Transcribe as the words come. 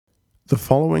The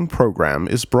following program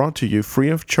is brought to you free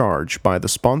of charge by the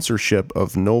sponsorship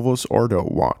of Novus Ordo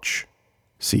Watch.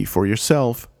 See for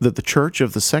yourself that the Church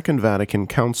of the Second Vatican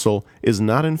Council is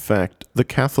not in fact the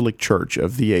Catholic Church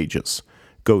of the ages.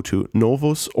 Go to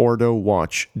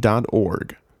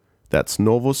novusordowatch.org. That's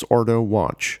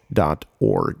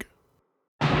novusordowatch.org.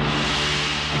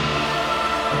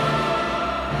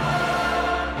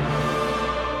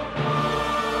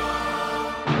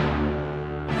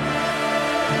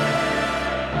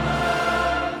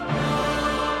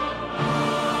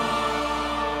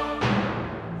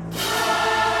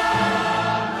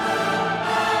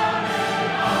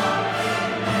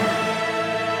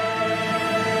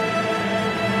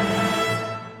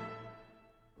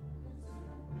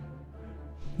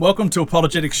 Welcome to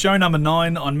Apologetics Show number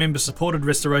 9 on member-supported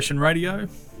Restoration Radio.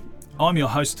 I'm your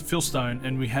host, Phil Stone,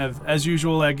 and we have, as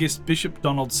usual, our guest, Bishop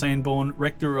Donald Sanborn,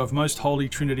 Rector of Most Holy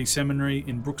Trinity Seminary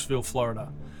in Brooksville,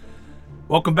 Florida.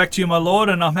 Welcome back to you, my Lord,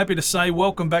 and I'm happy to say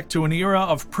welcome back to an era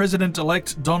of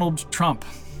President-elect Donald Trump.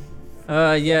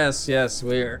 Yes,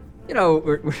 we're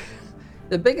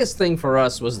the biggest thing for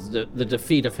us was the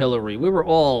defeat of Hillary. We were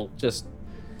all just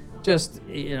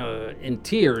in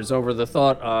tears over the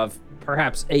thought of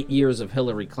perhaps 8 years of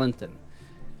Hillary Clinton.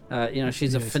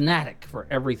 She's a fanatic for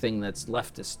everything that's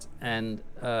leftist. And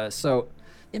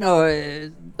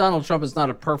Donald Trump is not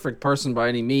a perfect person by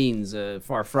any means,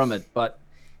 far from it, but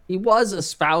he was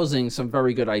espousing some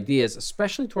very good ideas,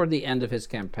 especially toward the end of his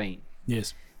campaign.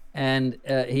 Yes. And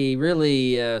he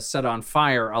really set on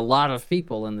fire a lot of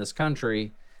people in this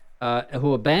country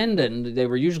who abandoned, they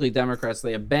were usually Democrats,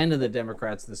 they abandoned the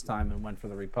Democrats this time and went for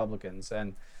the Republicans.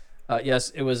 And yes,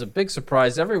 it was a big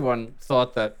surprise. Everyone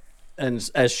thought that, and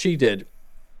as she did,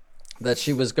 that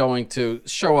she was going to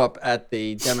show up at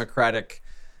the Democratic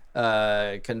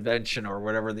convention or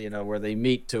whatever, where they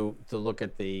meet to look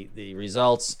at the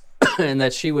results, and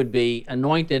that she would be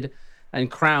anointed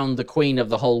and crowned the queen of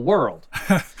the whole world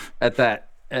at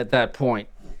that point.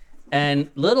 And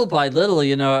little by little,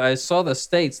 I saw the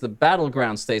states, the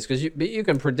battleground states, because you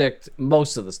can predict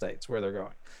most of the states where they're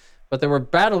going. But there were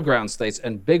battleground states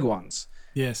and big ones,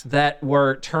 yes, that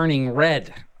were turning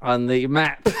red on the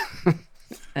map.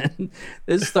 And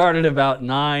this started about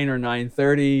 9 or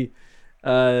 9:30.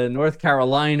 North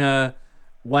Carolina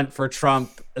went for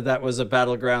Trump. That was a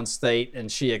battleground state, and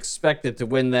she expected to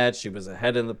win that. She was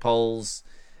ahead in the polls.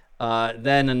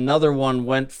 Then another one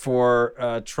went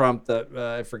for Trump. That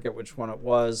I forget which one it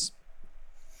was,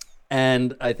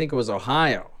 and I think it was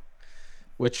Ohio,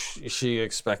 which she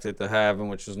expected to have, and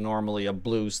which was normally a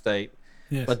blue state.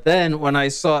 Yes. But then when I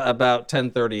saw about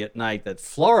 10:30 at night that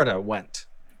Florida went,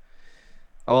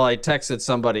 I texted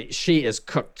somebody, she is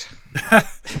cooked.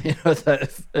 That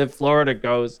if Florida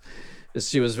goes,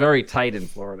 she was very tight in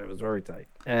Florida. It was very tight.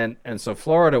 And so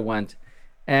Florida went.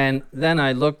 And then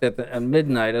I looked at at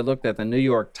midnight, I looked at the New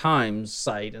York Times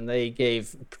site, and they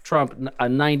gave Trump a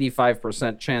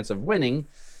 95% chance of winning.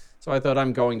 So I thought,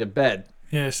 I'm going to bed.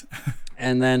 Yes.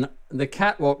 And then the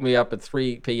cat woke me up at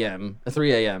 3 a.m.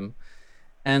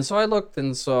 And so I looked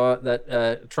and saw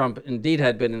that Trump indeed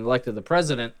had been elected the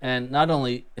president. And not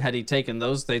only had he taken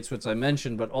those states, which I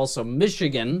mentioned, but also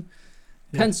Michigan,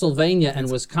 Pennsylvania,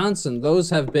 and Wisconsin.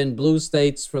 Those have been blue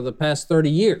states for the past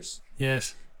 30 years.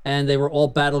 Yes. And they were all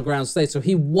battleground states. So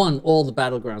he won all the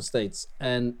battleground states.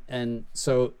 And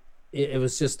so it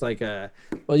was just like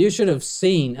you should have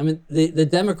seen. I mean, the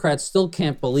Democrats still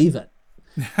can't believe it.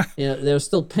 They're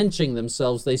still pinching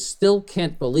themselves. They still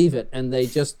can't believe it, and they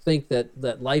just think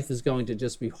that life is going to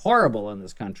just be horrible in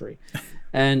this country,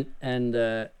 so they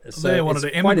wanted it's to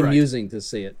quite emigrate. amusing to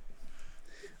see it.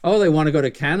 Oh, they want to go to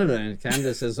Canada, and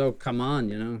Canada says, "Oh, come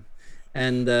on,"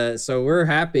 and so we're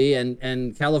happy,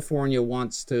 and California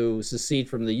wants to secede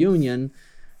from the Union,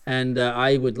 and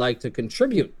I would like to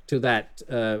contribute to that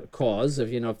cause.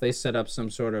 If they set up some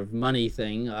sort of money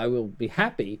thing, I will be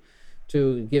happy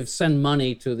to send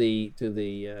money to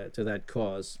that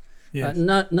cause. Yes.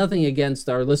 Nothing against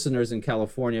our listeners in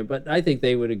California, but I think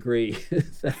they would agree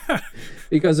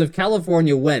because if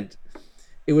California went,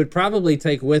 it would probably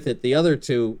take with it the other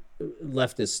two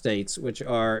leftist states, which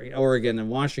are Oregon and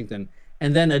Washington,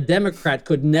 and then a Democrat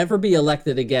could never be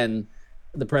elected again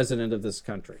the president of this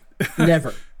country.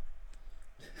 Never.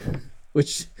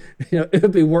 Which it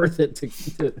would be worth it to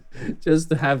just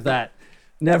to have that.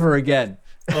 Never again.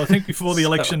 Well, I think before the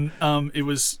election, it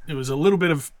was a little bit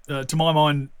of, to my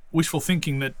mind, wishful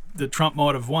thinking that Trump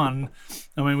might have won.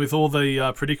 I mean, with all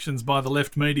the predictions by the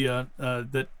left media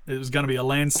that it was going to be a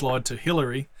landslide to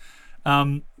Hillary,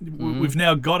 we've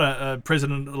now got a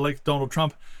President-elect Donald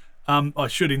Trump I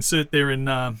should insert there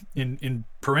in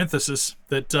parenthesis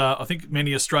that I think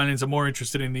many Australians are more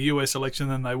interested in the US election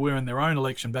than they were in their own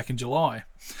election back in July.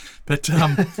 But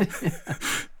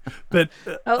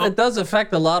Well, it does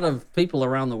affect a lot of people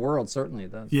around the world. Certainly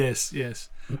it does. Yes.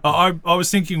 I was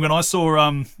thinking when I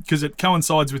saw, because it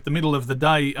coincides with the middle of the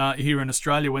day here in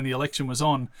Australia when the election was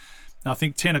on. I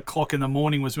think 10 o'clock in the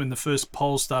morning was when the first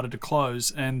polls started to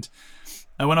close, and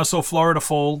when I saw Florida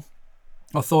fall,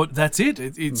 I thought that's it.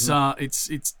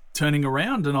 It's turning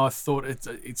around, and I thought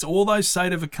it's all those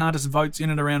sedevacantist votes in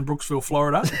and around Brooksville,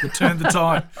 Florida that turned the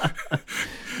tide.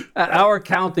 Our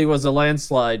county was a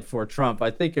landslide for Trump.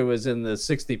 I think it was in the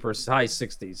high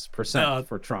 60%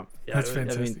 for Trump. Yeah, That's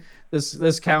fantastic. I mean,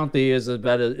 this county is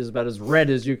about as red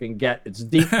as you can get. It's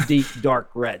deep, dark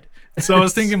red. So I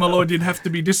was thinking, my lord, you'd have to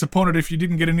be disappointed if you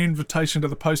didn't get an invitation to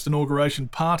the post-inauguration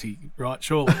party, right?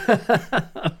 Surely.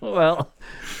 Well,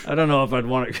 I don't know if I'd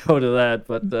want to go to that,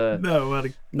 but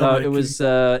no,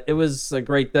 it was a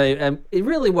great day, and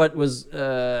what was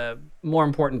more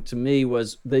important to me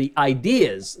was the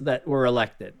ideas that were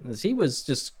elected. As he was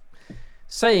just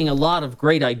saying a lot of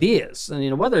great ideas,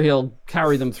 and whether he'll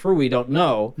carry them through, we don't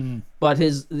know. But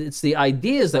it's the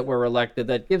ideas that were elected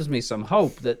that gives me some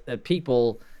hope that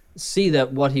people see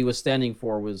that what he was standing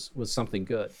for was something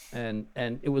good, and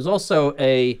it was also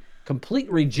a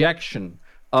complete rejection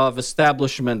of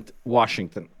establishment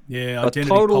Washington. Yeah, a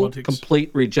total politics. Complete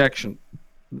rejection,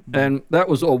 and that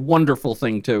was a wonderful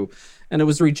thing too. And it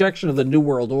was rejection of the New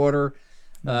World Order.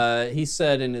 He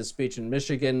said in his speech in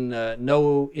Michigan,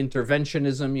 no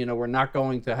interventionism. We're not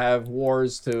going to have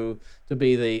wars to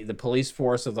be the police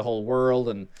force of the whole world,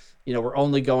 and we're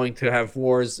only going to have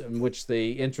wars in which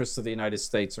the interests of the United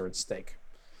States are at stake.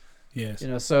 Yes.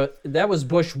 So that was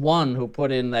Bush 1 who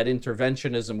put in that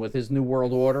interventionism with his New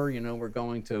World Order. We're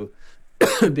going to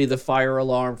be the fire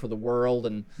alarm for the world,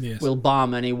 and we'll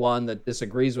bomb anyone that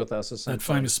disagrees with us. Essentially. That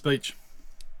famous speech.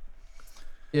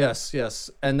 Yes,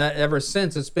 and that ever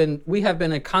since we have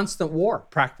been in constant war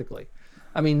practically.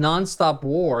 I mean, nonstop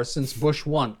war since Bush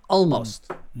 1, almost.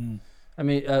 I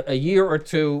mean, a year or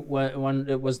two when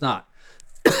it was not,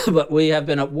 but we have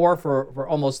been at war for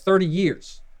almost 30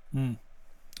 years, and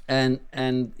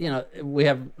we're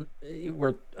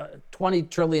 $20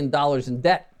 trillion in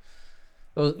debt.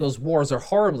 Those wars are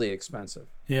horribly expensive.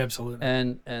 Yeah, absolutely.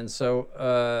 And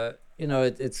so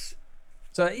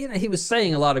he was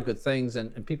saying a lot of good things,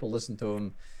 and people listened to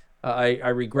him. I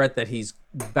regret that he's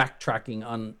backtracking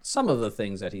on some of the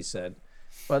things that he said.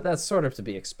 But that's sort of to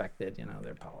be expected,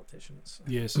 they're politicians.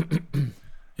 Yes.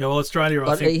 Yeah, well, Australia,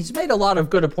 I think... he's made a lot of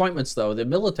good appointments, though. The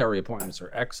military appointments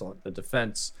are excellent. The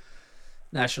defense,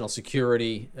 national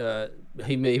security,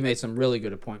 he made some really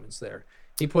good appointments there.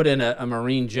 He put in a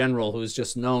Marine general who's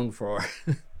just known for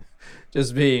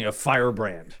just being a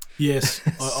firebrand. Yes.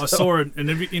 I saw an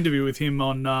interview with him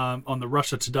on the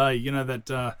Russia Today,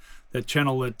 that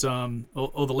channel that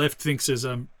all the left thinks is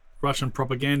a Russian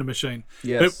propaganda machine.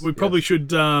 Yes, but we probably should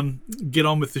get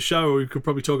on with the show, or we could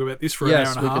probably talk about this for an hour and a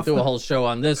half. Yes, we could do a whole show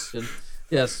on this.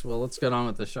 Yes, well, let's get on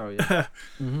with the show. Yeah.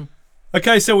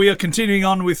 Okay, so we are continuing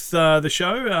on with the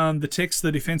show. The text,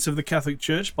 The Defense of the Catholic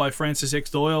Church by Francis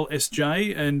X. Doyle,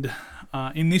 S.J. And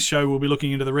in this show, we'll be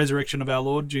looking into the resurrection of our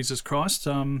Lord Jesus Christ.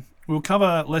 We'll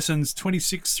cover lessons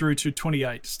 26 through to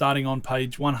 28, starting on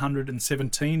page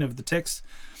 117 of the text.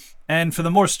 And for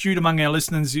the more astute among our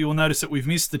listeners, you'll notice that we've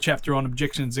missed the chapter on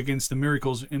objections against the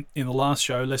miracles in the last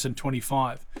show, lesson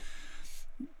 25.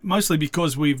 Mostly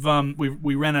because we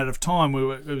ran out of time.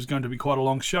 It was going to be quite a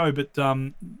long show, but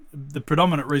the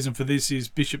predominant reason for this is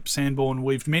Bishop Sanborn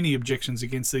weaved many objections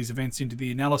against these events into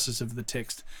the analysis of the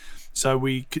text, so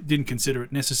we didn't consider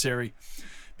it necessary.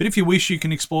 But if you wish, you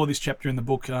can explore this chapter in the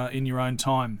book in your own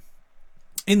time.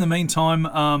 In the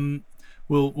meantime,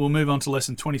 we'll move on to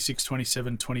lesson 26,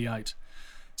 27, 28.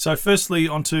 So firstly,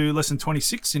 on to lesson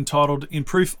 26, entitled, In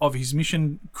Proof of His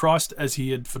Mission, Christ, as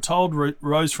he had foretold,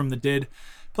 rose from the dead.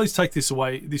 Please take this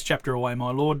chapter away,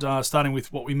 my Lord, starting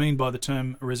with what we mean by the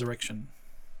term resurrection.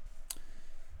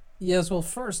 Yes, well,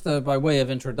 first, by way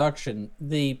of introduction,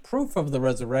 the proof of the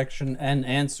resurrection and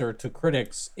answer to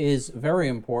critics is very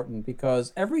important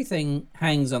because everything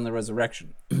hangs on the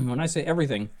resurrection. When I say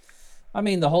everything, I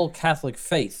mean the whole Catholic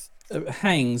faith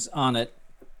hangs on it,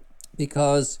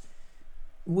 because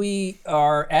we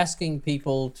are asking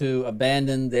people to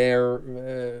abandon their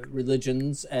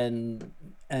religions and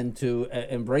to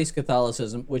embrace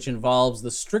Catholicism, which involves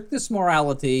the strictest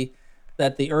morality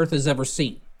that the earth has ever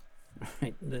seen.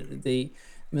 Right?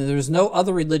 There's no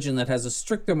other religion that has a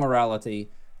stricter morality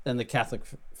than the Catholic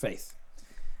faith.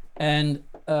 And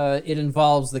It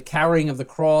involves the carrying of the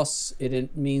cross.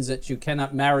 It means that you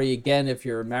cannot marry again if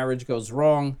your marriage goes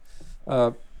wrong.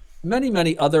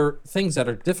 Many other things that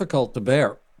are difficult to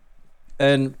bear.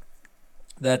 And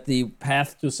that the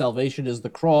path to salvation is the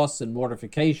cross and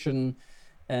mortification,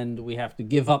 and we have to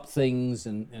give up things,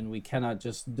 and we cannot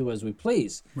just do as we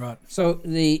please. Right. So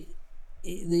we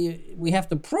have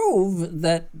to prove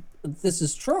that this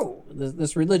is true.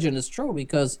 This religion is true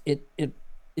because it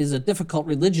is a difficult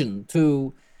religion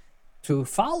to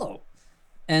follow,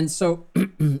 and so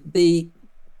it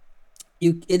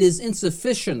is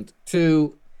insufficient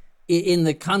to, in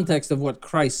the context of what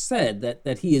Christ said,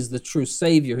 that he is the true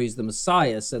Savior, he's the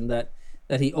Messiah, and that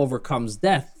he overcomes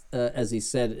death, as he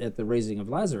said at the raising of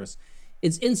Lazarus.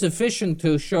 It's insufficient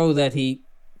to show that he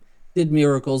did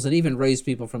miracles and even raised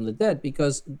people from the dead,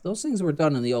 because those things were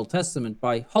done in the Old Testament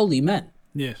by holy men.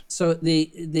 Yes. So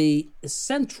the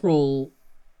central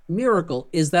miracle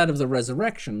is that of the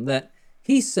resurrection, that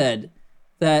he said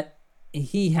that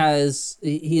he is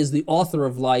the author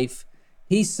of life.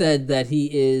 He said that he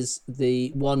is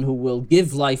the one who will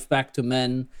give life back to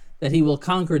men, that he will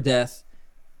conquer death,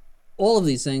 all of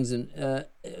these things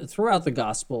throughout the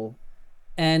gospel.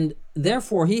 And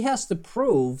therefore, he has to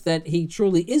prove that he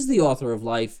truly is the author of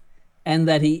life and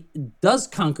that he does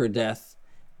conquer death.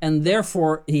 And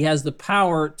therefore, he has the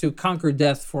power to conquer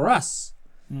death for us,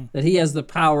 that he has the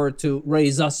power to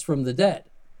raise us from the dead.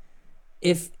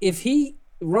 If he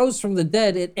rose from the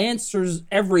dead, it answers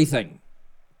everything.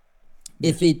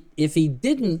 If he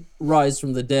didn't rise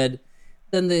from the dead,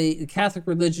 then the Catholic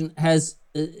religion has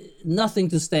nothing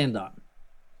to stand on.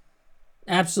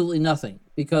 Absolutely nothing.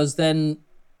 Because then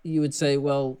you would say,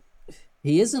 well,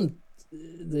 he isn't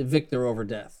the victor over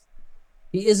death.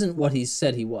 He isn't what he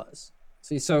said he was.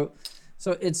 See, so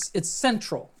it's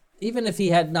central. Even if he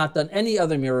had not done any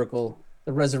other miracle,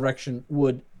 the resurrection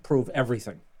would prove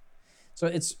everything. So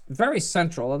it's very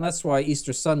central, and that's why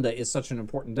Easter Sunday is such an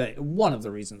important day. One of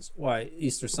the reasons why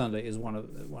Easter Sunday is one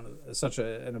of such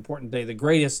an important day, the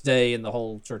greatest day in the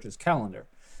whole church's calendar.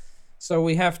 So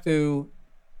we have to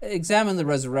examine the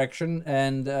resurrection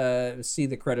and see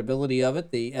the credibility of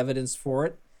it, the evidence for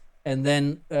it, and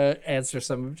then answer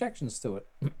some objections to it.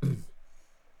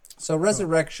 So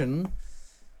resurrection,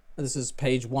 this is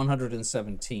page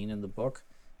 117 in the book,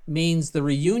 means the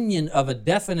reunion of a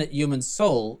definite human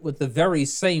soul with the very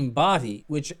same body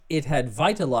which it had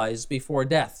vitalized before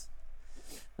death.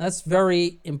 That's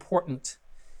very important,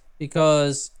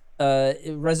 because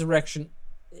resurrection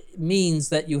means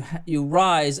that you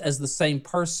rise as the same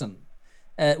person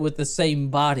with the same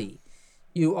body.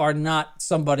 You are not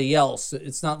somebody else.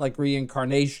 It's not like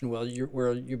reincarnation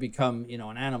where you become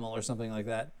an animal or something like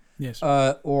that. Yes.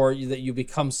 Or that you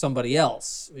become somebody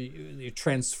else. You're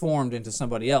transformed into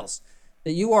somebody else.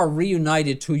 That you are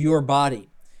reunited to your body.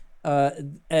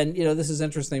 And this is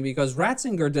interesting because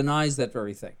Ratzinger denies that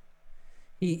very thing.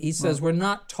 He says we're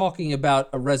not talking about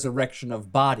a resurrection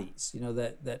of bodies.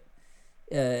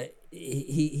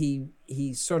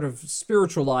 He sort of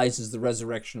spiritualizes the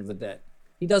resurrection of the dead.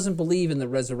 He doesn't believe in the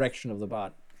resurrection of the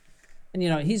body. And,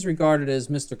 he's regarded as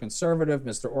Mr. Conservative,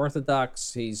 Mr.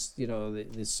 Orthodox. He's,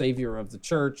 the savior of the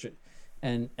church.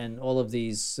 And all of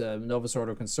these Novus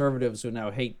Ordo conservatives who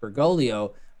now hate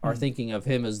Bergoglio are thinking of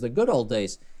him as the good old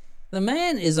days. The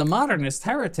man is a modernist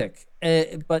heretic,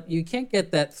 but you can't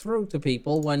get that through to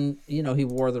people when, he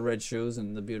wore the red shoes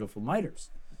and the beautiful mitres.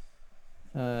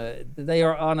 Those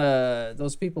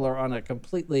people are on a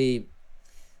completely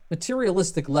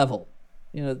materialistic level.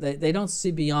 They don't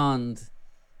see beyond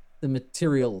the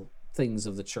material things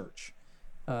of the church.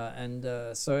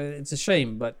 So it's a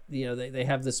shame, but they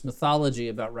have this mythology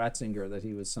about Ratzinger that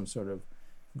he was some sort of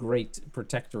great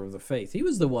protector of the faith. He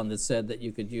was the one that said that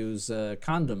you could use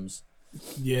condoms.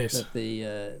 Yes.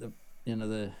 That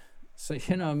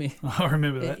I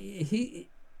remember that.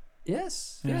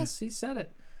 Yes, he said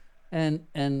it. And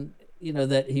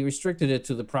that he restricted it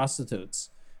to the prostitutes.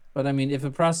 But if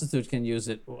a prostitute can use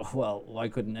it, well, why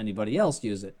couldn't anybody else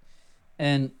use it?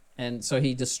 And so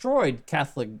he destroyed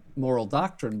Catholic moral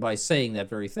doctrine by saying that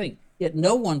very thing. Yet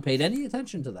no one paid any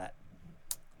attention to that.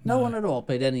 No one at all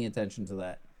paid any attention to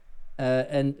that.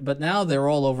 But now they're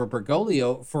all over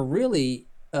Bergoglio for really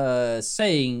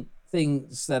saying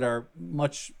things that are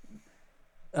much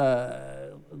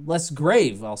less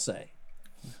grave, I'll say,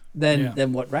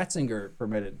 than what Ratzinger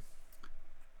permitted.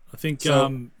 I think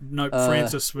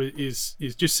Francis is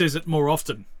just says it more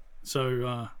often.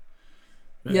 So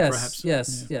yes,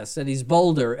 perhaps, yes, and he's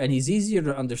bolder and he's easier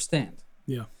to understand.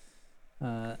 Yeah.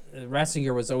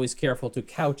 Ratzinger was always careful to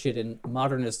couch it in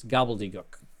modernist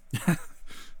gobbledygook.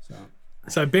 So.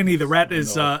 So Benny the Rat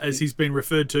is, as he's been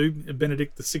referred to,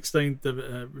 Benedict the 16th,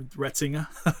 the Ratzinger.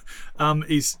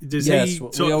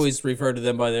 We always refer to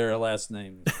them by their last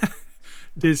name.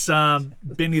 Does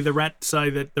Benny the Rat say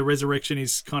that the resurrection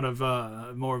is kind of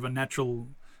more of a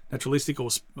naturalistic or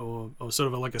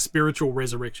sort of like a spiritual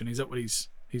resurrection? Is that what he's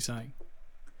saying?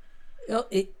 Well,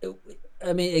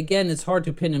 I mean, again, it's hard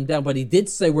to pin him down, but he did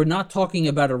say we're not talking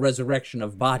about a resurrection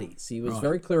of bodies. He was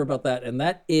very clear about that, and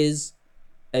that is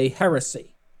a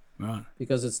heresy, right?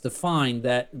 Because it's defined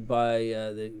that by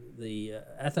the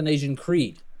Athanasian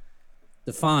Creed,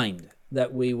 defined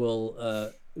that we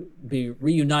will be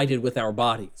reunited with our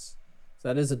bodies. So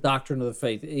that is a doctrine of the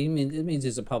faith. It means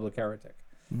he's a public heretic.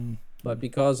 But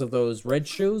because of those red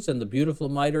shoes and the beautiful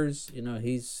miters,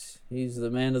 he's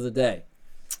the man of the day.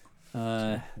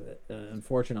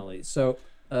 Unfortunately, so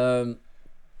I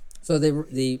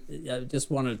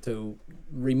just wanted to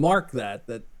remark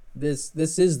that this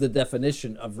is the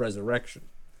definition of resurrection.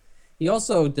 He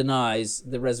also denies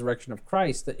the resurrection of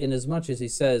Christ, in as much as he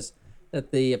says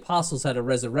that the apostles had a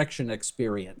resurrection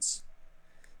experience.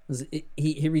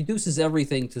 He reduces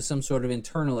everything to some sort of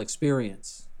internal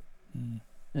experience.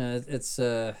 Now, if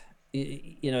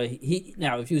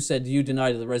you said, do you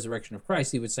deny the resurrection of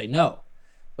Christ, he would say no.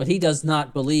 But he does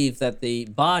not believe that the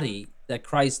body that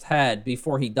Christ had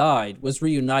before he died was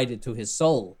reunited to his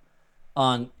soul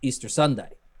on Easter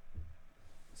Sunday.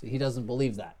 So he doesn't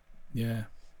believe that. Yeah.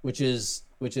 Which is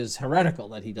heretical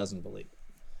that he doesn't believe.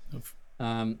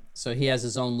 So he has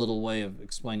his own little way of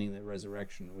explaining the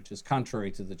resurrection, which is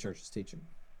contrary to the church's teaching.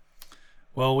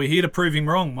 Well, we're here to prove him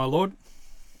wrong, my lord.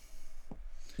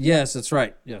 Yes, that's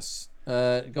right. Yes.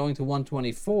 Going to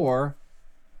 124,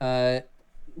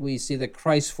 we see that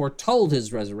Christ foretold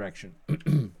his resurrection.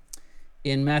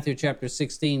 In Matthew chapter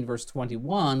 16, verse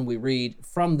 21, we read,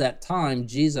 "From that time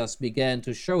Jesus began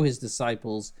to show his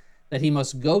disciples that he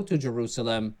must go to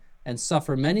Jerusalem and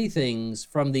suffer many things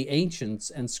from the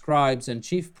ancients and scribes and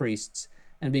chief priests,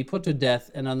 and be put to death,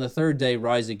 and on the third day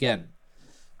rise again."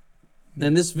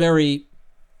 And this very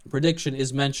prediction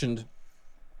is mentioned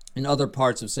in other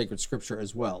parts of sacred scripture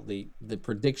as well. The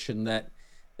prediction that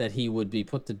he would be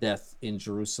put to death in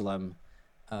Jerusalem,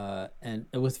 and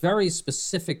with very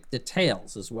specific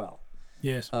details as well.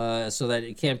 Yes. So that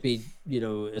it can't be,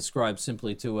 ascribed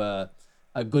simply to a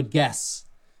good guess.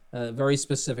 Very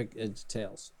specific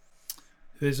details.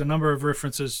 There's a number of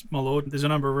references, my lord. There's a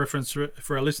number of references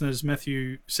for our listeners.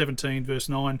 Matthew 17, verse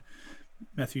 9,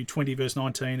 Matthew 20, verse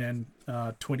 19, and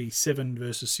 27,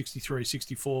 verses 63,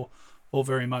 64, all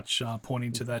very much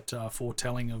pointing to that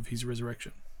foretelling of his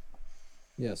resurrection.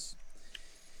 Yes.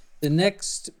 The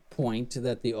next point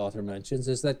that the author mentions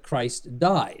is that Christ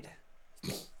died,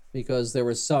 because there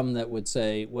were some that would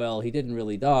say, well, he didn't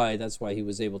really die, that's why he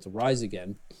was able to rise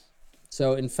again.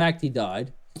 So, in fact, he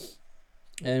died.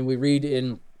 And we read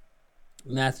in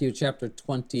Matthew chapter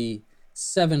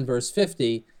 27, verse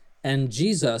 50, "And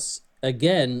Jesus,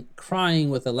 again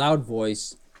crying with a loud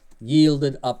voice,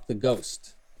 yielded up the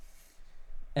ghost."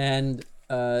 And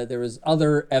there is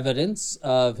other evidence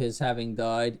of his having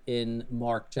died in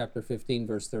Mark chapter 15,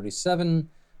 verse 37,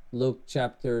 Luke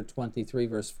chapter 23,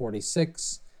 verse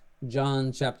 46,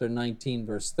 John chapter 19,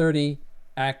 verse 30,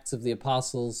 Acts of the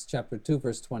Apostles chapter 2,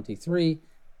 verse 23,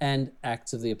 and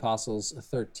Acts of the Apostles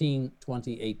 13,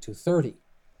 28 to 30.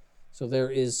 So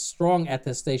there is strong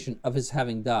attestation of his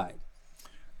having died.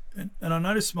 And I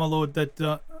noticed, my lord,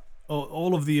 that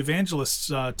all of the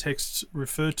evangelists' texts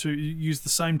use the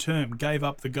same term: gave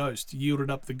up the ghost, yielded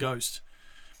up the ghost.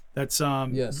 That's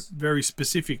yes. Very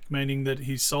specific, meaning that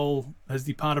his soul has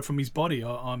departed from his body.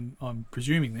 I'm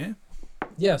presuming there.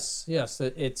 Yes.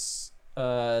 It's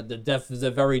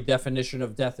the very definition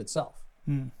of death itself.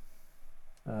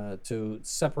 To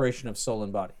separation of soul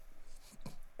and body.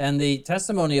 And the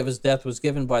testimony of his death was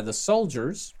given by the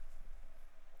soldiers,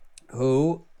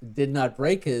 who did not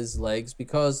break his legs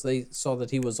because they saw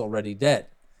that he was already dead.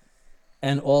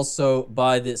 And also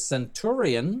by the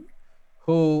centurion,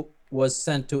 who was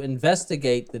sent to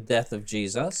investigate the death of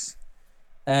Jesus,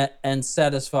 and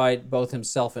satisfied both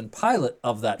himself and Pilate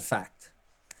of that fact.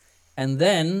 And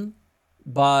then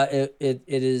it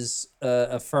is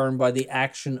affirmed by the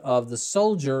action of the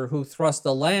soldier who thrust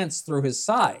a lance through his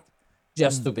side,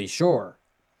 just to be sure.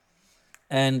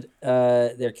 And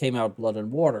there came out blood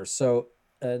and water. So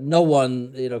no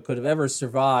one could have ever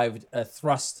survived a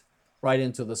thrust right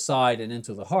into the side and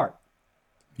into the heart.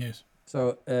 Yes.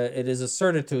 So it is a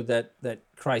certitude that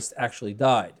Christ actually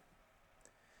died.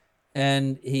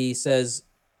 And he says,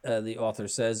 the author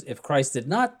says, if Christ did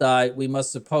not die, we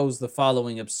must suppose the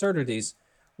following absurdities.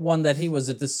 One, that he was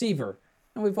a deceiver,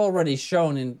 And we've already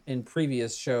shown in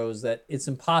previous shows that it's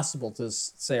impossible to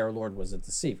say our Lord was a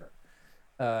deceiver.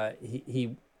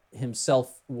 He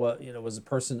himself was a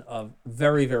person of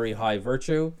very, very high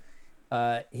virtue.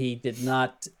 He did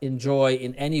not enjoy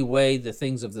in any way the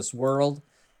things of this world.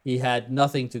 He had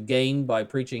nothing to gain by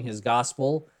preaching his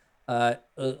gospel.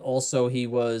 Also, he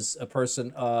was a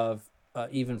person of,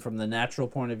 even from the natural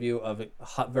point of view, of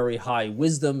very high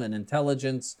wisdom and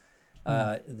intelligence.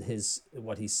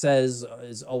 What he says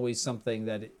is always something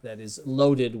that is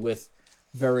loaded with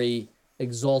very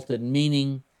exalted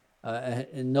meaning.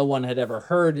 And no one had ever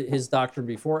heard his doctrine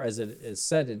before, as it is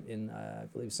said in I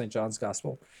believe, St. John's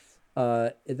Gospel.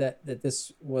 That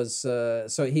this was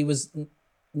so he was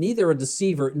neither a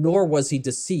deceiver nor was he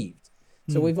deceived.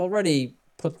 So we've already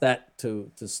put that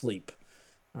to sleep.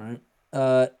 All right.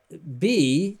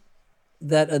 B,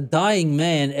 that a dying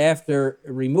man, after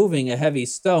removing a heavy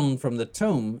stone from the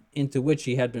tomb into which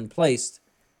he had been placed,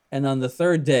 and on the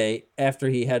third day, after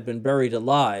he had been buried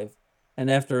alive, and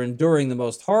after enduring the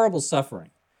most horrible suffering,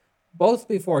 both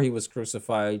before he was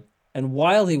crucified and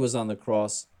while he was on the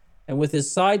cross, and with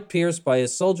his side pierced by a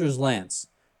soldier's lance,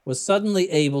 was suddenly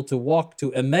able to walk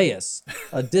to Emmaus,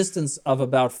 a distance of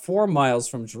about 4 miles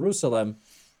from Jerusalem,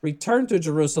 returned to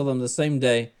Jerusalem the same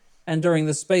day, and during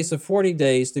the space of 40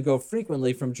 days to go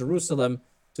frequently from Jerusalem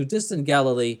to distant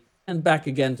Galilee and back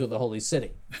again to the holy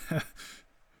city.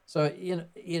 So,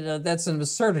 that's an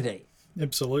absurdity.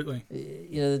 Absolutely.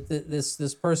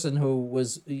 This person who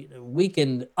was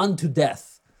weakened unto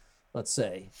death, let's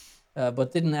say,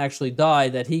 but didn't actually die,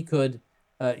 that he could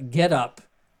get up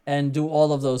and do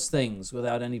all of those things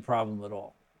without any problem at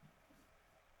all.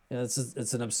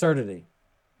 It's an absurdity.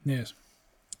 Yes.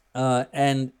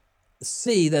 And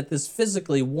see that this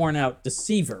physically worn out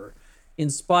deceiver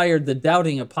inspired the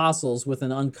doubting apostles with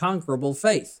an unconquerable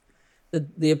faith.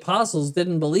 The apostles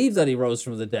didn't believe that he rose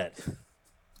from the dead.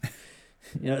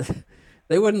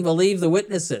 They wouldn't believe the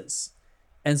witnesses.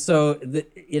 And so,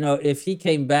 if he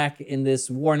came back in this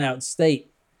worn out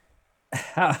state,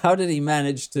 how did he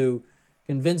manage to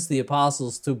convince the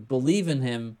apostles to believe in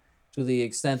him to the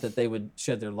extent that they would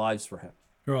shed their lives for him?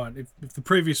 Right. If the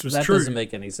previous was that true, doesn't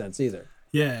make any sense either.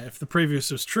 Yeah. If the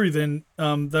previous was true, then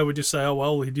they would just say, "Oh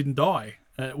well, he didn't die."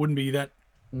 It wouldn't be that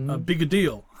big a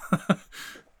deal.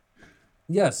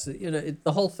 Yes.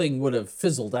 The whole thing would have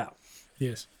fizzled out.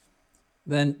 Yes.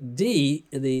 Then D,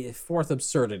 the fourth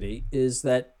absurdity, is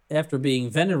that after being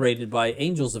venerated by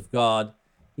angels of God,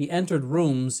 he entered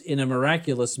rooms in a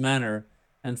miraculous manner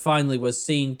and finally was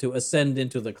seen to ascend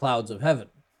into the clouds of heaven.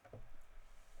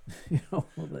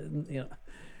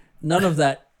 None of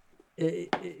that.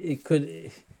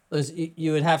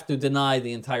 You would have to deny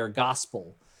the entire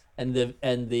gospel and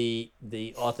the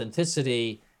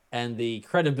authenticity and the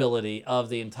credibility of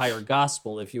the entire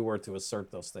gospel if you were to assert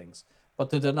those things. But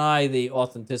to deny the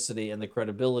authenticity and the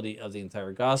credibility of the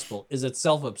entire gospel is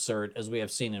itself absurd, as we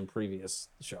have seen in previous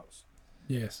shows.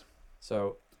 Yes.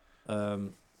 So,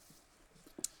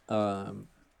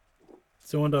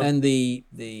 So and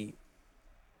the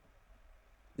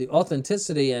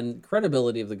authenticity and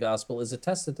credibility of the gospel is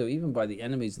attested to even by the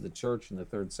enemies of the church in the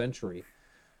 3rd century,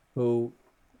 who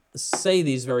say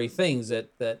these very things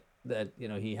that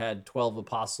he had 12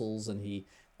 apostles and he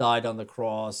died on the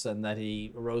cross and that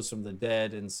he rose from the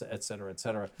dead, and et cetera, et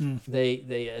cetera.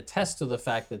 They attest to the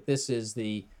fact that this is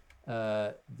that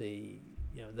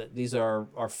these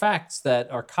are facts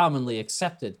that are commonly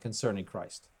accepted concerning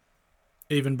Christ,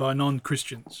 even by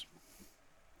non-Christians,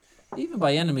 even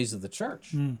by enemies of the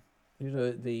church.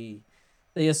 They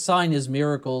assign his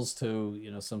miracles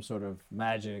to some sort of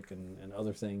magic and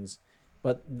other things,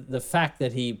 but the fact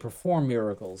that he performed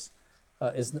miracles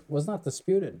was not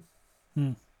disputed.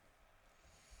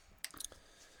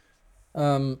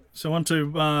 So on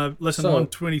to lesson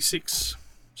 126.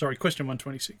 Sorry, question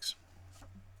 126.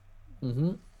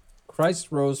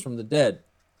 Christ rose from the dead.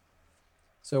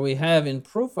 So we have in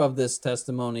proof of this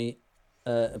testimony,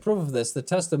 the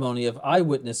testimony of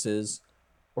eyewitnesses,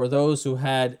 or those who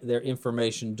had their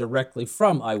information directly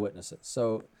from eyewitnesses.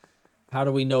 So how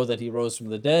do we know that he rose from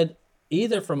the dead?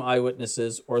 Either from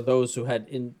eyewitnesses or those who had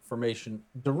information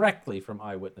directly from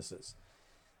eyewitnesses.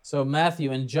 So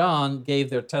Matthew and John gave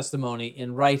their testimony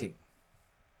in writing.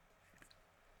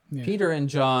 Yeah. Peter and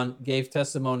John gave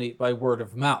testimony by word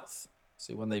of mouth,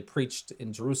 when they preached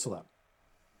in Jerusalem.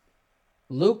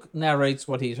 Luke narrates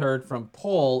what he heard from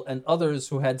Paul and others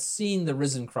who had seen the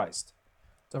risen Christ.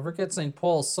 Don't forget, St.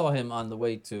 Paul saw him on the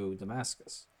way to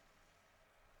Damascus.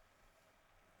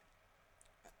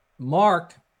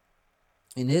 Mark,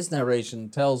 in his narration,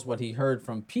 tells what he heard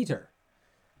from Peter,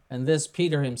 and this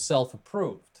Peter himself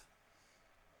approved.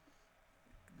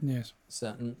 Yes.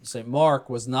 St. Mark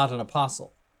was not an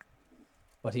apostle,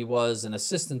 but he was an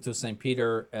assistant to St.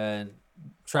 Peter and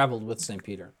traveled with St.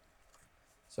 Peter.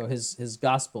 So his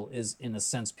gospel is, in a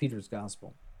sense, Peter's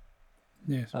gospel.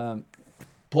 Yes.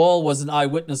 Paul was an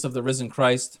eyewitness of the risen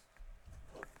Christ,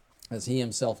 as he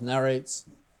himself narrates.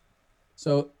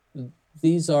 So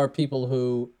these are people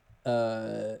who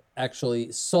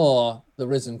actually saw the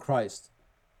risen Christ.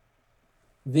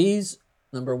 These,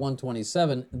 number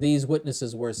 127, these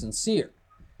witnesses were sincere.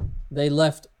 They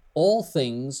left all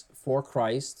things for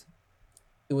Christ.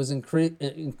 It was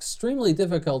extremely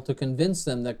difficult to convince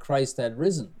them that Christ had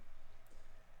risen.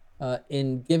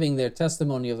 In giving their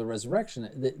testimony of the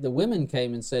resurrection, the women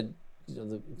came and said,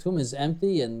 the tomb is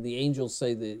empty, and the angels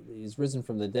say that he's risen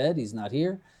from the dead, he's not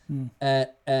here.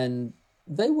 And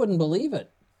they wouldn't believe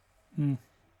it.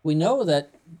 We know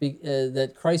that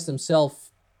that Christ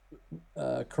himself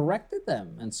corrected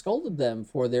them and scolded them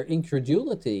for their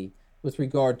incredulity with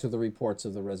regard to the reports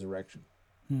of the resurrection.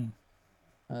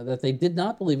 That they did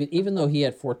not believe it, even though he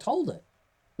had foretold it,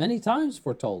 many times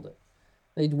foretold it.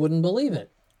 They wouldn't believe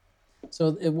it.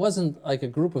 So it wasn't like a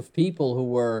group of people who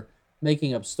were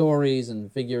making up stories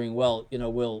and figuring, well,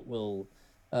 we'll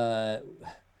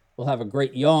have a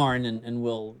great yarn and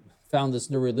we'll found this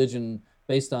new religion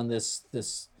based on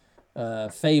this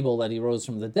fable that he rose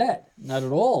from the dead. Not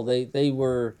at all. They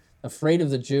were afraid of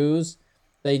the Jews.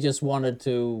 They just wanted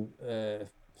to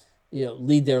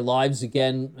lead their lives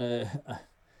again,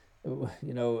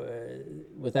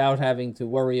 without having to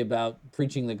worry about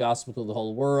preaching the gospel to the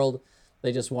whole world.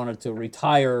 They just wanted to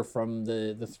retire from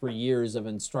the 3 years of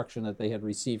instruction that they had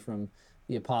received from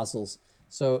the apostles.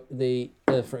 So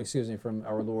from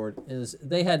our Lord,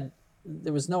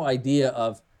 there was no idea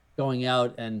of going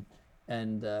out and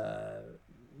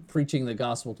preaching the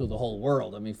gospel to the whole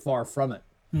world. I mean, far from it.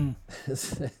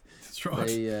 That's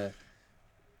right.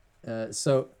 There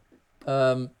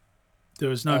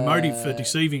was no motive for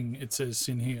deceiving, it says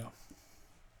in here.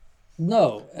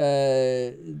 No,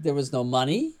 there was no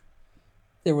money.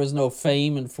 There was no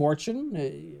fame and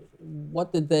fortune.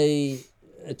 What did they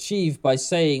achieve by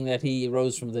saying that he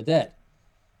rose from the dead?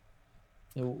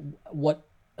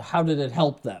 How did it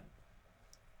help them?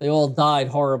 They all died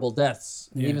horrible deaths.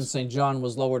 Yes. Even St. John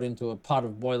was lowered into a pot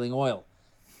of boiling oil.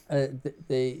 There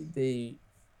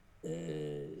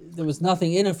was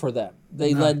nothing in it for them.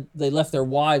 They left their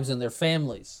wives and their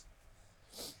families.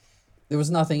 There was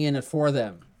nothing in it for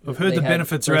them. I've heard the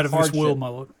benefits are out of this world, my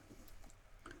lord.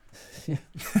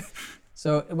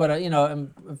 So, but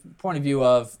point of view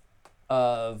of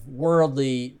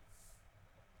worldly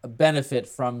benefit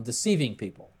from deceiving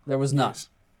people, there was none.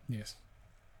 Yes.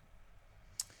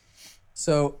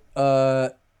 So,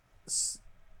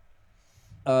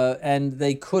 and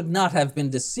they could not have been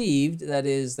deceived. That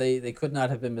is, they could not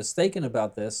have been mistaken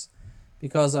about this,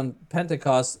 because on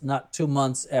Pentecost, not 2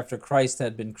 months after Christ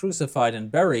had been crucified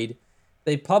and buried,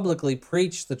 they publicly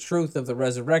preached the truth of the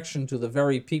resurrection to the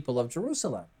very people of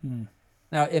Jerusalem.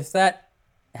 Now, if that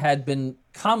had been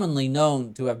commonly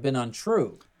known to have been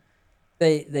untrue,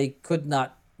 they could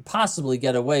not possibly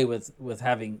get away with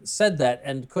having said that,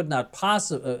 and could not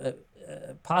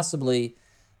possibly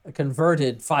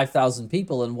converted 5,000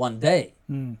 people in one day,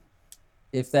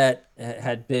 if that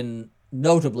had been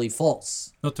notably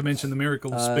false. Not to mention the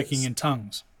miracle of speaking in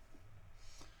tongues.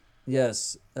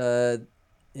 Yes.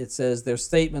 It says their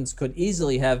statements could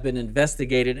easily have been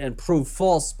investigated and proved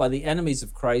false by the enemies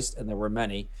of Christ, and there were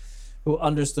many, who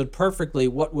understood perfectly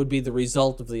what would be the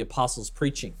result of the apostles'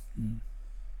 preaching.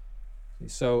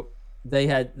 So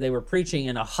they were preaching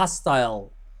in a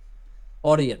hostile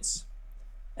audience,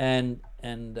 and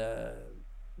it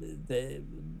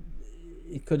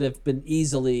could have been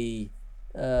easily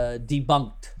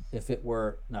debunked if it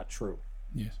were not true.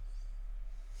 Yes.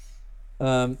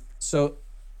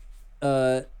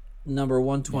 Number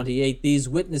 128, these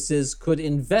witnesses could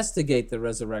investigate the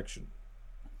resurrection.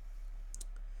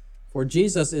 For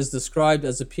Jesus is described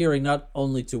as appearing not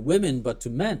only to women, but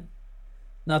to men,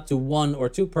 not to 1 or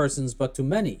 2 persons, but to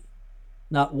many,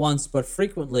 not once, but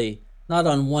frequently, not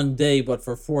on one day, but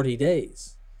for 40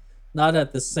 days, not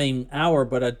at the same hour,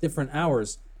 but at different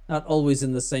hours, not always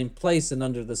in the same place and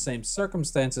under the same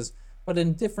circumstances, but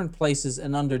in different places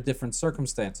and under different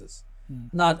circumstances,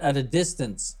 not at a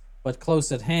distance, but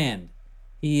close at hand.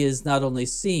 He is not only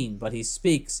seen, but he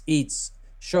speaks, eats,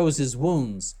 shows his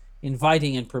wounds,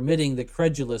 inviting and permitting the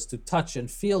credulous to touch and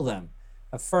feel them,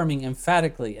 affirming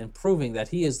emphatically and proving that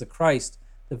he is the Christ,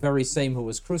 the very same who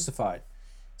was crucified.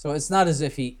 So it's not as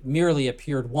if he merely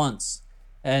appeared once,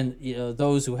 and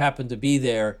those who happen to be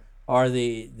there are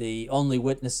the only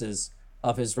witnesses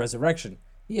of his resurrection.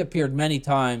 He appeared many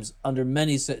times under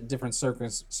many different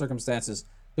circumstances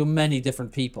to many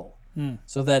different people,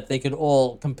 so that they could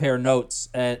all compare notes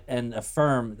and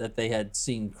affirm that they had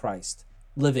seen Christ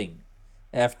living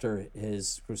after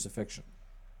his crucifixion.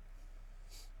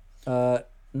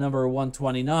 Number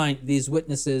 129, these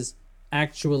witnesses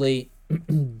actually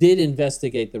did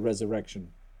investigate the resurrection.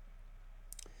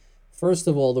 First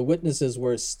of all, the witnesses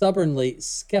were stubbornly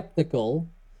skeptical,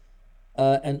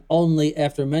 and only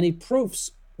after many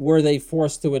proofs were they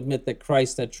forced to admit that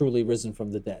Christ had truly risen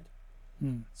from the dead.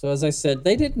 So as I said,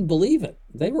 they didn't believe it.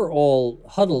 They were all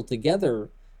huddled together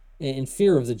in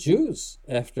fear of the Jews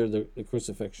after the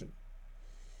crucifixion.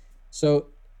 So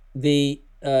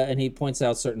and he points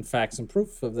out certain facts and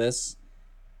proof of this.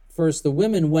 First, the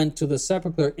women went to the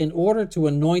sepulchre in order to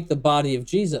anoint the body of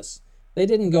Jesus. They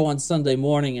didn't go on Sunday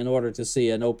morning in order to see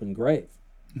an open grave.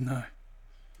 No.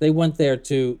 They went there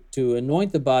to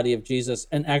anoint the body of Jesus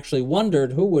and actually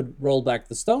wondered who would roll back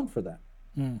the stone for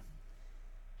them.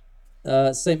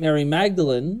 St. Mary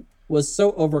Magdalene was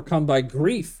so overcome by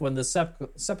grief when the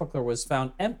sepulchre was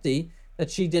found empty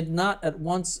that she did not at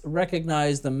once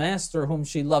recognize the master whom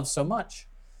she loved so much.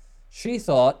 She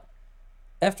thought,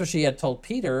 after she had told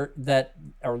Peter that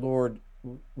our Lord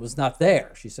was not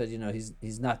there, she said,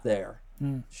 he's not there.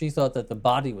 She thought that the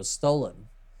body was stolen.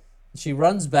 She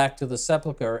runs back to the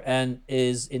sepulchre and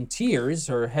is in tears.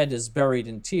 Her head is buried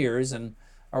in tears, and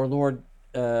our Lord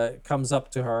comes up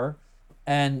to her,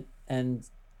 and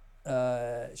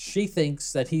she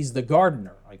thinks that he's the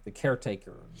gardener, like the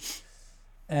caretaker,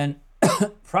 and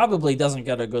probably doesn't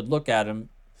get a good look at him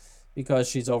because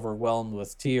she's overwhelmed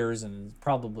with tears and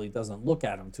probably doesn't look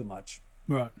at him too much.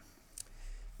 Right.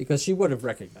 Because she would have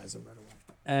recognized him right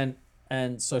away.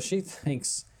 And so she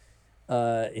thinks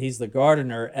he's the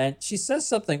gardener, and she says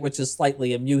something which is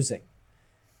slightly amusing.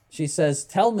 She says,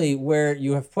 "Tell me where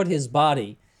you have put his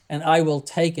body, and I will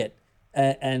take it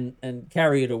and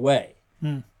carry it away."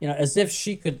 As if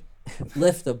she could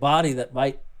lift a body that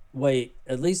might weigh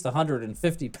at least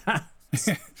 150 pounds,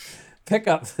 pick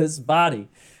up this body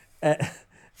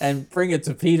and bring it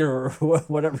to Peter or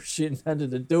whatever she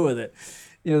intended to do with it.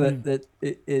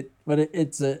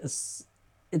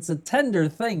 It's a tender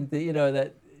thing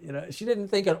that she didn't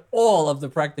think at all of the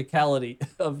practicality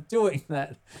of doing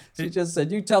that. She just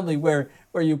said, "You tell me where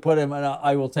you put him, and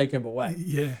I will take him away."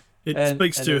 Yeah. It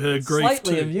speaks to her grief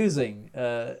slightly too. amusing.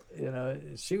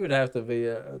 She would have to be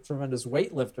a tremendous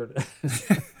weightlifter,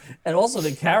 and also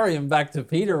to carry him back to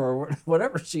Peter or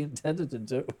whatever she intended to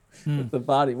do with the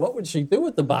body. What would she do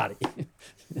with the body?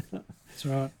 That's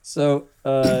right. So,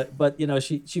 but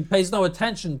she pays no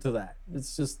attention to that.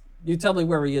 It's just, you tell me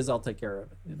where he is, I'll take care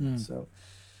of it.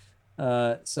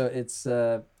 So it's,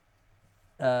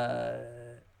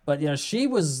 but she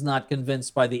was not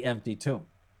convinced by the empty tomb.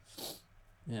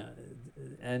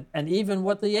 And even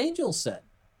what the angel said,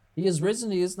 he is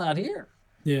risen, he is not here.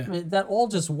 Yeah. I mean, that all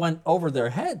just went over their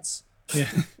heads. Yeah.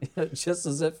 Just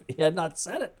as if he had not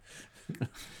said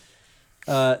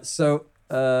it. So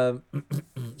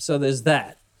there's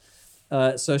that.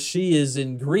 So she is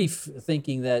in grief,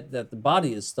 thinking that the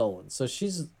body is stolen. So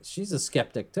she's a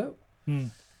skeptic too.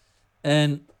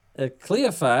 And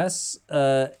Cleophas,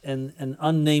 an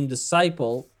unnamed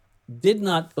disciple, did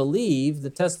not believe the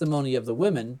testimony of the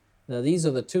women. Now, these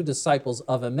are the two disciples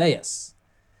of Emmaus.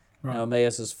 Right. Now,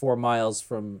 Emmaus is 4 miles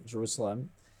from Jerusalem.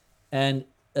 And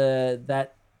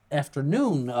that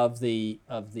afternoon of the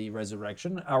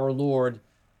resurrection, our Lord,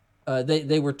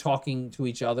 they were talking to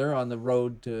each other on the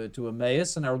road to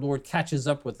Emmaus, and our Lord catches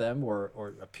up with them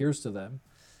or appears to them.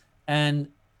 And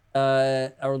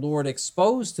our Lord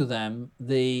exposed to them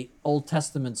the Old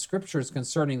Testament scriptures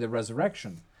concerning the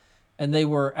resurrection. And they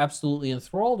were absolutely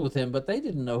enthralled with him, but they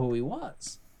didn't know who he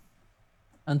was.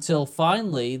 Until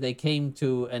finally they came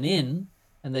to an inn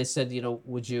and they said,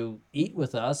 would you eat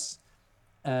with us?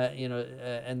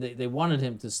 And they wanted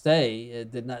him to stay.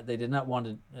 They did not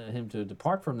want him to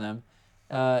depart from them.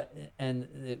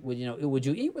 Would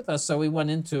you eat with us? So we went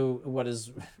into what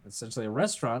is essentially a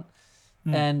restaurant.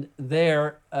 And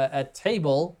there at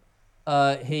table,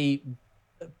 he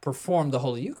performed the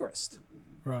Holy Eucharist.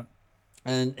 Right.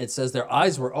 And it says their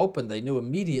eyes were open. They knew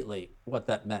immediately what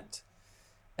that meant.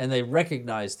 And they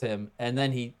recognized him, and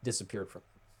then he disappeared from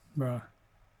them. Right.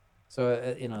 So,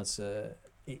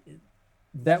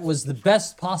 that was the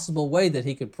best possible way that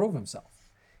he could prove himself.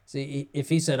 See, if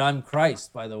he said, "I'm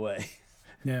Christ," by the way.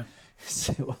 Yeah.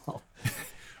 Say, well,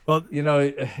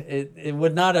 it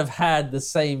would not have had the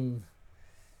same,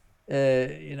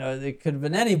 it could have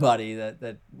been anybody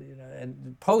that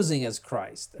and posing as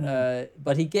Christ.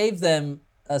 But he gave them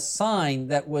a sign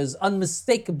that was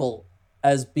unmistakable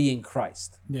as being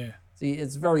Christ. Yeah. See,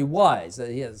 it's very wise.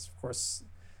 He has, of course,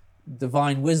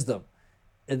 divine wisdom.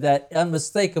 That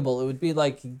unmistakable. It would be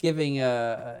like giving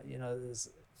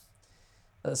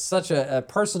such a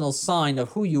personal sign of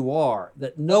who you are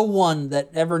that no one that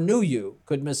ever knew you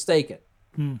could mistake it.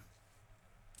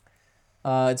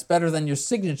 It's better than your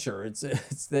signature. It's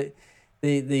the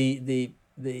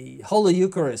Holy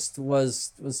Eucharist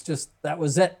was just, that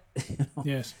was it.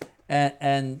 Yes.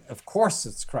 And of course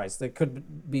it's Christ. There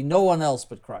could be no one else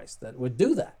but Christ that would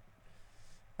do that.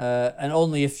 And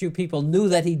only a few people knew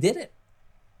that he did it.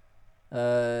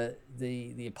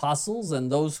 The apostles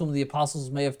and those whom the apostles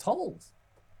may have told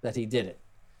that he did it.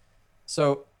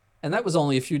 So, and that was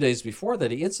only a few days before that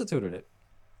he instituted it.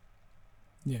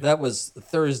 Yeah. That was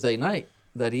Thursday night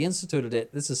that he instituted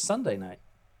it. This is Sunday night.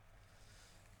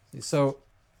 So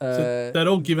they'd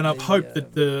all given up hope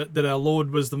that our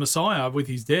Lord was the Messiah with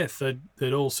his death.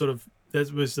 They'd all sort of,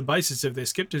 that was the basis of their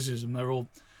skepticism. They were all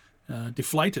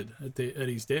deflated at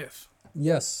his death.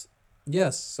 Yes.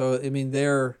 So I mean,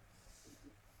 they're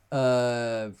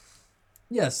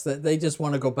yes, they just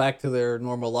want to go back to their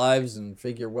normal lives and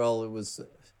figure, well, it was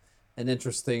an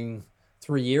interesting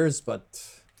 3 years, but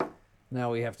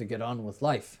now we have to get on with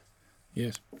life.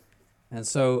 Yes. And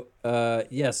so,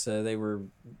 they were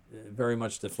very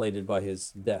much deflated by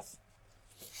his death.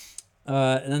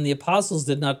 And then the apostles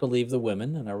did not believe the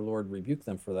women, and our Lord rebuked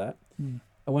them for that. And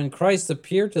when Christ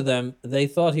appeared to them, they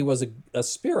thought he was a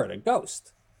spirit, a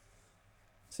ghost.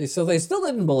 See, so they still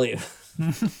didn't believe.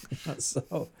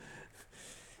 So,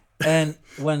 and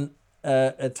when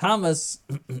Thomas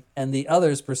and the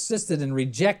others persisted in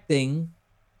rejecting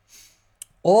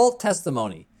all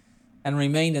testimony and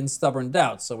remained in stubborn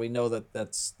doubt. So we know that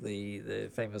that's the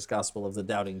famous gospel of the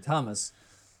doubting Thomas.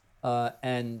 So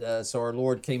our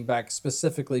Lord came back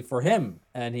specifically for him,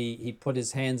 and he put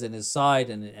his hands in his side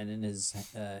and in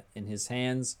his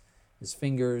hands, his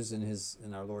fingers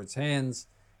in our Lord's hands,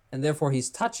 and therefore he's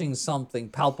touching something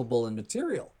palpable and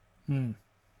material.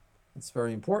 It's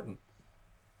very important.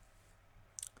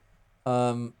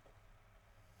 You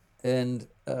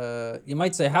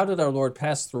might say, how did our Lord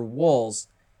pass through walls?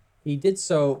 He did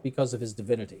so because of his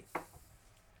divinity.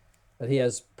 That he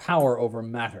has power over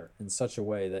matter in such a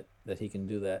way that he can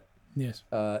do that. Yes.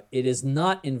 It is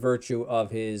not in virtue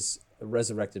of his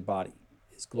resurrected body,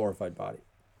 his glorified body.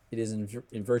 It is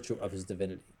in virtue of his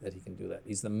divinity that he can do that.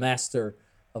 He's the master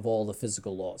of all the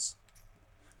physical laws.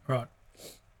 Right.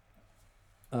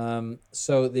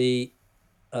 So the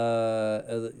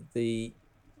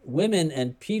women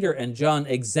and Peter and John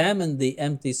examined the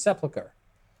empty sepulcher.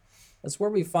 That's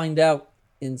where we find out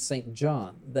in St.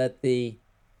 John that the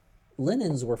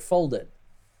linens were folded.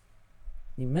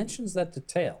 He mentions that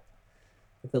detail,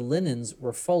 that the linens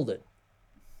were folded.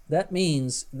 That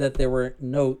means that there were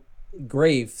no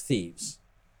grave thieves.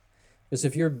 Because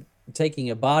if you're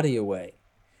taking a body away,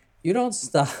 you don't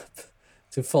stop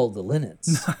to fold the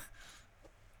linens.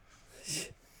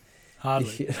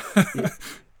 Hardly.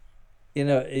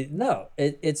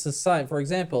 It's a sign. For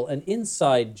example, an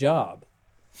inside job,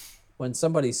 when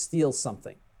somebody steals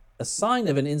something, a sign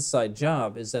of an inside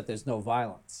job is that there's no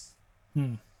violence.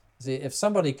 See, if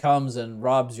somebody comes and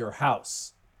robs your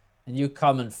house, and you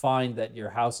come and find that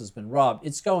your house has been robbed,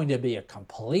 it's going to be a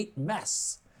complete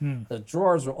mess. The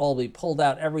drawers will all be pulled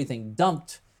out, everything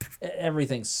dumped,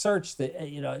 everything searched,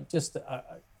 just a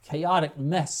chaotic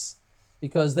mess,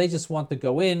 because they just want to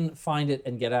go in, find it,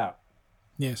 and get out.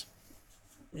 Yes.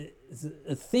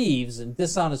 Thieves and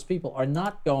dishonest people are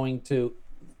not going to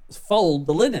fold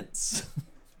the linens.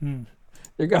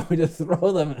 They're going to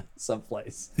throw them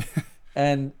someplace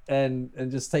and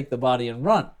just take the body and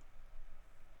run.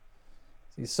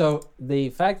 See, so the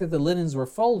fact that the linens were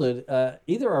folded,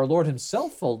 either our Lord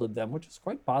himself folded them, which is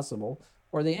quite possible,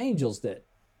 or the angels did.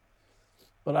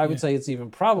 But I would say it's even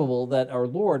probable that our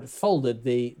Lord folded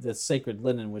the sacred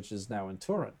linen, which is now in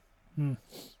Turin.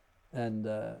 And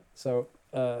so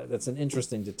that's an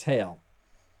interesting detail.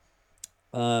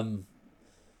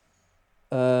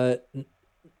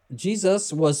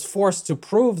 Jesus was forced to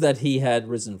prove that he had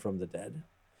risen from the dead.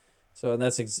 So and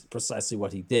that's precisely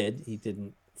what he did. He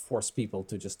didn't force people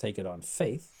to just take it on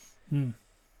faith.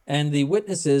 And the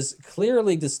witnesses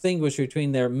clearly distinguish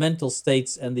between their mental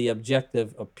states and the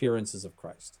objective appearances of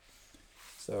Christ.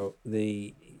 So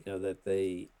that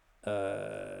they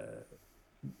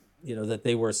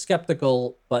were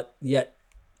skeptical, but yet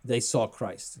they saw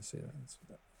Christ. You see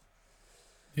that?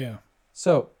 Yeah.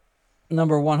 So,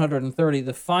 number 130,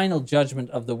 the final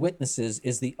judgment of the witnesses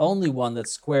is the only one that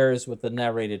squares with the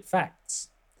narrated facts.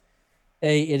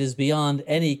 It is beyond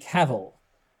any cavil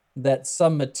that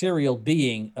some material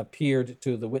being appeared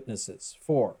to the witnesses.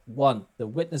 4. 1. The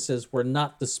witnesses were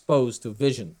not disposed to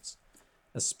visions,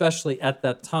 especially at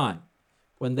that time,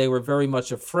 when they were very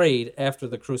much afraid after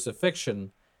the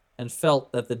crucifixion and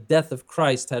felt that the death of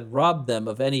Christ had robbed them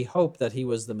of any hope that he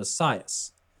was the Messiah.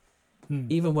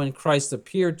 Even when Christ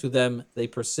appeared to them, they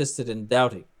persisted in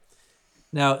doubting.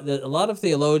 Now, a lot of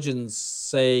theologians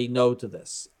say no to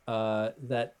this,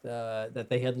 that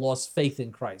they had lost faith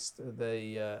in Christ.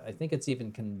 I think it's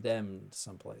even condemned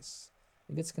someplace. I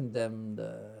think it's condemned.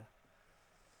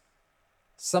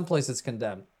 Someplace it's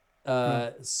condemned.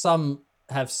 Some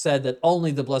have said that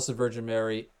only the Blessed Virgin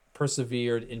Mary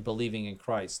persevered in believing in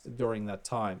Christ during that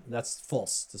time. That's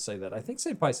false to say that. I think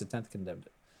St. Pius X condemned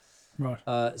it.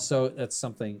 Right. So that's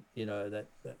something, that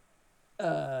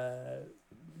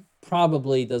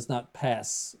probably does not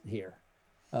pass here.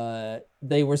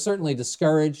 They were certainly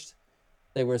discouraged.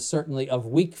 They were certainly of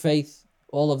weak faith.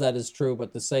 All of that is true,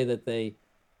 but to say that they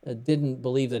didn't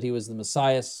believe that he was the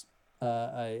Messiah,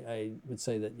 I would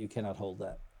say that you cannot hold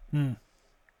that.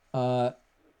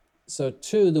 So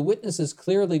 2, the witnesses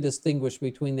clearly distinguish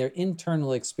between their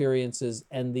internal experiences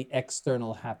and the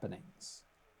external happenings.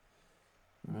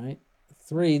 All right.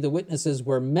 3, the witnesses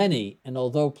were many, and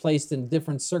although placed in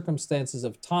different circumstances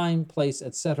of time, place,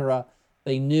 etc.,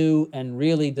 they knew and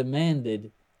really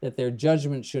demanded that their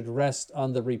judgment should rest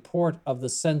on the report of the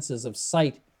senses of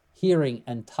sight, hearing,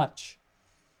 and touch.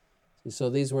 So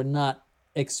these were not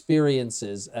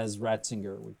experiences, as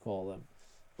Ratzinger would call them,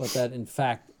 but that in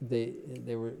fact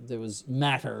there was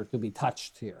matter to be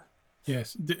touched here.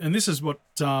 Yes, and this is what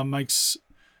makes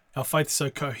our faith so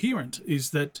coherent, is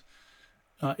that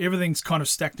everything's kind of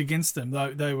stacked against them.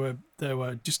 They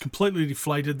were just completely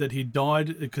deflated that he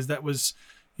died, because that was,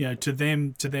 to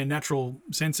them, to their natural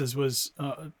senses, was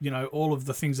all of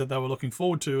the things that they were looking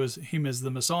forward to as him as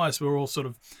the Messiah were all sort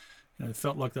of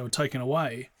felt like they were taken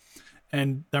away,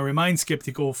 and they remain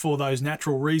skeptical for those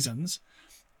natural reasons.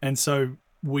 And so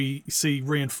we see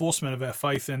reinforcement of our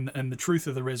faith and the truth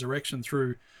of the resurrection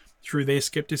through their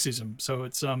skepticism. So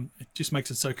it just makes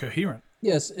it so coherent.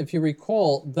 Yes, if you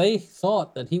recall, they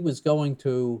thought that he was going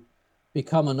to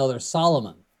become another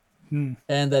Solomon,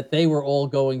 and that they were all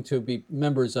going to be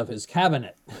members of his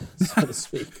cabinet, so to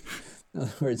speak. In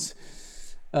other words,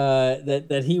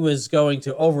 that he was going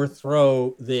to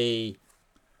overthrow the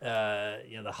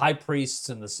high priests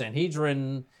and the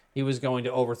Sanhedrin. He was going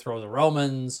to overthrow the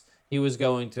Romans. He was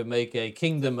going to make a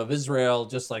kingdom of Israel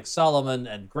just like Solomon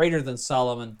and greater than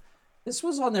Solomon. This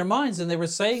was on their minds, and they were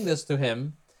saying this to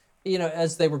him,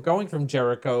 as they were going from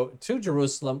Jericho to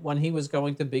Jerusalem when he was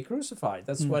going to be crucified.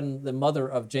 That's when the mother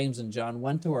of James and John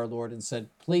went to our Lord and said,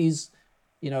 please,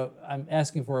 I'm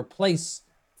asking for a place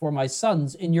for my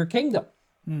sons in your kingdom.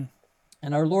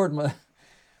 And our Lord,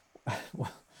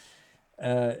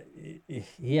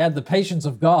 he had the patience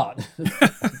of God,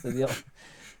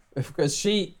 because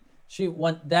she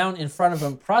went down in front of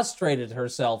him, prostrated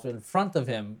herself in front of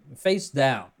him, face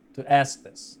down, to ask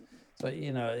this. So,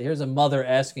 here's a mother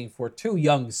asking for 2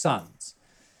 young sons,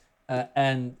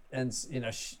 and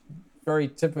very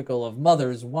typical of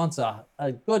mothers, wants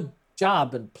a good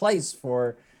job and place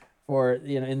for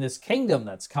in this kingdom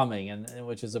that's coming and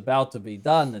which is about to be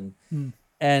done,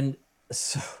 and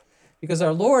so, because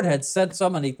our Lord had said so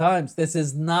many times, this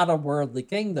is not a worldly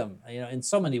kingdom. In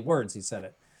so many words he said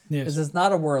it. Yes. This is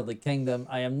not a worldly kingdom.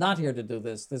 I am not here to do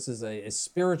this. This is a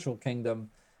spiritual kingdom.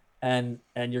 And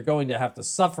you're going to have to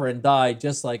suffer and die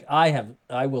just like I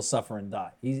will suffer and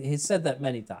die. He said that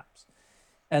many times.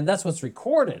 And that's what's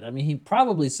recorded. I mean, he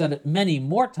probably said it many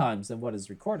more times than what is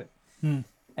recorded.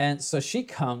 And so she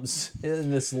comes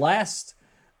in this last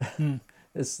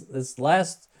this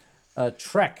last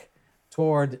trek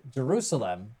toward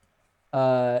Jerusalem,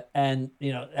 and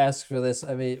asks for this.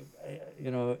 I mean,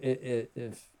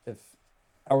 if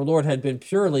our Lord had been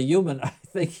purely human, I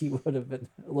think he would have been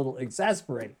a little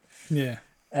exasperated. Yeah.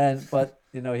 But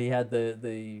he had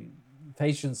the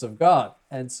patience of God,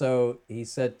 and so he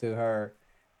said to her,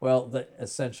 well,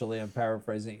 essentially, I'm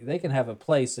paraphrasing, they can have a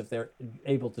place if they're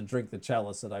able to drink the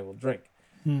chalice that I will drink.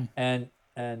 And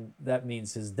that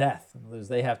means his death. In other words,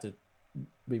 they have to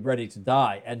be ready to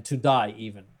die, and to die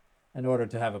even, in order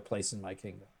to have a place in my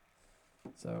kingdom.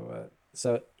 So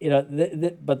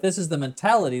but this is the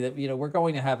mentality that we're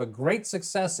going to have a great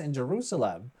success in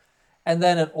Jerusalem, and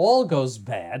then it all goes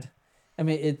bad. I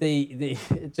mean,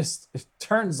 it just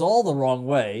turns all the wrong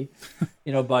way,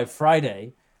 by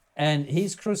Friday, and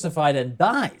he's crucified and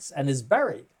dies and is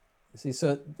buried. See,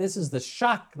 so this is the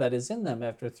shock that is in them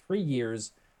after 3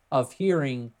 years of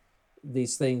hearing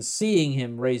these things, seeing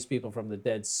him raise people from the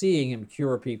dead, seeing him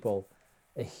cure people,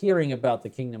 hearing about the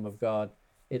kingdom of God,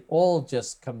 it all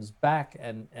just comes back,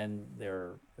 and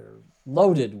they're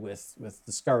loaded with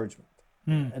discouragement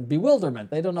and bewilderment.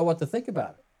 They don't know what to think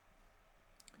about it.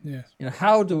 Yes. You know,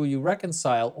 how do you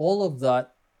reconcile all of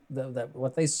that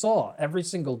what they saw every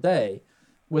single day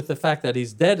with the fact that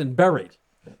he's dead and buried?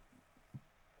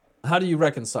 How do you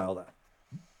reconcile that?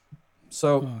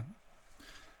 So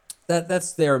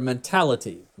that's their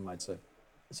mentality, you might say.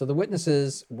 So the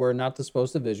witnesses were not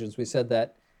disposed to visions. We said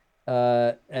that.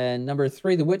 And number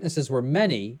 3, the witnesses were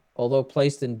many, although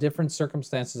placed in different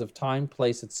circumstances of time,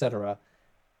 place, etc.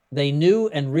 They knew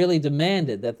and really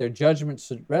demanded that their judgment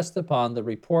should rest upon the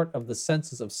report of the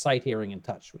senses of sight, hearing, and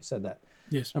touch. We said that.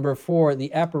 Yes. Number 4,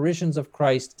 the apparitions of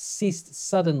Christ ceased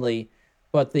suddenly,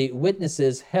 but the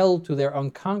witnesses held to their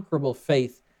unconquerable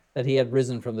faith that he had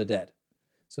risen from the dead.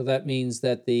 So that means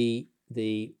that the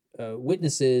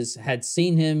witnesses had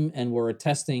seen him and were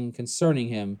attesting concerning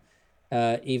him,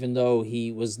 even though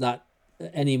he was not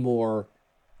anymore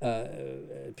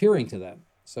appearing to them.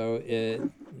 So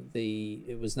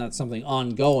it was not something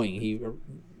ongoing. He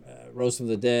rose from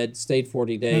the dead, stayed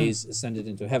 40 days, ascended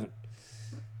into heaven.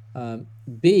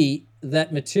 B,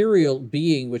 that material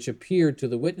being which appeared to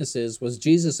the witnesses was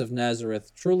Jesus of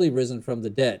Nazareth, truly risen from the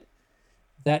dead.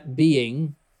 That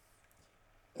being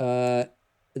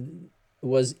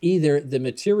was either the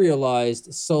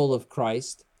materialized soul of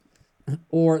Christ,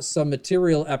 or some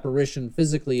material apparition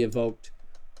physically evoked,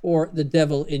 or the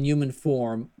devil in human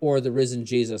form, or the risen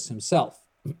Jesus himself.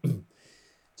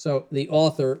 So the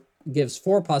author gives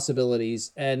 4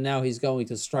 possibilities, and now he's going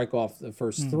to strike off the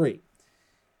first 3.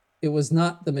 It was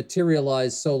not the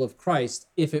materialized soul of Christ.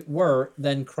 If it were,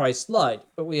 then Christ lied.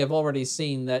 But we have already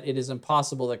seen that it is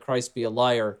impossible that Christ be a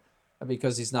liar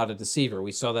because he's not a deceiver.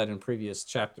 We saw that in previous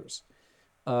chapters.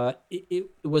 It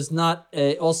was not,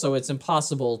 also it's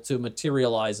impossible to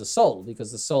materialize a soul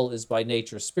because the soul is by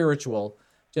nature spiritual,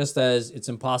 just as it's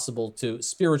impossible to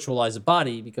spiritualize a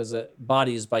body because a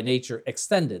body is by nature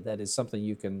extended. That is something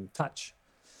you can touch.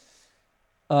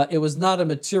 It was not a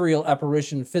material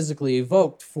apparition physically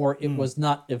evoked, for it was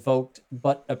not evoked,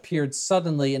 but appeared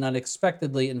suddenly and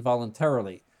unexpectedly and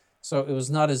voluntarily. So it was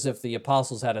not as if the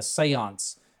apostles had a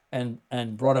seance and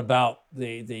brought about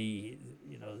an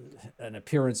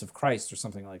appearance of Christ or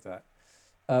something like that.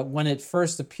 When it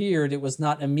first appeared, it was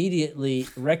not immediately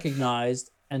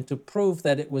recognized, and to prove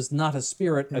that it was not a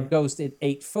spirit, a ghost, it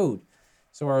ate food.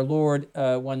 So our Lord,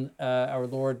 when our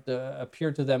Lord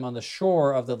appeared to them on the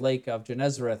shore of the lake of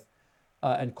Gennesareth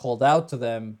and called out to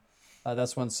them,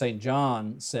 that's when St.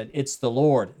 John said, "It's the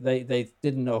Lord." They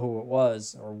didn't know who it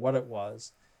was or what it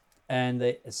was.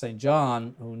 And St.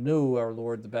 John, who knew our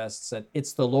Lord the best, said,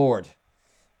 "It's the Lord."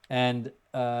 And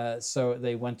so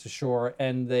they went to shore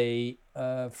and they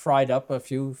fried up a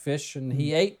few fish, and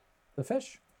he ate the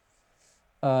fish.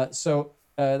 So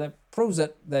that proves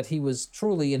that he was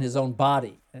truly in his own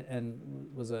body and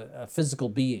was a physical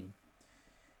being.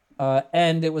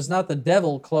 And it was not the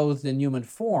devil clothed in human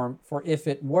form, for if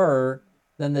it were,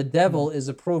 then the devil is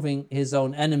approving his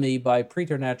own enemy by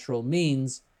preternatural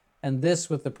means, and this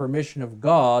with the permission of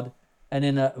God, and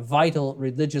in a vital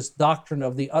religious doctrine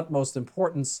of the utmost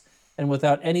importance, and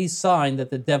without any sign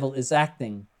that the devil is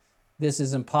acting. This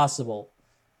is impossible.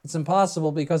 It's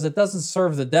impossible because it doesn't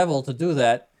serve the devil to do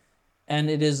that, and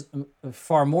it is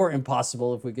far more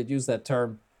impossible, if we could use that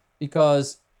term,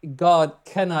 because God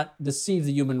cannot deceive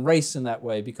the human race in that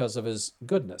way because of his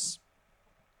goodness.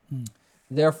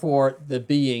 Therefore, the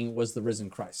being was the risen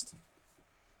Christ.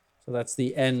 So that's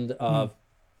the end of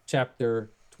chapter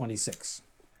 26.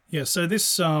 Yeah, so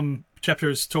this chapter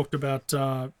has talked about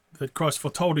that Christ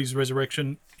foretold his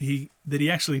resurrection, that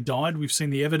he actually died. We've seen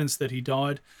the evidence that he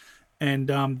died, and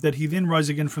that he then rose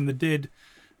again from the dead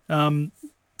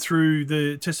through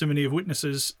the testimony of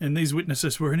witnesses. And these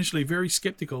witnesses were initially very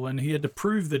skeptical, and he had to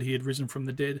prove that he had risen from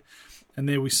the dead. And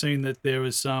there we've seen that there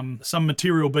was some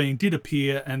material being did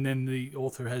appear, and then the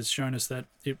author has shown us that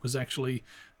it was actually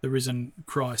the risen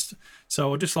Christ.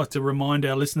 So I'd just like to remind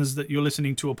our listeners that you're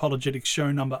listening to Apologetics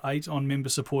Show number 8 on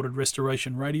member-supported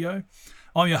Restoration Radio.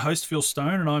 I'm your host, Phil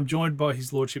Stone, and I'm joined by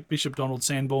His Lordship Bishop Donald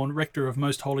Sanborn, Rector of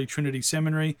Most Holy Trinity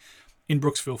Seminary in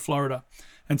Brooksville, Florida.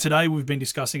 And today we've been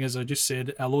discussing, as I just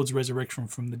said, our Lord's resurrection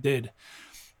from the dead.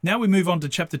 Now we move on to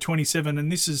chapter 27,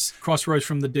 and this is Christ rose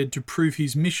from the dead to prove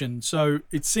his mission. So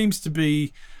it seems to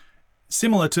be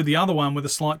similar to the other one with a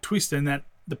slight twist in that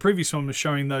the previous one was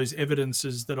showing those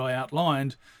evidences that I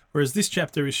outlined, whereas this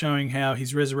chapter is showing how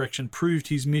his resurrection proved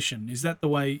his mission. Is that the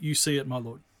way you see it, my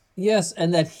Lord? Yes,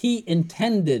 and that he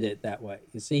intended it that way.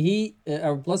 You see,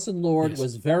 our blessed Lord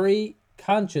was very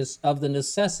conscious of the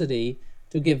necessity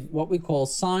to give what we call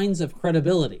signs of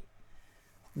credibility.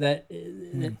 That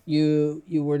you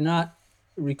were not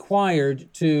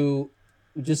required to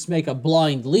just make a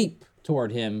blind leap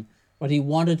toward him, but he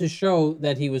wanted to show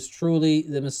that he was truly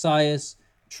the Messiah,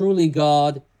 truly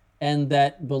God, and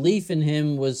that belief in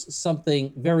him was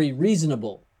something very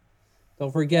reasonable.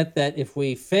 Don't forget that if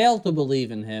we fail to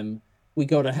believe in him, we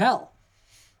go to hell.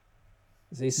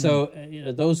 See, so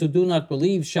those who do not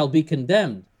believe shall be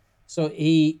condemned. So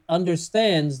he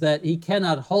understands that he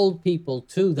cannot hold people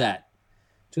to that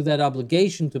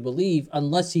obligation to believe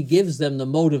unless he gives them the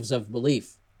motives of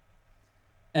belief.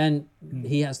 And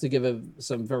he has to give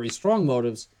some very strong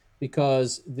motives,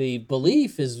 because the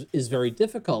belief is very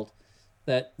difficult.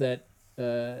 That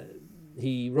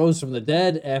he rose from the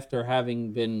dead after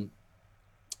having been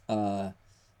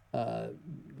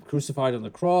crucified on the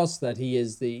cross. That he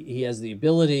has the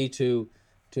ability to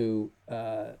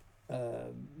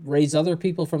raise other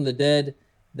people from the dead.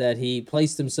 That he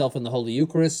placed himself in the Holy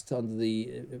Eucharist under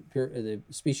the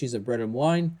species of bread and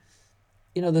wine.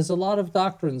 There's a lot of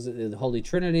doctrines, the Holy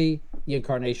Trinity, the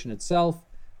Incarnation itself.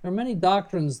 There are many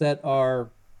doctrines that are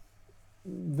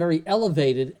very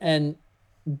elevated and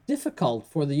difficult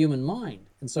for the human mind.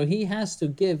 And so he has to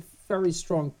give very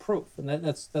strong proof. And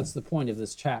that's the point of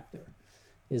this chapter,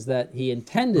 is that he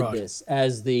intended this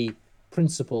as the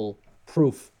principal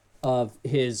proof of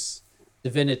his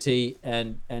divinity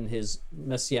and his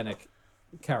messianic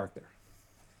character.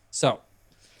 So,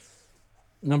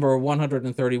 number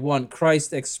 131,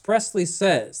 Christ expressly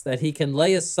says that he can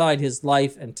lay aside his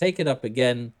life and take it up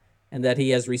again, and that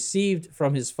he has received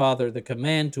from his Father the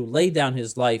command to lay down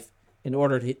his life in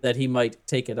order that he might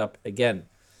take it up again.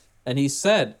 And he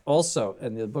said also,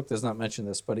 and the book does not mention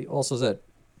this, but he also said,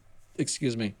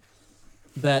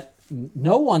 that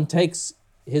no one takes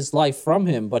his life from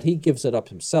him, but he gives it up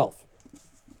himself.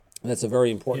 And that's a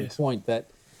very important point, that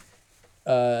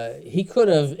he could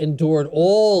have endured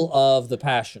all of the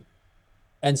passion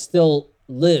and still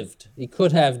lived. He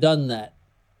could have done that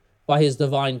by his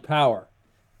divine power.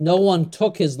 No one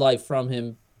took his life from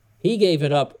him. He gave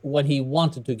it up when he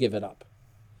wanted to give it up.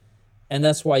 And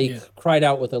that's why he cried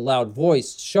out with a loud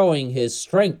voice, showing his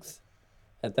strength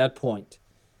at that point.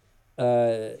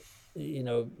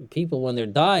 People, when they're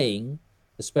dying,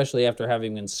 especially after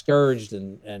having been scourged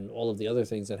and all of the other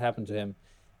things that happened to him,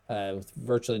 with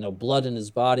virtually no blood in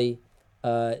his body,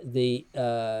 they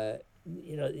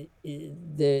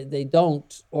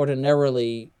don't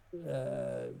ordinarily,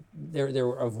 they're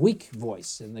of weak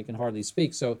voice and they can hardly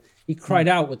speak. So he cried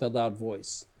out with a loud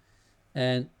voice,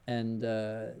 and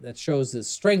that shows the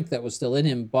strength that was still in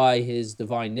him by his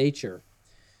divine nature.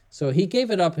 So he gave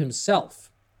it up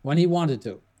himself when he wanted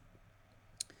to,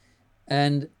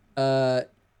 and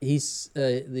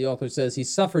the author says he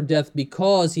suffered death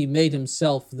because he made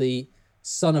himself the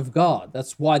Son of God.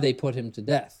 That's why they put him to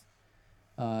death.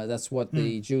 That's what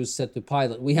the Jews said to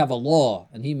Pilate. We have a law,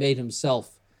 and he made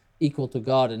himself equal to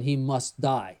God, and he must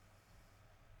die.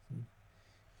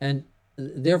 And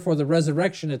therefore, the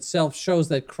resurrection itself shows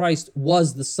that Christ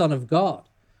was the Son of God,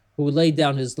 who laid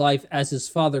down his life as his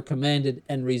Father commanded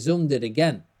and resumed it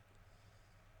again.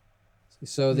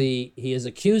 So he is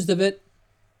accused of it.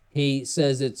 He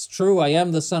says, it's true, I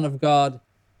am the Son of God.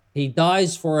 He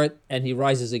dies for it, and he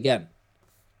rises again.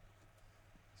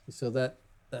 So that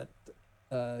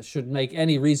should make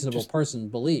any reasonable person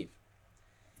believe.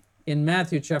 In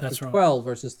Matthew chapter 12,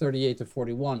 verses 38 to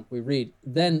 41, we read,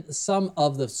 Then some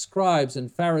of the scribes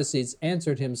and Pharisees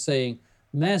answered him, saying,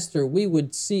 Master, we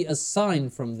would see a sign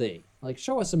from thee. Like,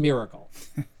 show us a miracle.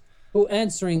 Who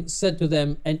answering said to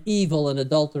them, An evil and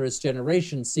adulterous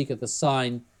generation seeketh a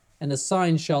sign, and a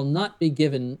sign shall not be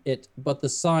given it, but the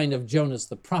sign of Jonas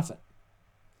the prophet.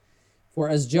 For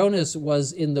as Jonas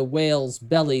was in the whale's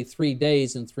belly 3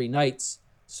 days and 3 nights,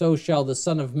 so shall the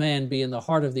Son of Man be in the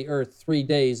heart of the earth 3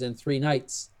 days and 3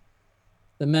 nights.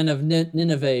 The men of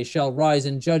Nineveh shall rise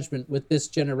in judgment with this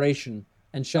generation,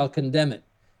 and shall condemn it,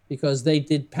 because they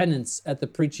did penance at the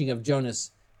preaching of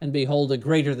Jonas, and behold, a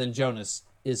greater than Jonas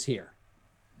is here.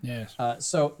 Yes.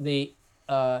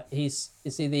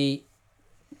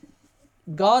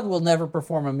 God will never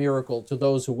perform a miracle to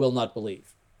those who will not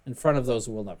believe, in front of those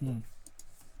who will not believe.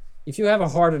 If you have a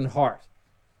hardened heart,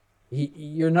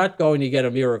 you're not going to get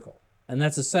a miracle. And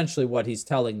that's essentially what he's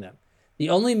telling them. The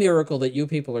only miracle that you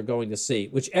people are going to see,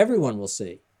 which everyone will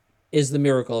see, is the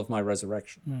miracle of my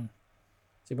resurrection.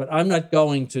 See, but I'm not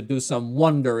going to do some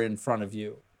wonder in front of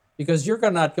you, because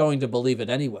you're not going to believe it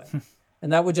anyway.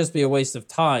 And that would just be a waste of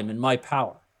time and my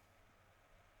power.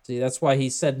 See, that's why he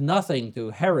said nothing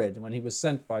to Herod when he was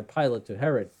sent by Pilate to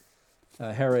Herod.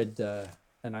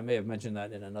 And I may have mentioned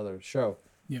that in another show.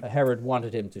 Yep. Herod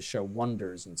wanted him to show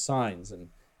wonders and signs, and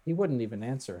he wouldn't even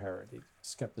answer Herod. He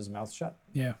just kept his mouth shut.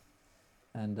 Yeah.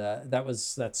 And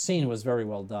that scene was very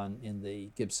well done in the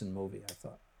Gibson movie, I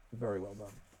thought. Very well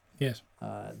done. Yes.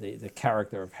 The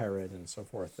character of Herod and so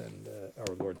forth, and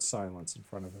our Lord's silence in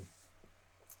front of him.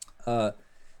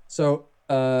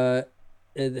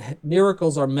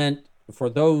 Miracles are meant for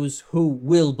those who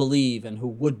will believe and who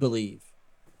would believe.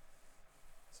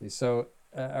 See, so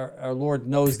our Lord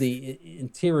knows the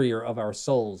interior of our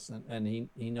souls, and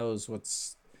he knows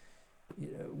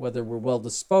whether we're well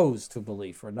disposed to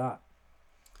belief or not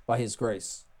by his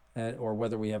grace, or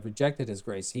whether we have rejected his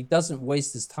grace. He doesn't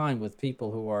waste his time with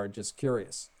people who are just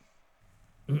curious.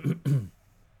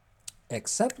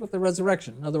 Except with the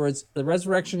resurrection. In other words, the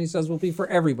resurrection, he says, will be for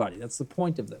everybody. That's the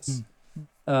point of this.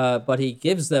 But he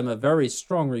gives them a very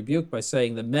strong rebuke by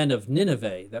saying the men of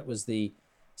Nineveh, that was the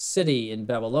city in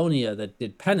Babylonia that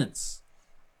did penance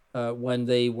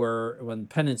when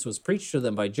penance was preached to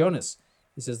them by Jonas.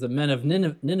 He says, the men of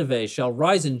Nineveh shall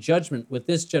rise in judgment with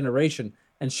this generation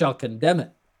and shall condemn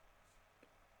it.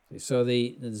 So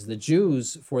the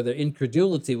Jews, for their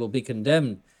incredulity, will be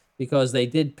condemned because they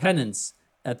did penance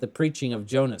at the preaching of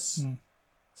Jonas.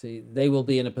 See, they will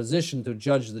be in a position to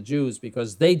judge the Jews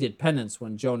because they did penance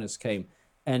when Jonas came.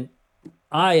 And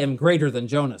I am greater than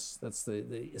Jonas. That's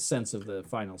the sense of the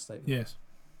final statement. Yes.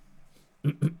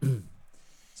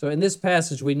 So in this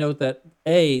passage, we note that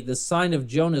the sign of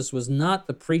Jonas was not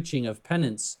the preaching of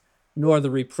penance, nor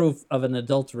the reproof of an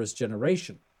adulterous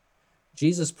generation.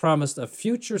 Jesus promised a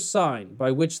future sign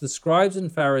by which the scribes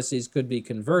and Pharisees could be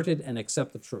converted and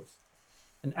accept the truth.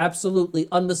 An absolutely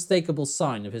unmistakable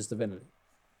sign of his divinity.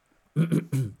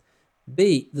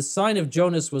 B, the sign of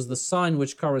Jonas was the sign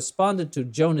which corresponded to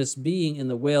Jonas being in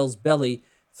the whale's belly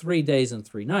 3 days and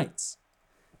 3 nights.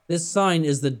 This sign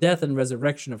is the death and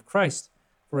resurrection of Christ.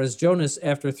 For as Jonas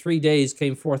after 3 days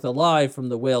came forth alive from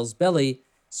the whale's belly,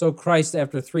 so Christ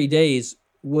after 3 days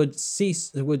would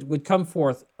come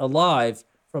forth alive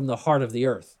from the heart of the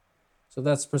earth. So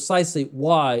that's precisely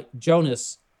why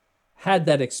Jonas had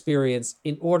that experience,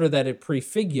 in order that it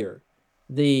prefigure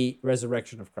the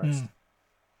resurrection of Christ.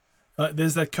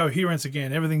 There's that coherence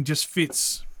again. Everything just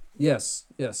fits. Yes,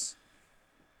 yes.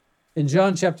 In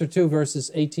John chapter 2,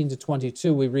 verses 18 to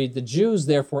 22, we read, the Jews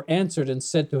therefore answered and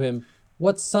said to him,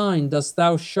 what sign dost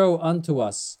thou show unto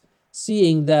us,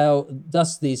 seeing thou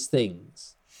dost these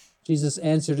things? Jesus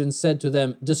answered and said to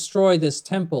them, destroy this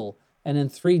temple, and in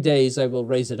 3 days I will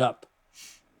raise it up.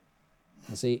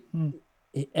 You see,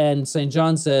 and St.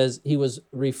 John says he was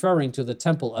referring to the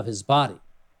temple of his body.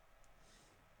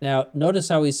 Now, notice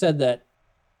how he said that,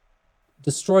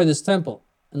 destroy this temple.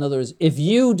 In other words, if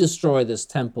you destroy this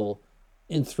temple,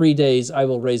 in 3 days I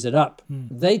will raise it up.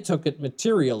 They took it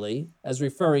materially as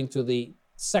referring to the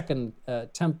second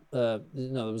temple,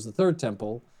 it was the third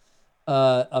temple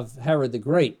of Herod the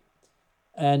Great.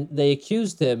 And they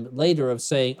accused him later of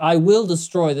saying, I will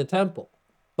destroy the temple.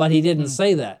 But he didn't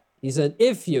say that. He said,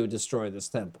 if you destroy this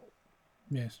temple.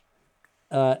 Yes.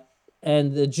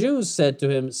 And the Jews said to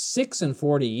him,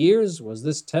 46 years was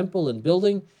this temple in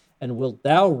building, and wilt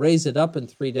thou raise it up in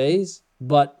 3 days?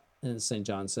 But, and St.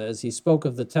 John says, he spoke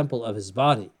of the temple of his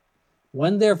body.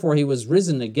 When therefore he was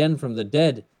risen again from the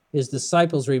dead, his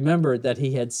disciples remembered that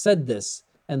he had said this,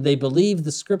 and they believed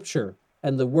the scripture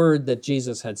and the word that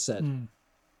Jesus had said.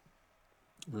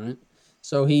 All right?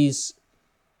 So he's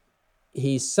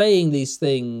saying these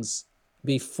things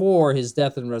before his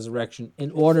death and resurrection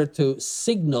in order to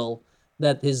signal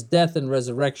that his death and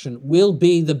resurrection will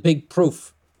be the big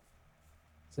proof.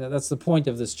 So that's the point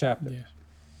of this chapter. Yes.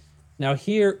 Now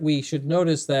here we should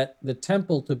notice that the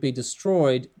temple to be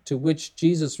destroyed to which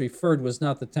Jesus referred was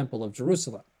not the temple of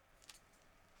Jerusalem.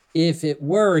 If it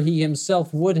were, he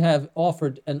himself would have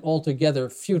offered an altogether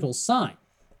futile sign.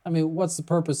 I mean, what's the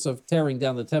purpose of tearing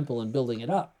down the temple and building it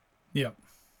up? Yeah.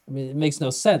 I mean, it makes no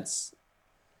sense.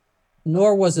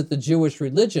 Nor was it the Jewish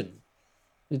religion.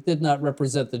 It did not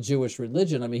represent the Jewish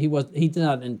religion. I mean, he did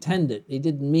not intend it. He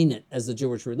didn't mean it as the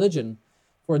Jewish religion,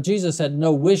 for Jesus had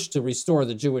no wish to restore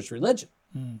the Jewish religion.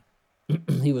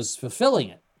 He was fulfilling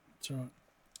it. That's right.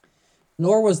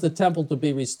 Nor was the temple to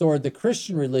be restored the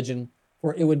Christian religion,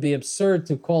 for it would be absurd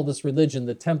to call this religion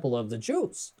the temple of the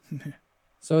Jews.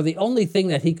 So the only thing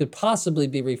that he could possibly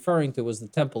be referring to was the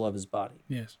temple of his body.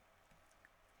 Yes.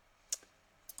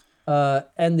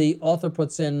 And the author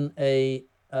puts in a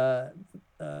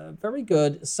very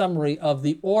good summary of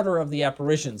the order of the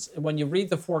apparitions. When you read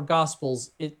the 4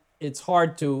 Gospels, it's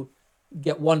hard to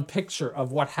get one picture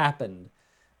of what happened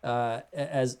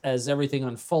as everything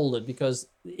unfolded, because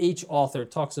each author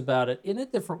talks about it in a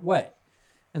different way.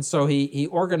 And so he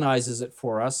organizes it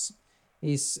for us.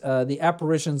 He's the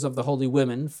apparitions of the holy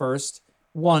women first.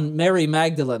 One, Mary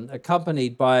Magdalene,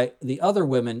 accompanied by the other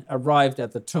women, arrived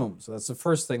at the tomb. So that's the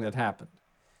first thing that happened.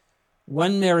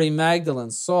 When Mary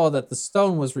Magdalene saw that the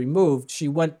stone was removed, she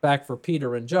went back for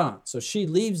Peter and John. So she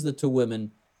leaves the two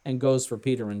women and goes for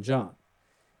Peter and John.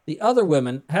 The other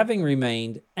women, having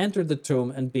remained, entered the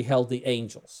tomb and beheld the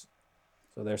angels.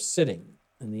 So they're sitting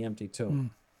in the empty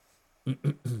tomb.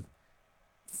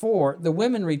 4, the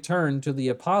women returned to the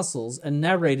apostles and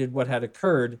narrated what had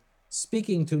occurred,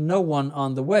 speaking to no one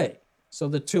on the way. So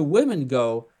the two women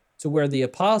go to where the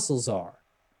apostles are.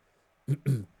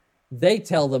 They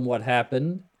tell them what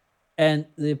happened, and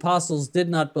the apostles did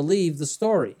not believe the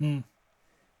story.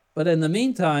 But in the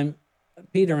meantime,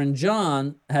 Peter and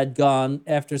John had gone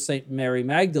after St. Mary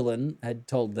Magdalene had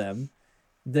told them.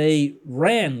 They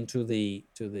ran to the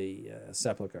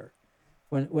sepulcher.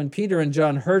 When Peter and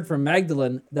John heard from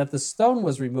Magdalene that the stone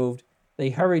was removed, they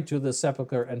hurried to the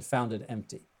sepulcher and found it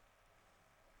empty.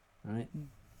 All right.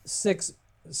 6,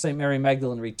 St. Mary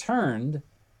Magdalene returned,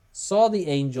 saw the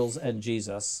angels and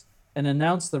Jesus, and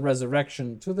announced the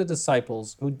resurrection to the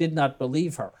disciples who did not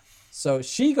believe her. So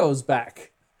she goes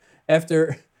back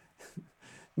after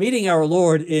meeting our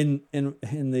Lord in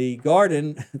the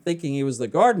garden, thinking he was the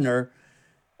gardener,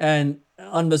 and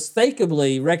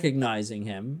unmistakably recognizing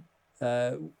him.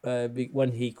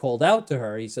 When he called out to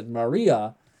her, he said,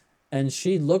 Maria, and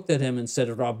she looked at him and said,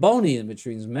 Rabboni, which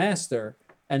means master,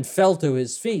 and fell to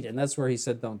his feet. And that's where he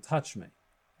said, don't touch me.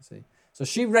 See? So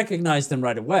she recognized him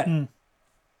right away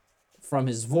from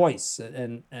his voice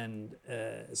and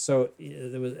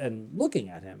looking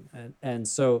at him. And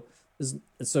so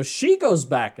she goes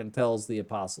back and tells the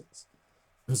apostles.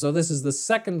 So this is the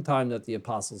second time that the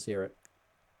apostles hear it.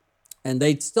 And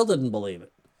they still didn't believe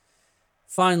it.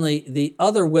 Finally, the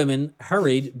other women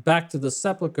hurried back to the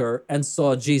sepulcher and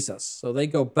saw Jesus. So they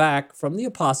go back from the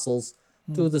apostles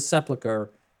to the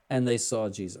sepulcher and they saw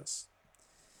Jesus.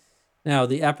 Now,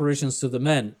 the apparitions to the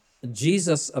men.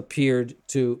 Jesus appeared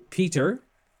to Peter.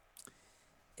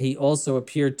 He also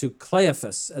appeared to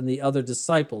Cleophas and the other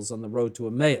disciples on the road to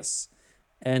Emmaus.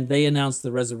 And they announced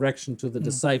the resurrection to the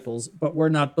disciples, but were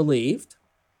not believed.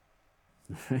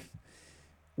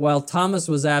 While Thomas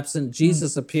was absent,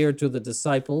 Jesus appeared to the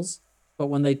disciples, but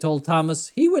when they told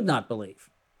Thomas, he would not believe.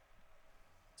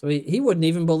 So he wouldn't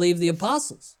even believe the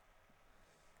apostles.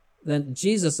 Then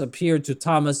Jesus appeared to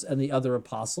Thomas and the other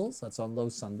apostles. That's on Low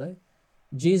Sunday.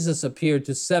 Jesus appeared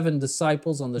to 7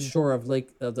 disciples on the shore of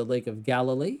the Lake of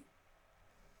Galilee,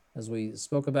 as we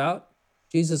spoke about.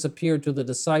 Jesus appeared to the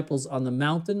disciples on the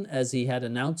mountain as he had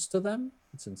announced to them.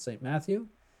 It's in St. Matthew.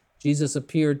 Jesus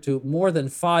appeared to more than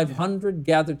 500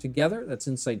 gathered together. That's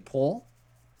in St. Paul.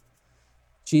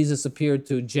 Jesus appeared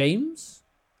to James.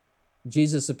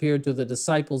 Jesus appeared to the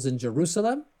disciples in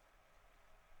Jerusalem.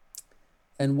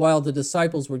 And while the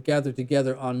disciples were gathered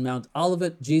together on Mount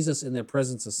Olivet, Jesus in their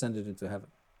presence ascended into heaven.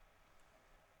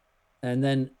 And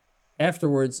then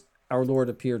afterwards, our Lord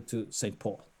appeared to St.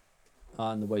 Paul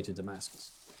on the way to Damascus.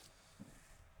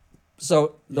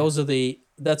 So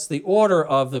that's the order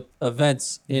of the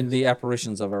events in the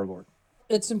apparitions of our Lord.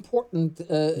 It's important.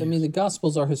 I mean, the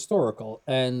Gospels are historical,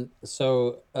 and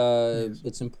so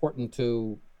it's important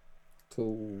to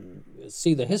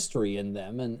see the history in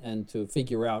them and to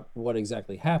figure out what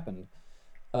exactly happened.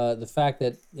 The fact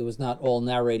that it was not all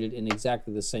narrated in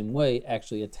exactly the same way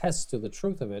actually attests to the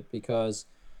truth of it, because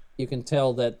you can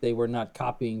tell that they were not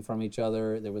copying from each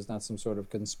other. There was not some sort of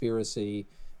conspiracy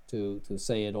to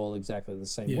say it all exactly the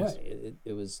same way.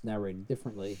 It was narrated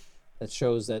differently. That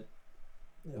shows that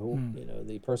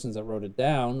the persons that wrote it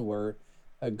down were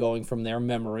going from their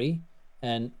memory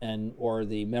and or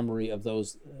the memory of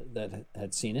those that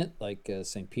had seen it, like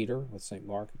St. Peter with St.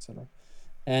 Mark, etc.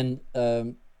 And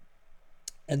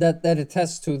that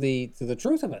attests to the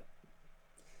truth of it.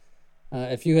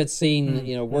 If you had seen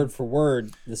word for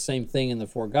word the same thing in the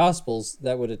 4 Gospels,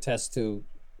 that would attest to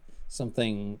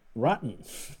something rotten.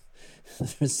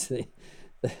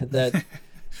 that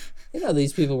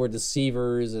these people were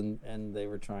deceivers and they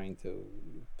were trying to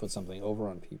put something over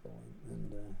on people.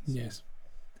 Yes,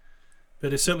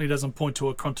 but it certainly doesn't point to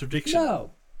a contradiction.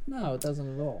 No, it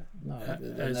doesn't at all.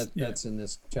 No, that's in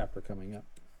this chapter coming up.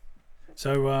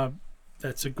 So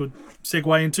that's a good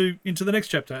segue into the next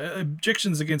chapter.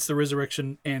 Objections against the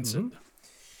resurrection answered.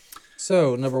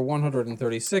 So, number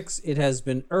 136, it has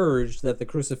been urged that the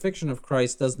crucifixion of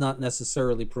Christ does not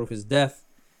necessarily prove his death,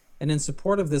 and in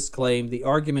support of this claim, the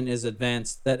argument is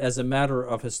advanced that as a matter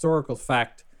of historical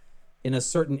fact, in a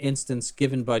certain instance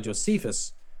given by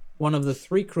Josephus, one of the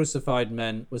 3 crucified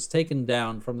men was taken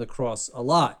down from the cross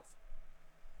alive.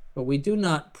 But we do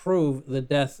not prove the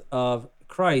death of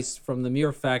Christ from the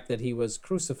mere fact that he was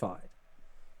crucified.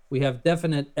 We have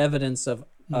definite evidence of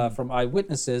from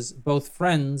eyewitnesses, both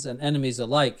friends and enemies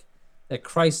alike, that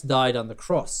Christ died on the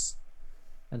cross.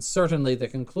 And certainly the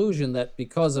conclusion that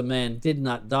because a man did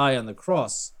not die on the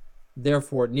cross,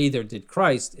 therefore neither did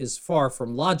Christ, is far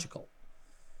from logical.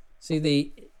 See,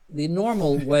 the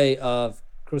normal way of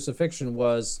crucifixion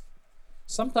was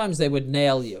sometimes they would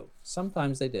nail you.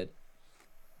 Sometimes they did.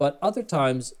 But other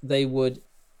times they would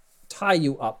tie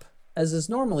you up, as is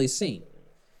normally seen.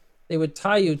 They would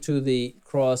tie you to the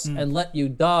cross and let you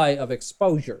die of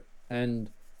exposure and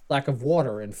lack of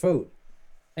water and food.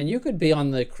 And you could be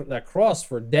on that cross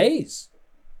for days,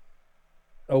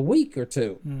 a week or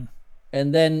two.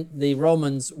 And then the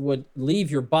Romans would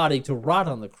leave your body to rot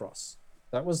on the cross.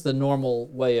 That was the normal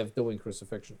way of doing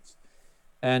crucifixions.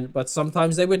 But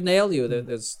sometimes they would nail you.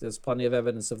 There's plenty of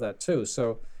evidence of that too.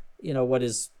 So, what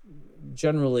is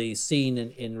generally seen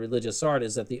in religious art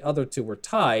is that the other two were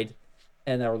tied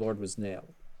and our Lord was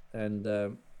nailed. And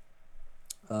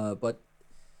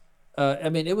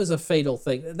it was a fatal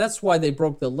thing. That's why they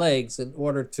broke the legs, in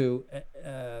order to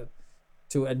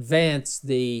advance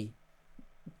the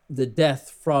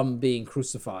death from being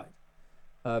crucified,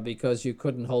 because you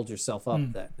couldn't hold yourself up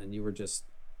then, and you were just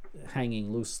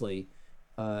hanging loosely,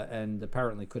 and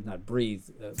apparently could not breathe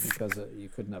because you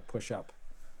could not push up,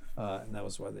 and that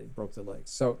was why they broke the legs.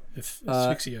 So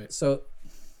asphyxiate.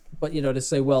 But to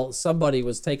say, well, somebody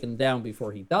was taken down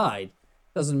before he died,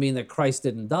 doesn't mean that Christ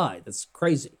didn't die. That's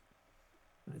crazy.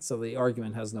 Right? So the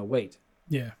argument has no weight.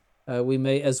 Yeah. We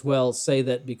may as well say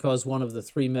that because one of the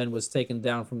three men was taken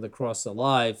down from the cross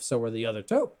alive, so were the other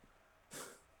two.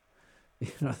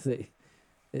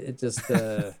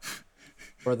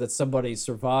 Or that somebody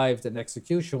survived an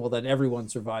execution. Well, then everyone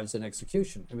survives an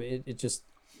execution. I mean, it's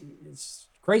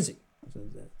crazy.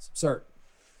 It's absurd.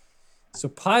 So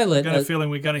Pilate. I got a feeling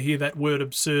we're going to hear that word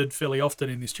 "absurd" fairly often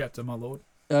in this chapter, my lord.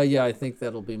 Yeah, I think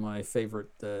that'll be my favorite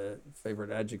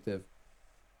adjective.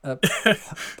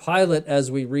 Pilate, as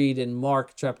we read in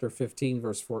Mark chapter 15,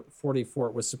 verse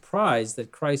 44, was surprised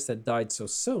that Christ had died so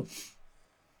soon.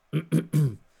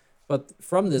 But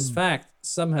from this fact,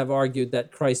 some have argued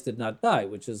that Christ did not die,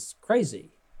 which is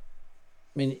crazy.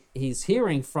 I mean, he's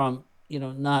hearing from,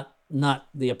 not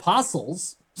the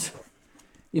apostles.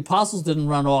 The apostles didn't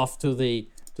run off to the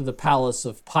palace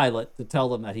of Pilate to tell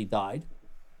them that he died.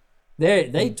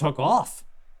 They took off.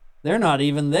 They're not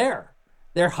even there.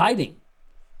 They're hiding.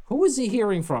 Who is he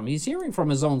hearing from? He's hearing from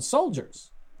his own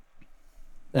soldiers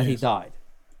that he died.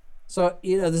 So,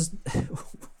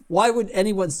 why would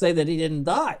anyone say that he didn't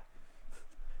die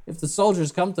if the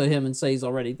soldiers come to him and say he's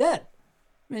already dead?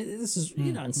 I mean, this is,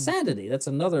 insanity. That's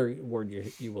another word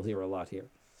you will hear a lot here.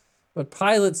 But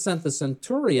Pilate sent the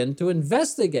centurion to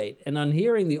investigate, and on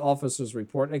hearing the officer's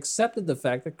report, accepted the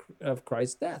fact of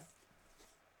Christ's death.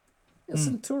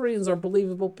 Centurions are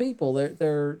believable people.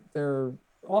 They're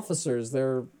officers.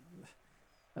 They're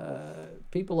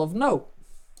people of note,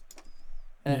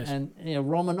 and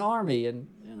Roman army, and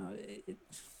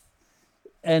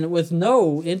and with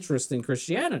no interest in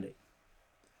Christianity.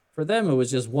 For them, it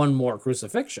was just one more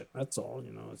crucifixion. That's all.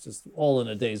 It's just all in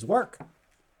a day's work.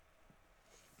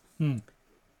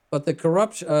 But the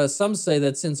corruption. Some say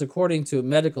that since, according to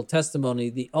medical testimony,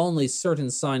 the only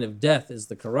certain sign of death is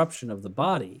the corruption of the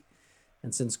body,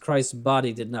 and since Christ's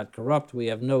body did not corrupt, we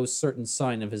have no certain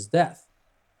sign of his death.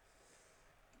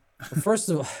 First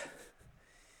of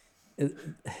all,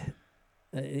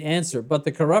 answer, but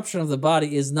the corruption of the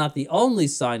body is not the only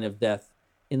sign of death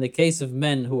in the case of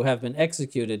men who have been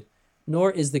executed, nor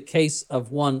is the case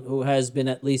of one who has been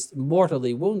at least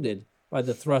mortally wounded by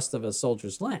the thrust of a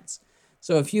soldier's lance.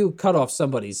 So if you cut off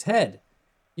somebody's head,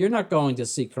 you're not going to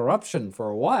see corruption for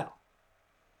a while,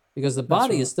 because the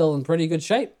body is still in pretty good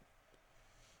shape.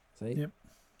 See?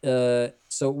 Yep.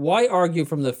 So why argue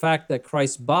from the fact that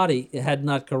Christ's body had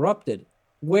not corrupted?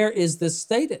 Where is this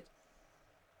stated?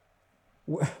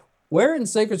 Where in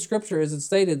sacred scripture is it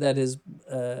stated that his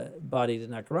body did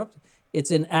not corrupt?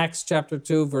 It's in Acts chapter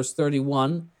 2, verse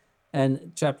 31,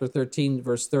 and chapter 13,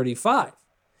 verse 35.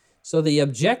 So the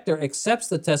objector accepts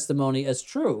the testimony as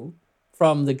true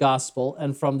from the gospel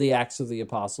and from the Acts of the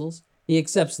Apostles. He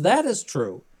accepts that as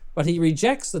true, but he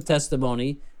rejects the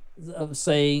testimony of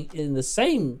saying in the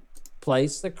same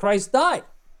place that Christ died.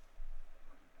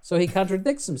 So he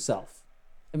contradicts himself.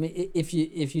 I mean, if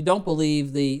you don't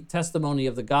believe the testimony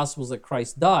of the Gospels that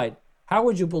Christ died, how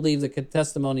would you believe the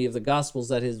testimony of the Gospels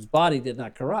that his body did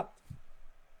not corrupt?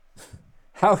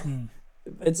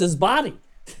 It's his body.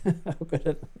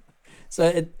 So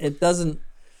it doesn't,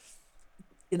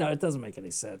 it doesn't make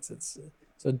any sense.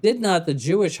 So did not the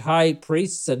Jewish high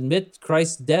priests admit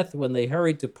Christ's death when they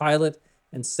hurried to Pilate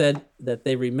and said that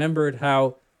they remembered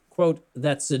how, quote,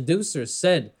 that seducer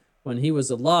said when he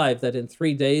was alive that in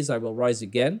 3 days I will rise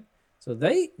again? So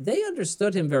they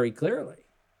understood him very clearly.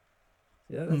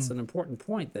 Yeah, that's an important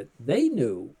point, that they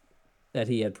knew that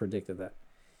he had predicted that.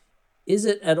 Is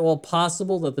it at all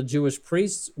possible that the Jewish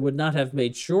priests would not have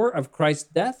made sure of Christ's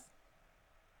death?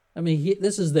 I mean,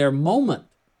 this is their moment.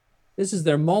 This is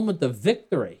their moment of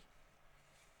victory.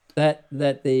 That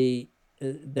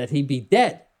he be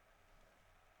dead,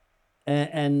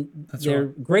 and their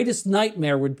greatest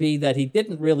nightmare would be that he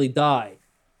didn't really die,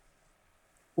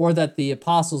 or that the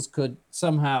apostles could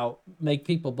somehow make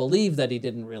people believe that he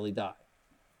didn't really die.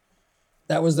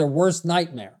 That was their worst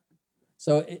nightmare.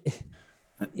 So,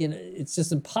 it's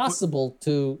just impossible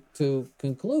to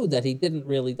conclude that he didn't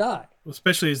really die. Well,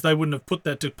 especially as they wouldn't have put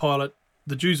that to Pilate.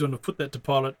 The Jews wouldn't have put that to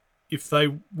Pilate if they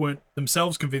weren't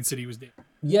themselves convinced that he was dead.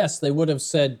 Yes, they would have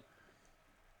said,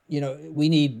 we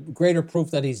need greater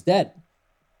proof that he's dead.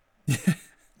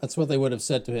 That's what they would have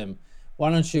said to him.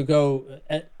 Why don't you go?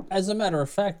 As a matter of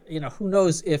fact, who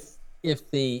knows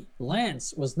if the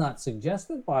lance was not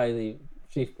suggested by the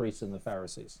chief priests and the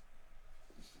Pharisees.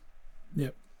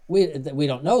 Yep. We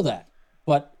don't know that,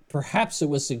 but perhaps it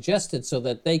was suggested so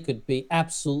that they could be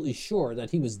absolutely sure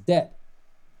that he was dead.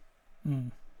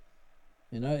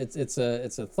 It's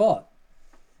a thought,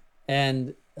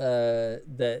 and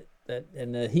that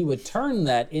he would turn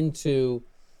that into,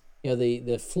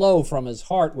 the flow from his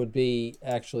heart would be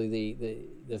actually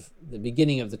the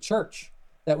beginning of the church.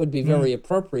 That would be very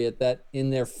appropriate. That in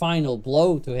their final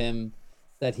blow to him,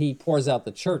 that he pours out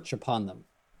the church upon them.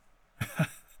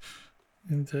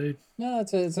 Indeed. No,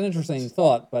 it's an interesting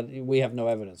thought, but we have no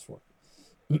evidence for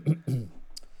it.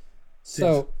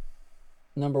 So. Yes.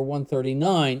 Number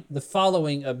 139, the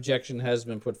following objection has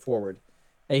been put forward.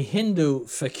 A Hindu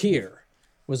fakir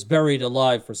was buried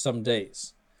alive for some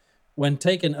days. When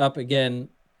taken up again,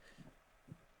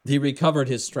 he recovered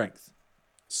his strength.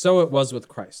 So it was with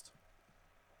Christ.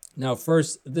 Now,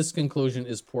 first, this conclusion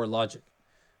is poor logic.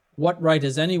 What right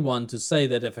has anyone to say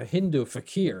that if a Hindu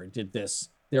fakir did this,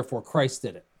 therefore Christ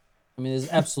did it? I mean,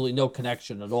 there's absolutely no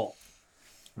connection at all,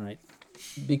 right?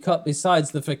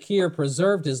 Besides, the fakir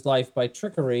preserved his life by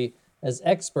trickery, as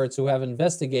experts who have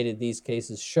investigated these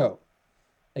cases show.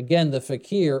 Again, the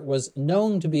fakir was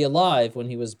known to be alive when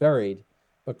he was buried,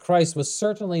 but Christ was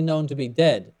certainly known to be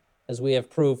dead, as we have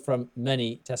proved from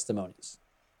many testimonies.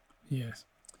 Yes.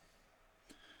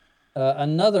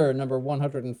 Number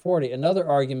 140, another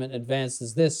argument advanced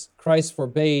is this: Christ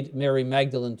forbade Mary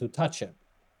Magdalene to touch him.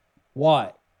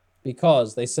 Why?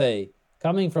 Because, they say,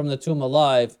 coming from the tomb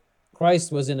alive,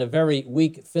 Christ was in a very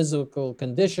weak physical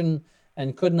condition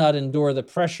and could not endure the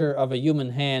pressure of a human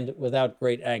hand without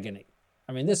great agony.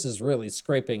 I mean, this is really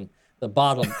scraping the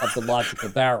bottom of the logical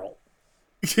barrel.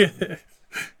 Yeah.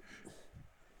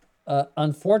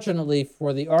 Unfortunately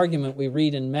for the argument, we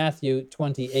read in Matthew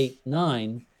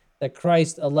 28:9 that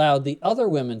Christ allowed the other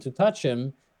women to touch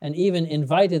him and even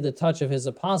invited the touch of his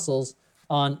apostles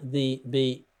on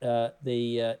the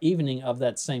evening of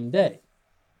that same day.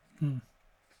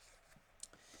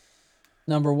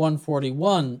 Number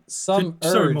 141. Sorry,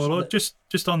 my lord.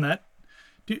 Just on that.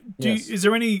 Yes. Is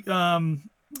there any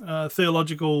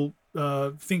theological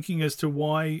thinking as to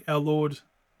why our Lord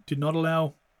did not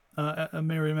allow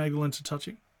Mary Magdalene to touch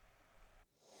him?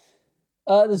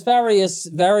 There's various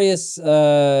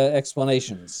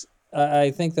explanations.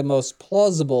 I think the most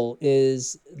plausible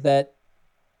is that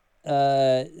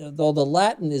though the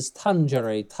Latin is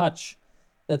tangere, touch,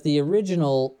 that the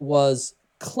original was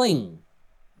cling.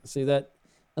 See that?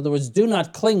 In other words, do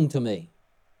not cling to me.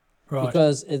 Right.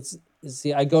 Because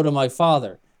I go to my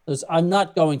Father. I'm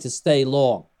not going to stay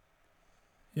long.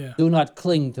 Yeah. Do not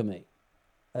cling to me.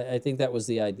 I think that was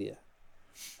the idea.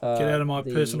 Get out of my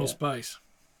personal space.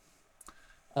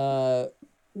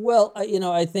 Well,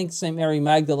 I think St. Mary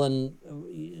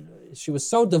Magdalene, she was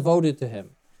so devoted to him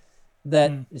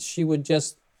that she would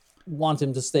just want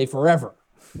him to stay forever.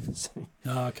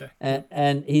 Okay.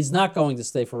 And he's not going to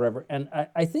stay forever. And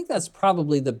I think that's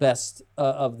probably the best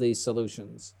of the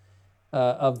solutions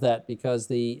of that, because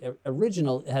the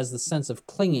original has the sense of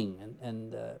clinging,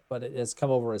 but it has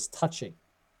come over as touching.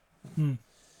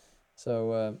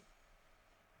 So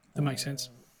that makes sense.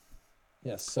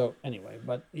 Yes. So anyway,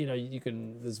 but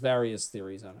there's various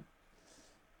theories on it.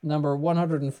 Number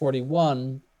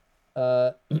 141.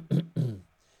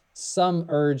 Some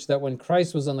urge that when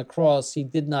Christ was on the cross, he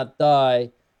did not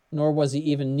die, nor was he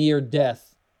even near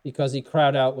death, because he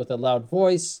cried out with a loud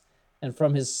voice, and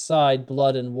from his side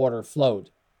blood and water flowed.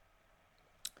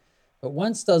 But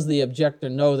whence does the objector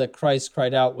know that Christ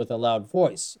cried out with a loud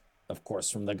voice? Of course,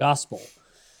 from the gospel.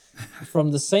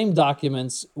 From the same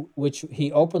documents which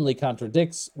he openly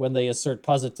contradicts when they assert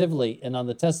positively and on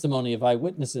the testimony of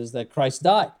eyewitnesses that Christ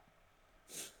died.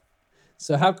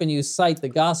 So how can you cite the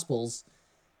Gospels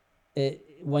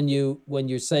when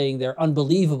you're saying they're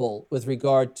unbelievable with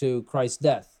regard to Christ's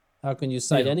death? How can you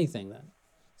cite anything then?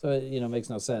 So it makes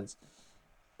no sense.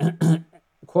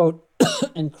 Quote,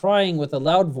 and crying with a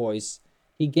loud voice,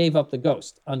 he gave up the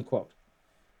ghost, unquote.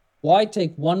 Why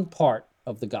take one part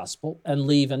of the gospel and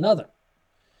leave another?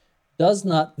 Does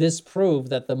not this prove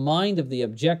that the mind of the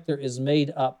objector is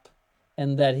made up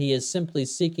and that he is simply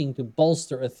seeking to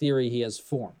bolster a theory he has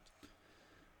formed?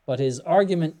 But his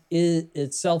argument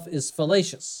itself is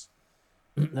fallacious.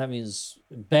 That means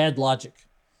bad logic.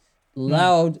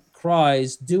 Loud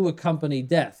cries do accompany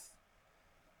death.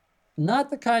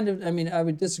 Not the kind of, I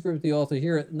would disagree with the author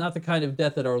here, not the kind of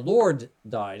death that our Lord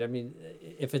died. I mean,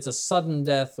 if it's a sudden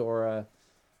death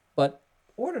but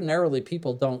ordinarily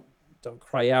people don't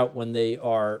cry out when they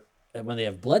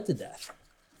have bled to death.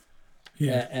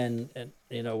 Yeah. And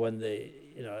when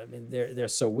they're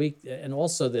so weak, and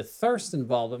also the thirst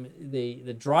involved,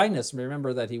 the dryness,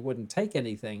 remember that he wouldn't take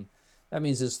anything. That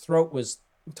means his throat was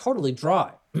totally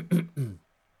dry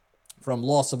from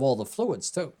loss of all the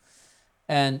fluids too.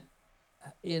 And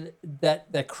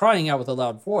that crying out with a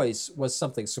loud voice was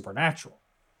something supernatural.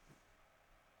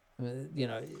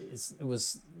 It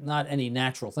was not any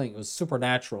natural thing. It was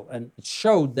supernatural, and it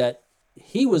showed that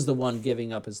he was the one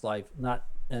giving up his life,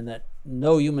 and that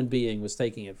no human being was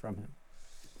taking it from him.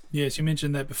 Yes, you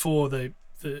mentioned that before, that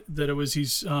it was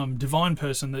his divine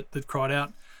person that cried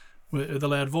out with a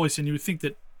loud voice, and you would think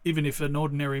that even if an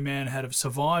ordinary man had have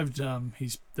survived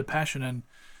the passion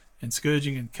and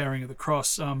scourging and carrying of the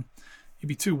cross, he'd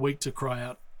be too weak to cry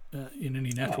out in any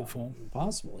natural form.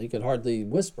 Impossible. He could hardly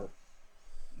whisper.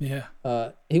 Yeah.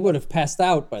 He would have passed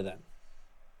out by then.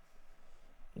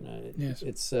 Yes.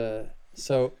 It's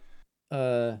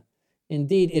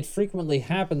indeed, it frequently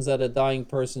happens that a dying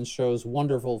person shows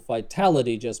wonderful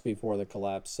vitality just before the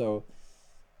collapse. So,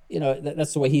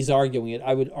 that's the way he's arguing it.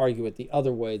 I would argue it the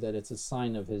other way, that it's a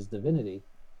sign of his divinity.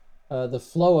 The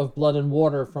flow of blood and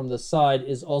water from the side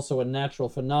is also a natural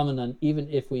phenomenon, even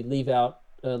if we leave out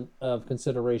of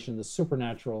consideration the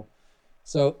supernatural.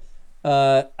 So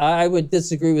I would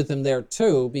disagree with him there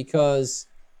too, because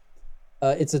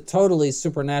it's a totally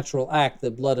supernatural act,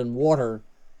 the blood and water,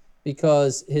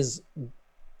 because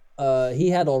he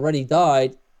had already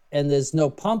died and there's no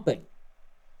pumping.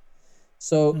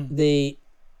 So the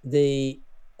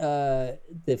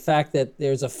fact that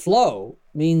there's a flow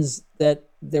means that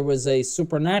there was a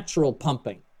supernatural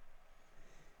pumping.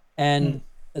 And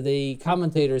the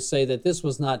commentators say that this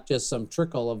was not just some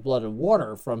trickle of blood and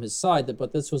water from his side,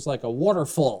 but this was like a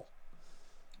waterfall.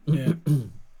 Yeah.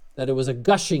 That it was a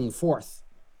gushing forth.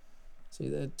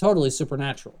 See, totally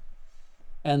supernatural.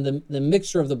 And the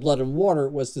mixture of the blood and water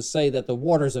was to say that the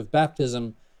waters of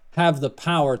baptism have the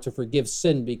power to forgive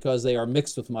sin because they are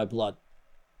mixed with my blood.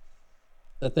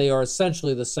 That they are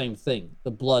essentially the same thing,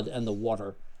 the blood and the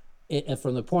water. And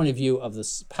from the point of view of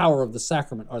the power of the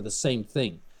sacrament, are the same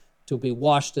thing. To be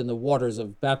washed in the waters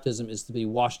of baptism is to be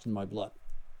washed in my blood.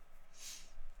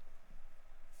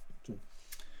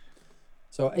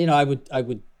 So, I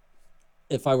would,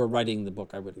 if I were writing the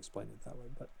book, I would explain it that way.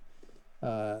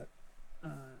 But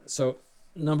so,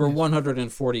 number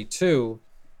 142,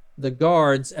 the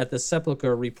guards at the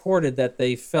sepulchre reported that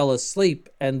they fell asleep,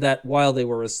 and that while they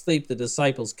were asleep, the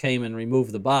disciples came and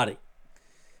removed the body.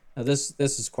 Now, this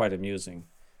is quite amusing,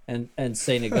 and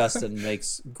St. Augustine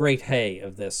makes great hay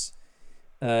of this,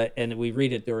 and we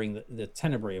read it during the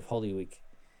Tenebrae of Holy Week.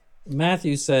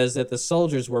 Matthew says that the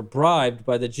soldiers were bribed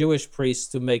by the Jewish priests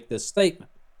to make this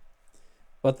statement,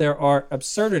 but there are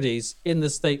absurdities in the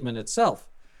statement itself.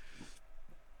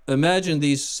 Imagine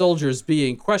these soldiers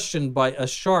being questioned by a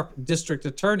sharp district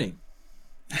attorney.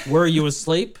 Were you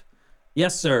asleep?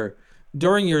 Yes, sir.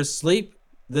 During your sleep,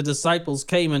 the disciples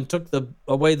came and took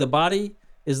away the body?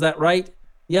 Is that right?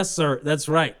 Yes, sir, that's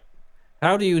right.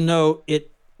 How do you know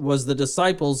it was the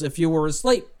disciples if you were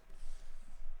asleep?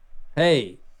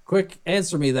 Hey, quick,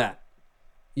 answer me that.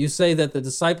 You say that the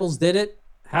disciples did it?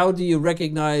 How do you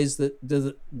recognize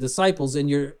the disciples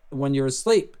when you're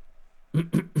asleep?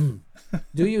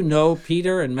 Do you know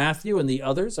Peter and Matthew and the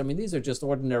others? I mean, these are just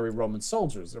ordinary Roman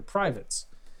soldiers. They're privates.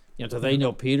 Do they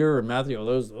know Peter and Matthew? Oh,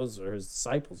 those are his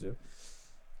disciples.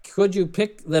 Could you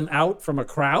pick them out from a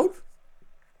crowd?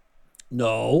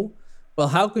 No. Well,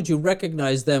 how could you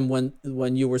recognize them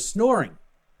when you were snoring?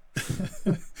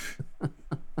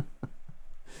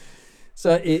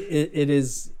 So it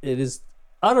is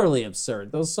utterly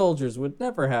absurd. Those soldiers would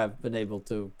never have been able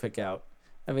to pick out.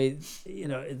 I mean,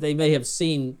 they may have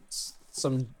seen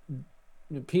some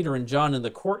Peter and John in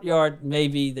the courtyard.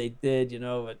 Maybe they did,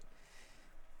 but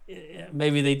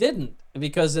maybe they didn't,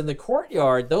 because in the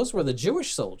courtyard, those were the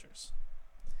Jewish soldiers.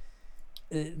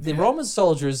 The Roman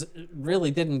soldiers really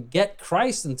didn't get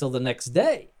Christ until the next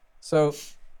day. So,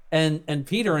 and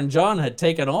Peter and John had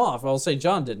taken off. I'll say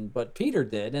John didn't, but Peter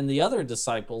did, and the other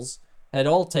disciples had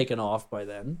all taken off by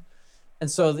then.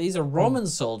 And so these are Roman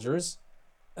soldiers,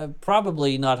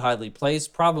 probably not highly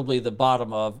placed, probably the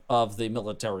bottom of the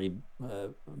military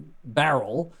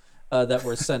barrel that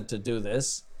were sent to do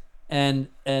this, and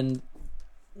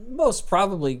most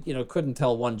probably couldn't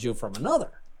tell one Jew from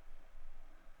another.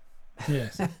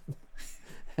 Yes.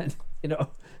 And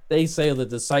they say the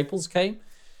disciples came.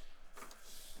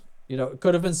 It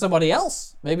could have been somebody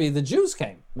else. Maybe the Jews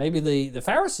came. Maybe the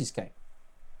Pharisees came.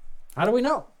 How do we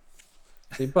know?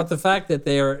 But the fact that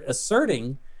they are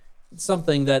asserting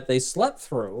something that they slept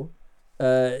through,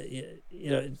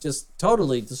 it just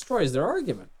totally destroys their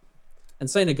argument. And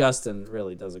St. Augustine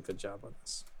really does a good job on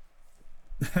this.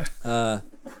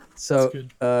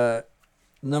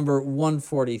 Number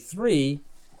 143,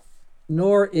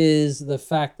 nor is the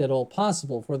fact at all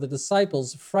possible, for the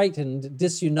disciples, frightened,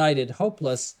 disunited,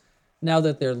 hopeless, now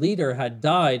that their leader had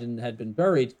died and had been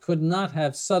buried, could not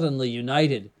have suddenly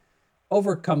united,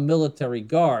 overcome military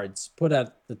guards put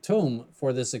at the tomb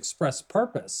for this express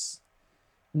purpose,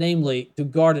 namely to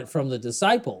guard it from the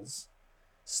disciples,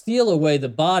 steal away the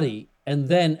body, and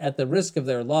then, at the risk of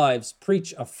their lives,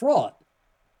 preach a fraud.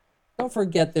 Don't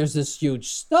forget there's this huge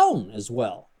stone as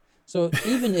well. So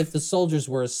even if the soldiers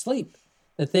were asleep,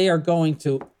 that they are going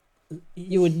to,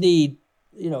 you would need,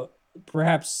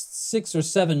 perhaps 6 or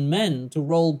 7 men to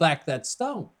roll back that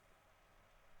stone.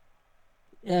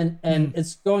 And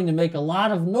it's going to make a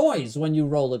lot of noise when you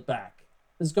roll it back.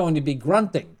 There's going to be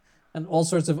grunting and all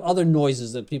sorts of other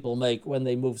noises that people make when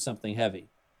they move something heavy.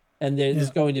 And there's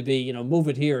going to be, move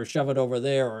it here, or shove it over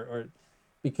there, or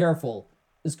be careful.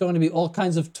 There's going to be all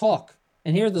kinds of talk.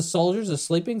 And here the soldiers are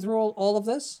sleeping through all of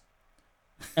this.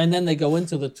 And then they go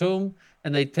into the tomb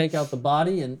and they take out the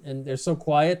body, and they're so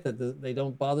quiet that they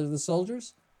don't bother the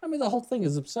soldiers. I mean, the whole thing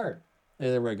is absurd.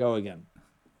 There we go again.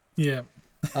 Yeah.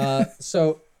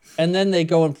 And then they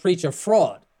go and preach a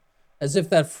fraud, as if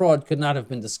that fraud could not have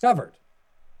been discovered.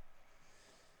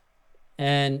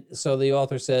 And so the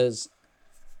author says,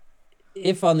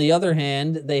 if, on the other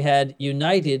hand, they had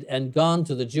united and gone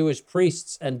to the Jewish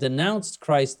priests and denounced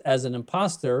Christ as an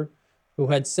impostor who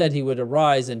had said he would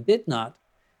arise and did not,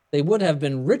 they would have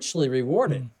been richly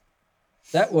rewarded.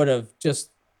 That would have just,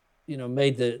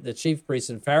 made the chief priests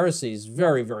and Pharisees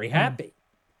very, very happy.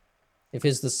 If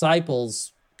his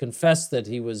disciples confessed that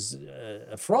he was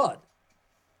a fraud,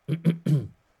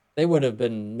 they would have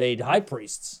been made high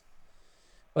priests.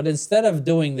 But instead of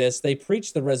doing this, they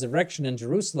preached the resurrection in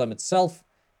Jerusalem itself,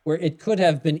 where it could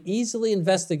have been easily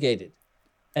investigated.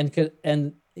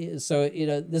 And so,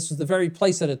 this was the very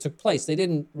place that it took place. They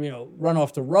didn't, run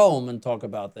off to Rome and talk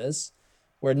about this,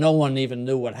 where no one even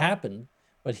knew what happened.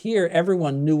 But here,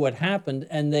 everyone knew what happened,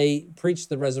 and they preached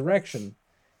the resurrection.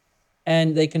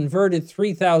 And they converted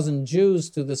 3,000 Jews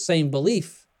to the same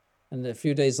belief. And a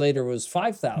few days later, it was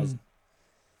 5,000.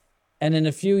 And in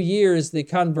a few years, the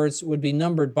converts would be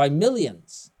numbered by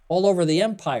millions all over the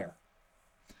empire.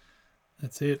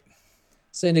 That's it.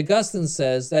 St. Augustine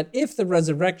says that if the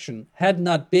resurrection had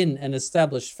not been an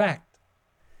established fact,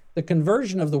 the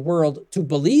conversion of the world to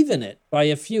believe in it by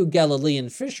a few Galilean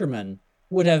fishermen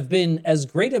would have been as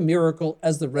great a miracle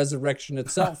as the resurrection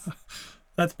itself.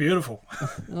 That's beautiful.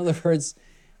 In other words,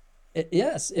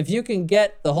 yes, if you can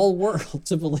get the whole world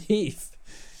to believe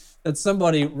that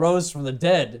somebody rose from the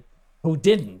dead who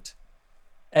didn't,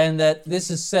 and that this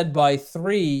is said by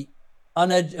 12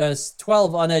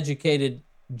 uneducated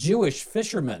Jewish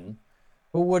fishermen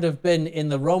who would have been in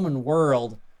the Roman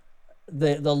world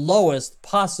the lowest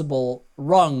possible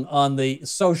rung on the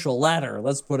social ladder,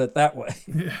 let's put it that way.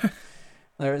 Yeah.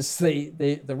 There's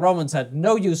the Romans had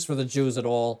no use for the Jews at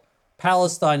all.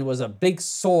 Palestine was a big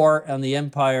sore on the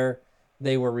empire.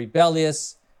 They were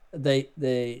rebellious. The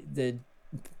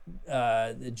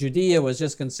Judea was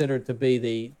just considered to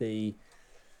be the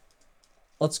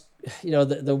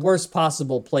worst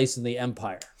possible place in the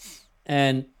empire,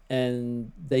 and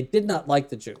they did not like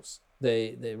the Jews,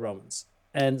 the Romans,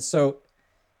 and so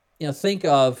think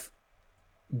of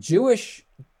Jewish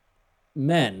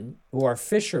men who are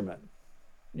fishermen.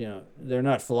 They're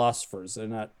not philosophers, they're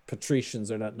not patricians,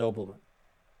 they're not noblemen.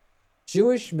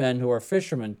 Jewish men who are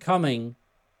fishermen coming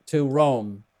to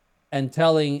Rome and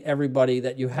telling everybody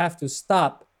that you have to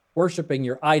stop worshiping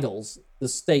your idols, the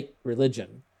state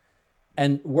religion,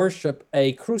 and worship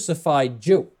a crucified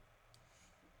Jew.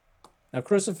 Now,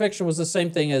 crucifixion was the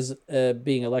same thing as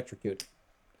being electrocuted.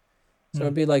 So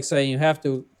it'd be like saying you have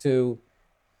to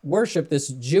worship this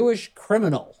Jewish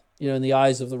criminal, in the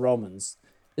eyes of the Romans,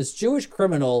 this Jewish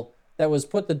criminal that was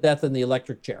put to death in the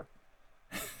electric chair.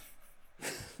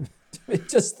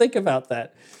 Just think about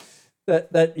that.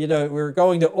 That we're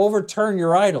going to overturn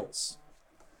your idols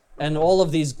and all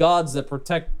of these gods that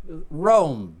protect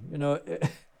Rome,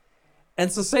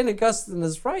 And so St. Augustine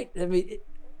is right. I mean,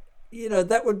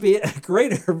 that would be a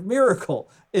greater miracle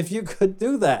if you could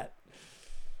do that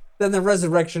than the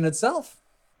resurrection itself.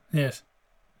 Yes.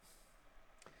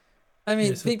 I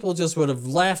mean, Yes. people just would have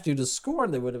laughed you to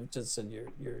scorn. They would have just said,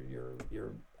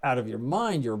 "You're out of your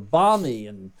mind. You're balmy,"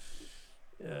 and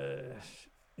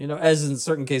as in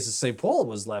certain cases, St. Paul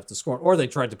was laughed to scorn, or they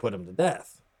tried to put him to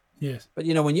death. Yes. But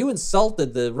when you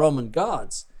insulted the Roman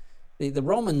gods, the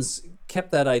Romans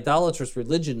kept that idolatrous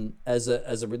religion as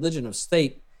a religion of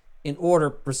state in order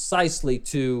precisely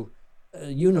to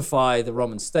unify the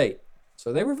Roman state.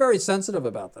 So they were very sensitive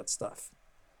about that stuff.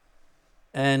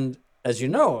 And as you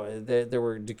know, there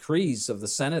were decrees of the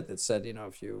Senate that said,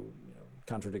 if you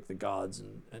contradict the gods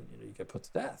and you get put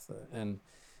to death.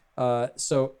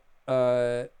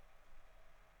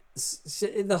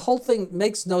 The whole thing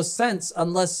makes no sense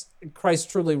unless Christ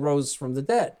truly rose from the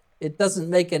dead. It doesn't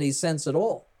make any sense at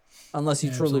all unless he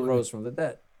truly absolutely. rose from the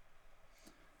dead.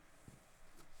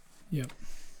 Yep.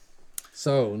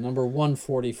 So, number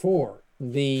 144.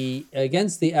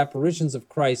 Against the apparitions of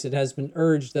Christ, it has been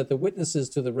urged that the witnesses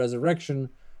to the resurrection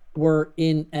were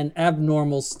in an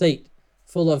abnormal state,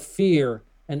 full of fear,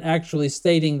 and actually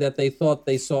stating that they thought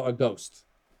they saw a ghost.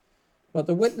 But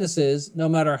the witnesses, no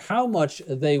matter how much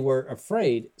they were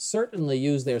afraid, certainly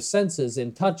used their senses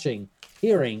in touching,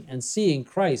 hearing, and seeing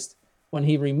Christ when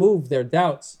he removed their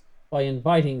doubts by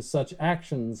inviting such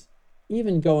actions,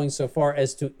 even going so far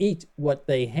as to eat what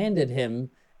they handed him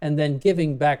and then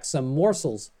giving back some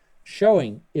morsels,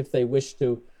 showing, if they wished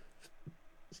to,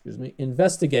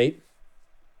 investigate,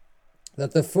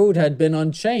 that the food had been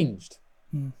unchanged.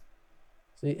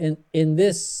 See, in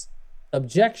this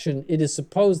objection, it is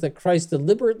supposed that Christ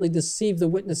deliberately deceived the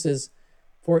witnesses,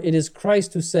 for it is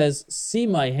Christ who says, "See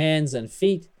my hands and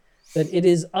feet, that it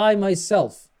is I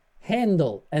myself.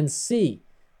 Handle and see,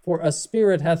 for a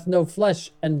spirit hath no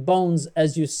flesh and bones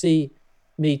as you see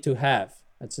me to have."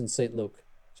 That's in St. Luke,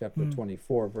 chapter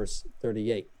 24, verse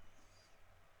 38.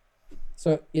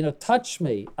 So, touch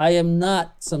me. I am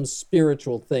not some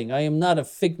spiritual thing. I am not a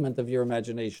figment of your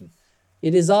imagination.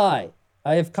 It is I.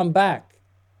 I have come back.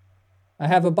 I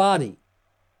have a body.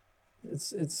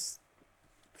 It's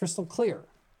crystal clear.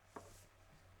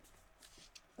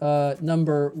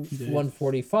 Number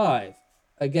 145.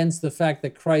 Against the fact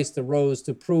that Christ arose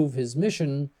to prove his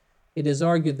mission, it is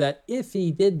argued that if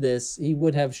he did this, he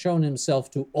would have shown himself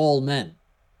to all men.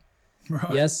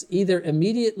 Right. Yes, either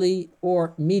immediately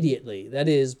or mediately, that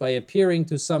is, by appearing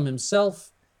to some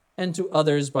himself and to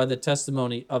others by the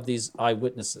testimony of these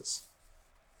eyewitnesses.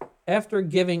 After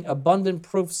giving abundant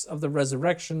proofs of the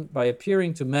resurrection by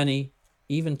appearing to many,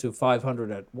 even to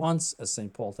 500 at once, as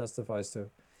St. Paul testifies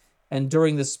to, and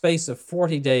during the space of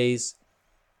 40 days,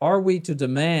 are we to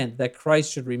demand that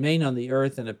Christ should remain on the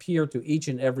earth and appear to each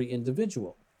and every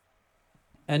individual?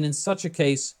 And in such a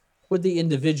case, would the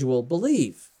individual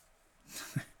believe?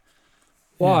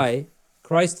 Why?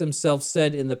 Christ himself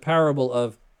said in the parable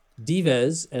of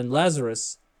Dives and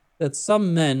Lazarus that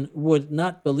some men would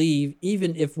not believe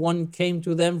even if one came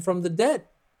to them from the dead.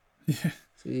 Yeah.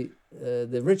 See,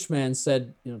 the rich man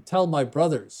said, tell my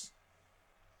brothers,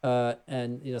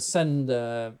 and send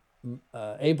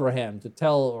Abraham to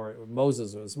tell, or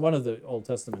Moses was one of the Old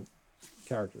Testament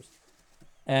characters,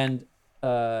 and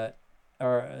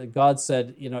or God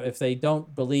said, if they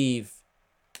don't believe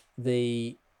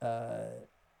the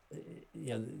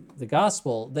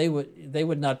gospel, they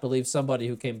would not believe somebody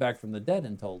who came back from the dead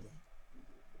and told them.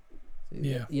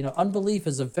 Yeah. Unbelief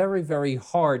is a very, very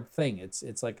hard thing. It's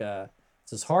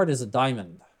as hard as a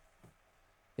diamond.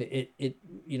 It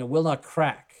will not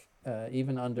crack.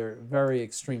 Even under very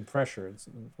extreme pressure. It's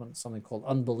something called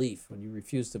unbelief, when you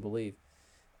refuse to believe.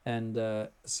 And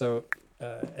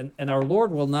and our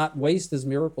Lord will not waste his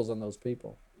miracles on those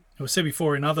people. It was said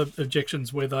before in other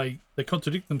objections where they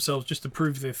contradict themselves just to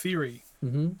prove their theory.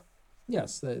 Mm-hmm.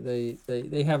 Yes,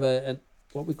 they have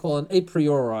what we call an a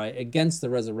priori against the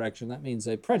resurrection. That means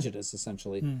a prejudice,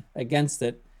 essentially, against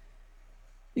it,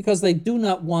 because they do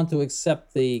not want to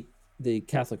accept the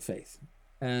Catholic faith.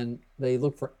 And they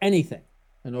look for anything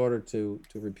in order to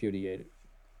repudiate it.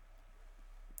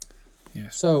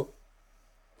 Yes. So,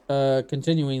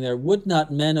 continuing there, would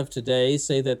not men of today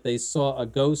say that they saw a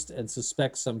ghost and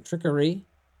suspect some trickery?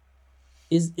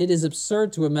 It is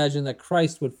absurd to imagine that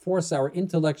Christ would force our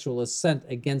intellectual assent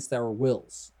against our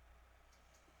wills.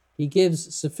 He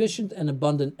gives sufficient and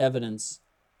abundant evidence.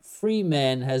 Free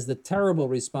man has the terrible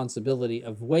responsibility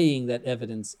of weighing that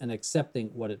evidence and accepting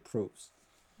what it proves.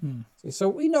 So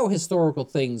we know historical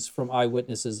things from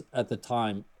eyewitnesses at the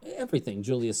time. Everything: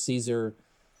 Julius Caesar,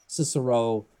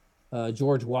 Cicero,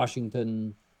 George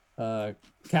Washington,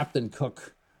 Captain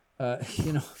Cook.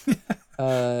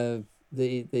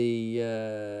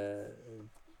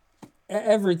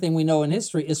 Everything we know in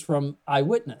history is from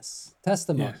eyewitness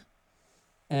testimony.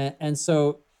 Yes. And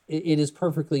so it is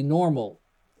perfectly normal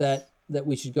that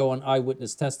we should go on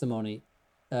eyewitness testimony,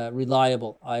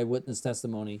 reliable eyewitness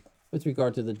testimony with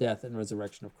regard to the death and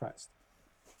resurrection of Christ.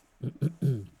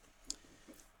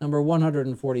 Number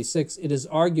 146, it is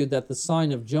argued that the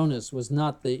sign of Jonas was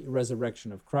not the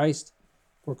resurrection of Christ,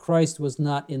 for Christ was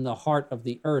not in the heart of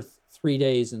the earth 3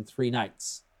 days and 3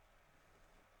 nights.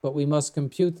 But we must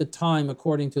compute the time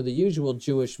according to the usual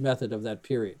Jewish method of that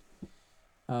period.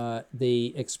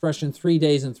 The expression 3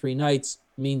 days and 3 nights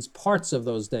means parts of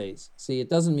those days. See, it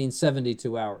doesn't mean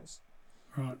 72 hours.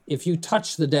 Right. If you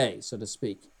touch the day, so to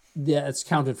speak, that's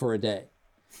counted for a day.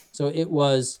 So it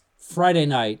was Friday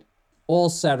night, all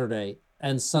Saturday,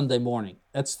 and Sunday morning.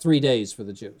 That's 3 days for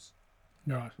the Jews.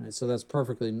 Right. Right, so that's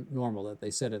perfectly normal that they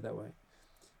said it that way.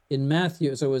 In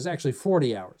Matthew, so it was actually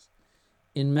 40 hours.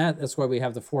 That's why we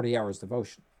have the 40 hours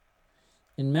devotion.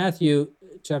 In Matthew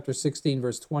chapter 16,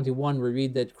 verse 21, we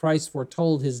read that Christ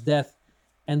foretold his death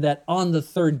and that on the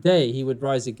third day he would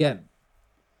rise again.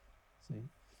 See?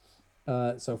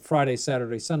 So Friday,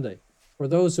 Saturday, Sunday. For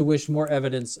those who wish more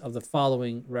evidence of the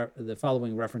following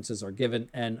references are given,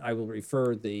 and I will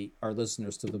refer our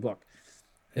listeners to the book.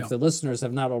 If the listeners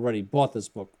have not already bought this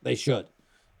book, they should.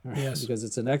 Right? Yes. Because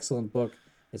it's an excellent book.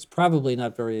 It's probably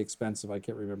not very expensive. I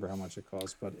can't remember how much it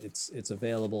costs, but it's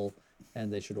available,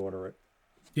 and they should order it.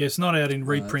 Yeah, it's not out in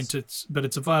reprint. But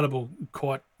it's available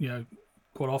quite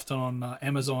often on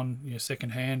Amazon,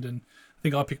 secondhand, and I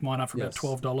think I picked mine up for about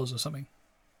 $12 or something.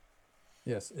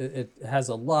 Yes, it has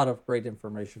a lot of great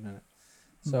information in it.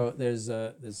 So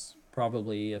there's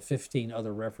probably 15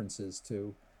 other references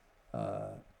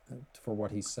for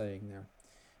what he's saying there.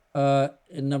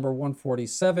 In number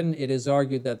 147, it is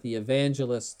argued that the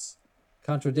evangelists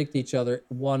contradict each other,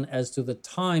 one as to the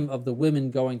time of the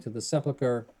women going to the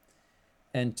sepulcher,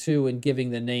 and two in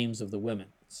giving the names of the women.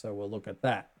 So we'll look at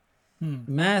that.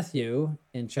 Matthew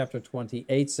in chapter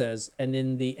 28 says, and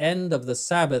in the end of the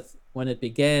Sabbath, when it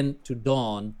began to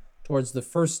dawn, towards the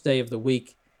first day of the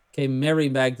week, came Mary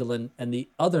Magdalene and the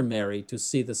other Mary to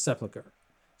see the sepulcher.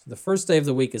 So the first day of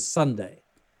the week is Sunday.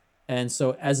 And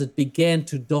so as it began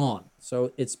to dawn,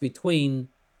 so it's between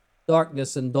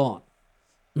darkness and dawn,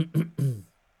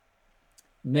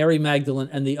 Mary Magdalene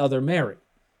and the other Mary.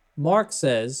 Mark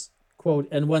says, quote,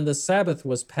 and when the Sabbath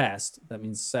was past, that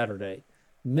means Saturday,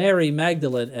 Mary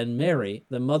Magdalene and Mary,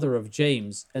 the mother of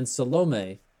James, and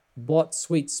Salome bought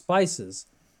sweet spices,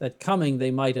 that coming they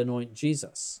might anoint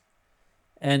Jesus.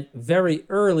 And very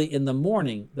early in the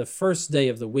morning, the first day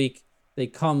of the week, they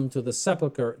come to the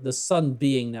sepulcher, the sun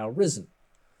being now risen.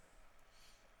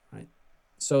 Right?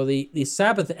 So the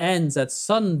Sabbath ends at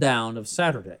sundown of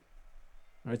Saturday.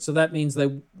 Right? So that means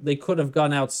they could have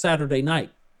gone out Saturday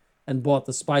night and bought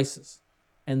the spices.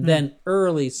 And then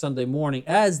early Sunday morning,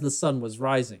 as the sun was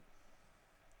rising,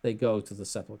 they go to the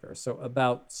sepulcher. So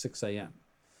about 6 a.m.,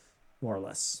 more or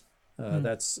less.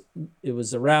 It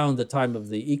was around the time of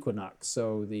the equinox,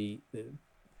 so the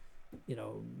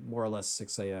more or less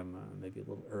 6 a.m., maybe a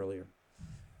little earlier.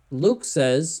 Luke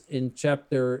says in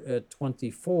chapter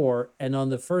 24, and on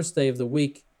the first day of the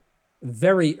week,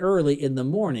 very early in the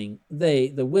morning,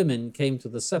 the women came to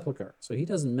the sepulcher. So he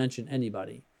doesn't mention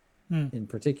anybody in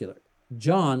particular.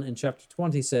 John in chapter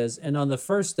 20 says, and on the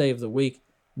first day of the week,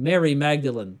 Mary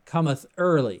Magdalene cometh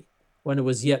early, when it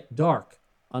was yet dark,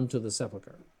 unto the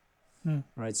sepulcher.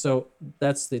 Right, so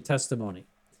that's the testimony.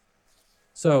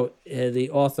 So the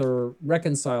author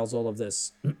reconciles all of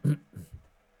this.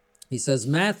 He says,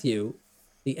 Matthew,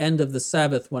 the end of the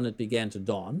Sabbath when it began to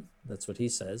dawn. That's what he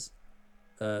says,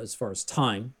 as far as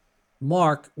time.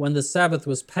 Mark, when the Sabbath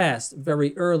was past,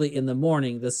 very early in the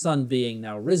morning, the sun being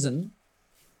now risen.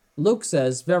 Luke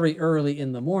says very early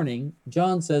in the morning.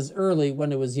 John says early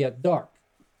when it was yet dark.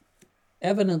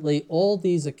 Evidently, all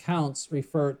these accounts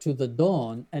refer to the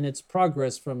dawn and its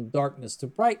progress from darkness to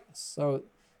brightness. So,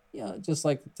 just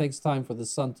like it takes time for the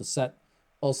sun to set,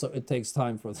 Also, it takes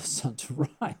time for the sun to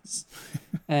rise,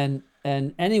 and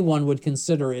anyone would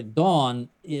consider it dawn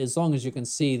as long as you can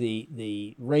see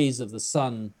the rays of the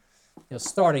sun,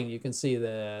 starting. You can see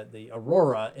the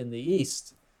aurora in the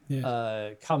east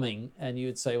coming, and you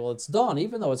would say, well, it's dawn,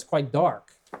 even though it's quite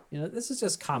dark. This is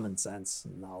just common sense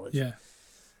knowledge. Yeah.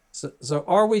 So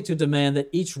are we to demand that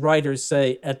each writer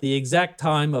say at the exact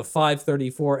time of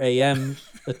 5:34 a.m.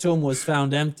 the tomb was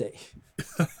found empty?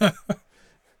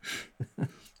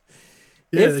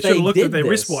 Yeah, they should have looked at their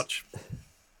wristwatch.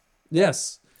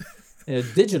 Yes,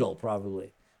 digital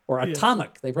probably, or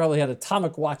atomic. They probably had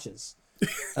atomic watches.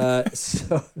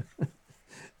 So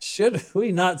should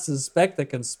we not suspect a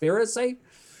conspiracy?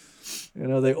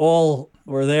 They all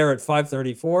were there at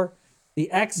 5:34. The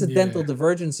accidental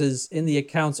divergences in the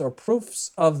accounts are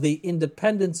proofs of the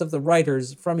independence of the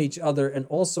writers from each other and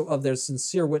also of their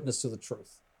sincere witness to the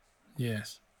truth.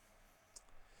 Yes.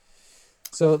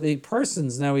 So the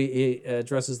persons, now he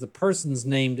addresses the persons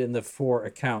named in the 4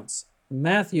 accounts.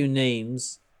 Matthew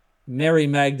names Mary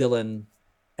Magdalene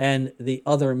and the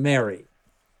other Mary.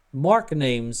 Mark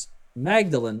names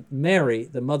Magdalene, Mary,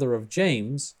 the mother of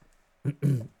James,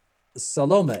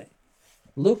 Salome.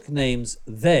 Luke names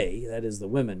they, that is the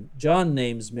women. John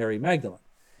names Mary Magdalene.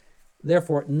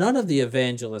 Therefore, none of the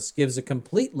evangelists gives a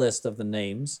complete list of the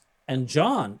names, and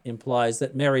John implies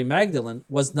that Mary Magdalene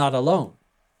was not alone.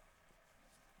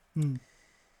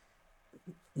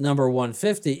 Number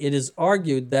 150, it is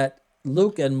argued that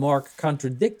Luke and Mark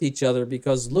contradict each other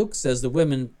because Luke says the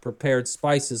women prepared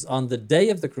spices on the day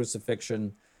of the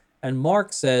crucifixion, and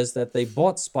Mark says that they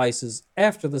bought spices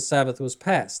after the Sabbath was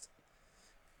passed.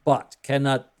 But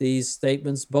cannot these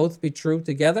statements both be true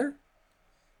together?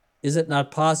 Is it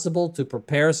not possible to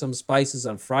prepare some spices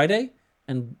on Friday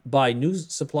and buy new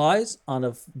supplies on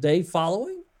a day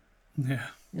following? Yeah.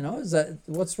 Is that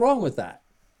what's wrong with that?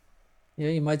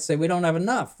 You might say we don't have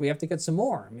enough. We have to get some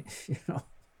more. I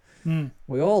mean,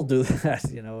 we all do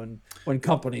that. When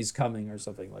company's coming or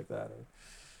something like that, or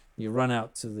you run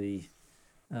out to the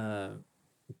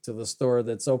store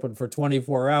that's open for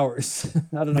 24 hours.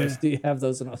 I don't know. Do you have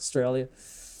those in Australia?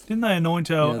 Didn't they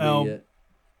anoint our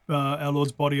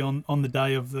Lord's body on the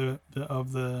day of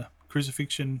the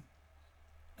crucifixion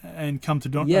and come to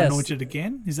anoint it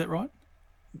again? Is that right?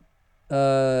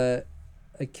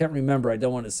 I can't remember. I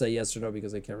don't want to say yes or no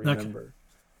because I can't remember.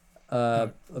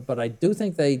 Okay. But I do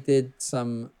think they did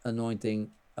some anointing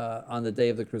on the day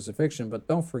of the crucifixion. But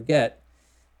don't forget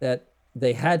that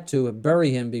they had to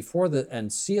bury him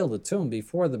and seal the tomb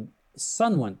before the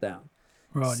sun went down.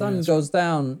 Right, sun goes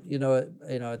down,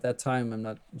 at that time, I'm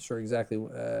not sure exactly,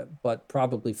 but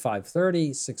probably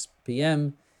 5:30, 6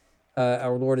 p.m.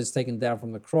 Our Lord is taken down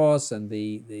from the cross, and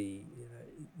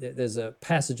there's a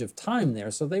passage of time there.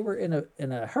 So they were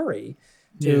in a hurry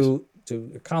to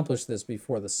accomplish this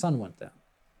before the sun went down.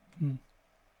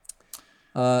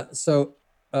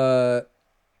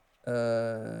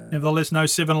 Nevertheless, no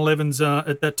 7-Elevens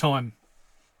at that time,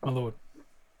 my Lord.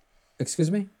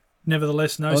 Excuse me?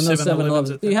 Nevertheless, no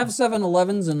 7-Elevens. Do you have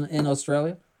 7-Elevens in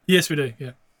Australia? Yes, we do,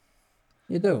 yeah.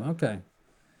 You do? Okay.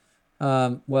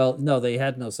 Well, no, they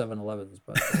had no 7-Elevens,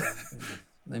 but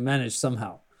they managed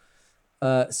somehow.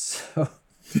 So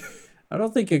I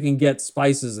don't think you can get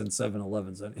spices in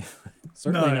 7-Elevens anyway.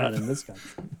 Certainly not in this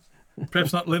country.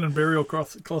 Perhaps not linen burial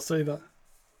cloths either.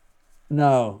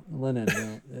 No, linen.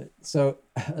 No. So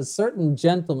a certain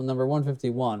gentleman, number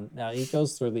 151. Now he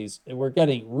goes through these. We're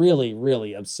getting really,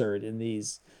 really absurd in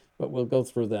these, but we'll go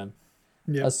through them.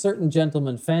 Yep. A certain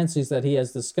gentleman fancies that he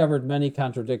has discovered many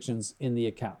contradictions in the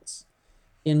accounts.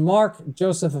 In Mark,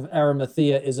 Joseph of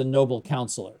Arimathea is a noble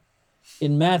counselor.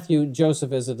 In Matthew,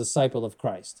 Joseph is a disciple of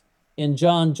Christ. In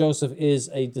John, Joseph is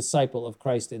a disciple of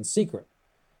Christ in secret.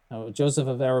 Now, Joseph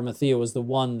of Arimathea was the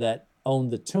one that owned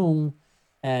the tomb,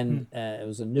 and it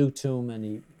was a new tomb,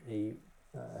 and he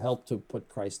helped to put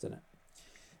Christ in it.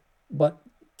 But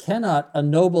cannot a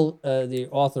noble, the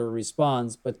author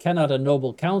responds, but cannot a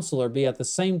noble counselor be at the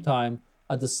same time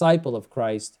a disciple of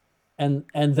Christ, and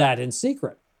that in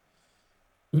secret?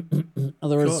 In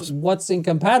other words, what's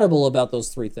incompatible about those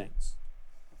three things?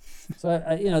 So,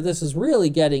 this is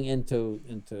really getting into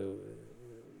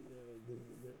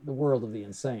the world of the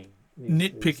insane.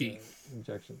 Nitpicky.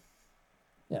 Injection.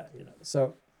 Yeah,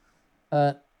 So,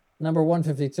 number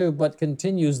 152, but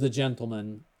continues the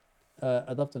gentleman.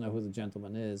 I'd love to know who the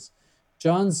gentleman is.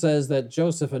 John says that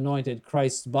Joseph anointed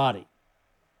Christ's body.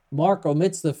 Mark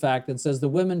omits the fact and says the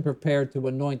women prepared to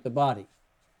anoint the body.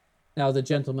 Now, the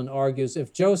gentleman argues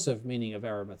if Joseph, meaning of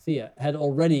Arimathea, had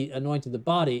already anointed the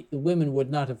body, the women would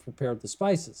not have prepared the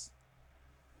spices.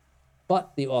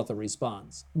 But, the author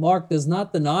responds, Mark does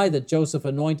not deny that Joseph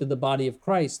anointed the body of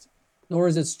Christ, nor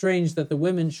is it strange that the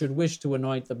women should wish to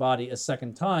anoint the body a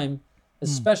second time,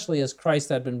 especially as Christ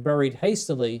had been buried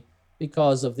hastily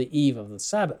because of the eve of the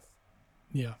Sabbath.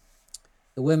 Yeah.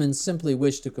 The women simply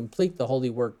wish to complete the holy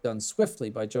work done swiftly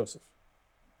by Joseph.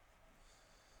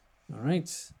 All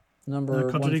right, number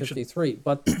 153.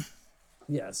 But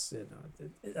yes,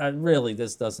 really,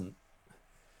 this doesn't,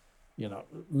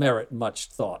 merit much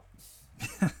thought.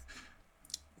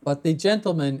 But the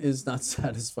gentleman is not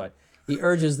satisfied. He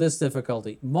urges this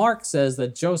difficulty. Mark says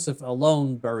that Joseph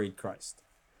alone buried Christ.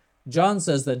 John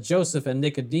says that Joseph and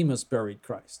Nicodemus buried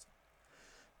Christ.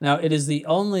 Now, it is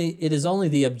only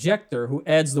the objector who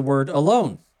adds the word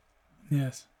alone.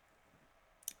 Yes.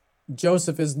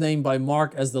 Joseph is named by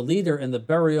Mark as the leader in the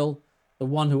burial, the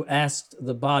one who asked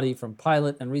the body from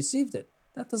Pilate and received it.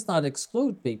 That does not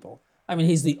exclude people. I mean,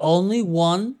 he's the only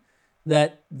one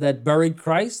that buried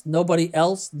Christ. Nobody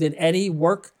else did any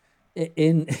work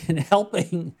in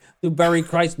helping to bury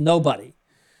Christ. Nobody.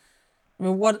 I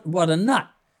mean, what a nut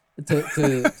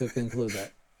to conclude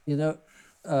that.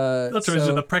 Not to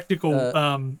mention the practical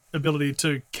ability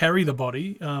to carry the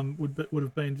body would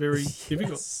have been very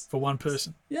difficult for one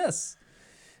person. Yes.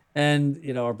 And,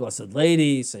 Our Blessed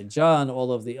Lady, St. John,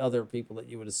 all of the other people that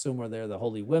you would assume are there, the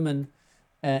holy women,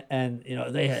 and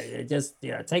they just,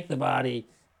 take the body,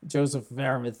 Joseph of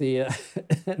Arimathea,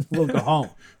 and we'll go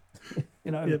home.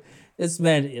 Yep. This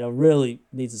man, really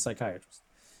needs a psychiatrist.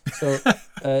 So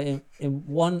in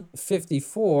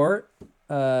 154,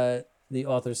 the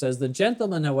author says, the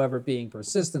gentleman, however, being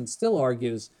persistent, still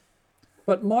argues,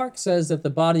 but Mark says that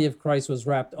the body of Christ was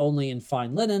wrapped only in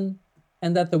fine linen,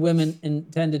 and that the women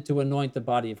intended to anoint the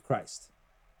body of Christ.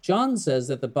 John says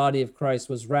that the body of Christ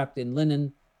was wrapped in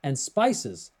linen and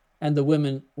spices, and the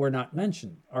women are not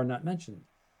mentioned.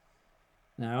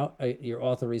 Now, your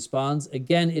author responds,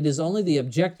 again, it is only the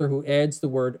objector who adds the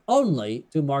word only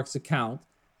to Mark's account,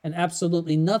 and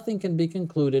absolutely nothing can be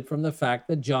concluded from the fact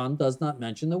that John does not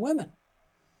mention the women.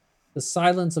 The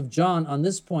silence of John on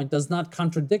this point does not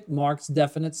contradict Mark's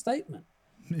definite statement.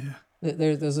 Yeah.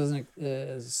 There's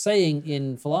a saying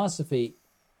in philosophy,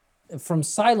 from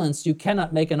silence you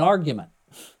cannot make an argument.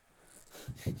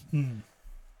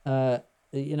 If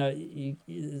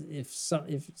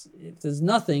there's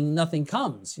nothing, nothing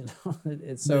comes.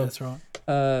 So that's right.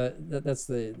 That's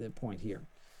the point here.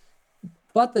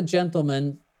 But the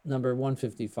gentleman, number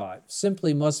 155,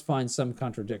 simply must find some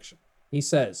contradiction. He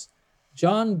says,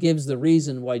 John gives the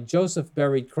reason why Joseph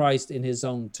buried Christ in his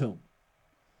own tomb.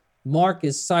 Mark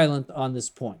is silent on this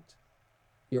point.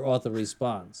 Your author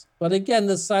responds, but again,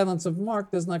 the silence of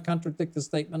Mark does not contradict the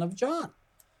statement of John.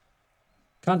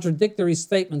 Contradictory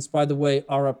statements, by the way,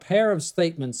 are a pair of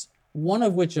statements, one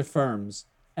of which affirms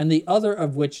and the other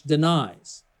of which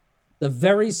denies the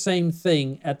very same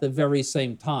thing at the very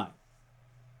same time.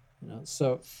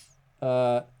 So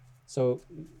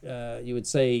you would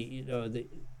say,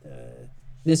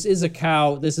 this is a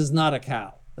cow, this is not a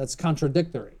cow. That's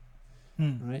contradictory,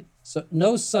 right? So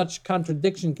no such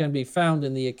contradiction can be found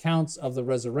in the accounts of the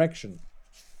resurrection.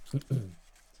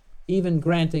 Even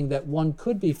granting that one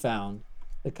could be found,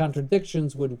 the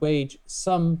contradictions would wage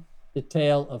some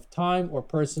detail of time or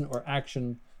person or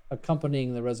action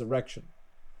accompanying the resurrection.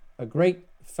 A great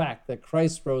fact that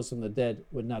Christ rose from the dead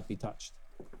would not be touched.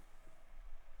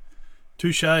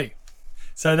 Touché.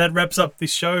 So that wraps up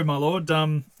this show, my lord.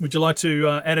 Would you like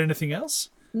to add anything else?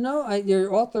 No,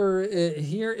 your author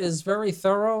here is very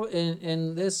thorough,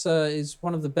 and this is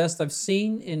one of the best I've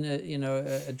seen in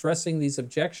addressing these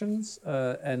objections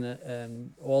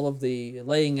and all of the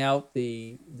laying out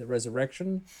the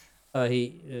resurrection.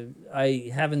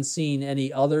 I haven't seen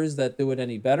any others that do it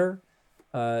any better.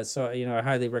 So I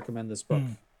highly recommend this book,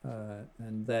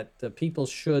 and that people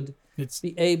should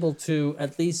be able to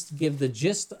at least give the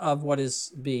gist of what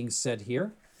is being said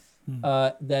here.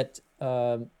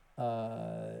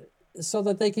 So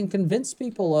that they can convince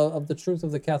people of the truth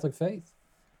of the Catholic faith.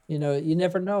 You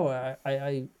never know. I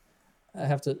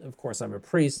have to, of course, I'm a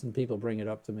priest and people bring it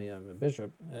up to me. I'm a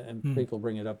bishop and people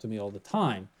bring it up to me all the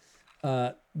time.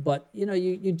 But,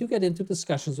 you do get into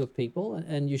discussions with people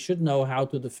and you should know how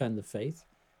to defend the faith,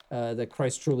 that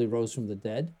Christ truly rose from the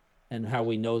dead and how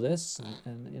we know this.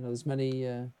 And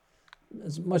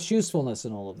there's much usefulness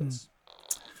in all of this.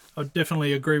 I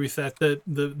definitely agree with that.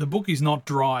 The book is not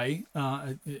dry.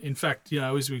 In fact,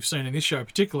 as we've seen in this show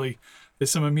particularly, there's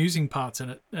some amusing parts in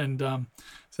it. And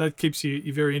so that keeps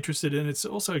you very interested. And it's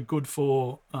also good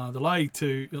for the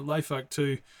lay folk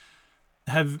to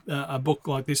have a book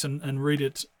like this and read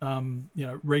it,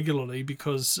 regularly,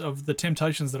 because of the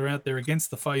temptations that are out there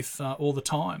against the faith all the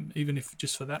time, even if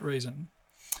just for that reason.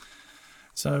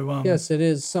 So yes, it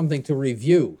is something to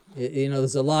review.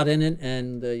 There's a lot in it,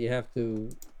 and you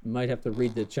might have to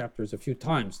read the chapters a few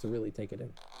times to really take it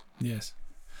in. Yes.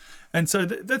 And so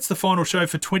that's the final show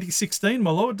for 2016,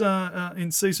 my lord,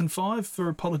 in season 5 for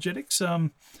Apologetics.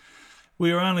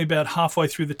 We are only about halfway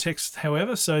through the text,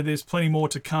 however, so there's plenty more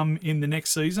to come in the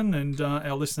next season, and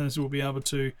our listeners will be able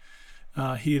to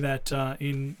hear that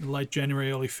in late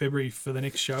January, early February for the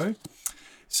next show.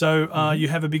 So you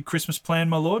have a big Christmas plan,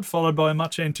 my lord, followed by a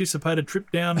much anticipated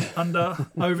trip down under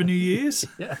over New Year's.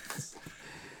 Yes.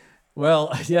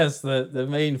 Well, yes, the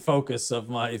main focus of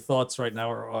my thoughts right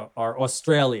now are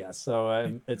Australia.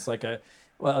 So it's like a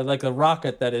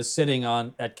rocket that is sitting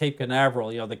at Cape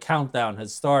Canaveral. The countdown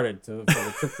has started for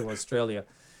the trip to Australia.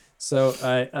 So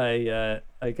I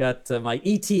got my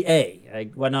ETA.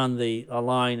 I went on the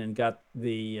line and got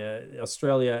the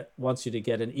Australia wants you to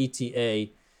get an ETA.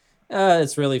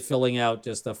 It's really filling out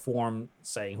just a form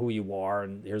saying who you are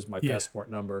and here's my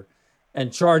passport number,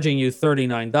 and charging you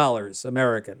 $39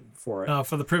 American for it.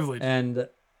 For the privilege. And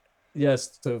yes,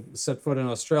 to set foot in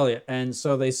Australia. And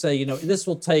so they say, this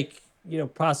will take,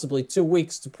 possibly 2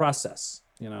 weeks to process,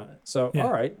 So,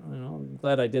 all right, I'm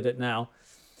glad I did it now.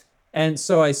 And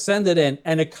so I send it in,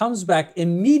 and it comes back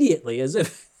immediately as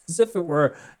if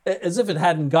it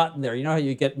hadn't gotten there. You know how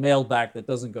you get mail back that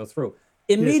doesn't go through.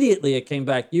 Immediately it came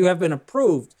back. You have been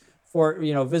approved for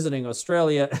visiting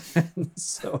Australia.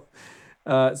 So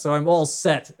I'm all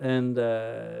set. And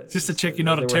just to check you're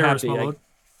not a terrorist, my lord.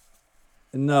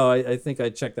 No, I think I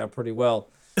checked out pretty well.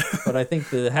 But I think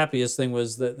the happiest thing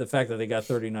was the fact that they got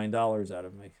 $39 out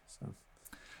of me. So.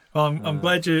 Well, I'm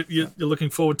glad you're looking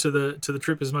forward to the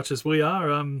trip as much as we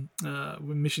are. In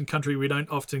Mission Country, we don't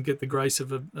often get the grace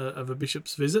of a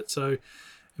bishop's visit, so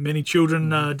many children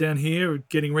down here are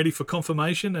getting ready for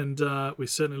confirmation, and we're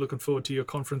certainly looking forward to your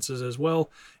conferences as well.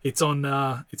 It's on.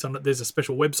 There's a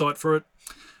special website for it,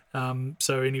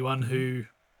 so anyone who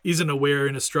isn't aware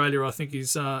in Australia, I think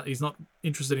he's not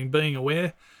interested in being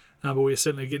aware, but we're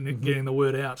certainly getting the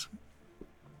word out.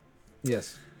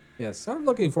 Yes, I'm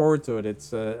looking forward to it.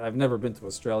 It's I've never been to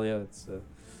Australia. It's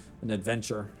an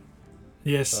adventure.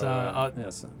 Yes, so,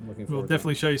 yes, I'm looking forward. We'll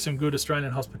definitely show you some good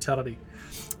Australian hospitality.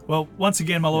 Well, once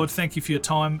again, my lord, thank you for your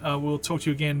time. We'll talk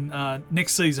to you again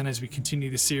next season as we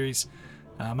continue this series.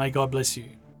 May God bless you.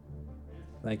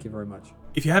 Thank you very much.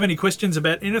 If you have any questions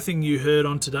about anything you heard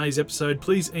on today's episode,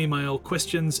 please email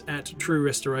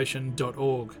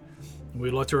questions@truerestoration.org.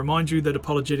 We'd like to remind you that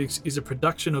Apologetics is a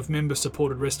production of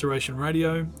member-supported Restoration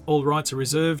Radio. All rights are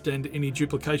reserved, and any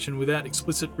duplication without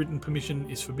explicit written permission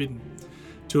is forbidden.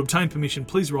 To obtain permission,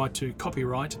 please write to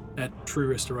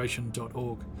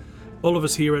copyright@truerestoration.org. All of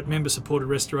us here at Member-Supported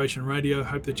Restoration Radio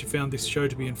hope that you found this show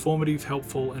to be informative,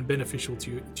 helpful, and beneficial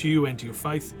to you and to your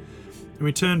faith. In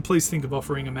return, please think of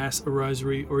offering a Mass, a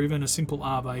Rosary, or even a simple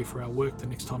Ave for our work the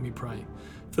next time you pray.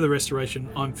 For the Restoration,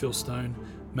 I'm Phil Stone.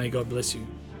 May God bless you.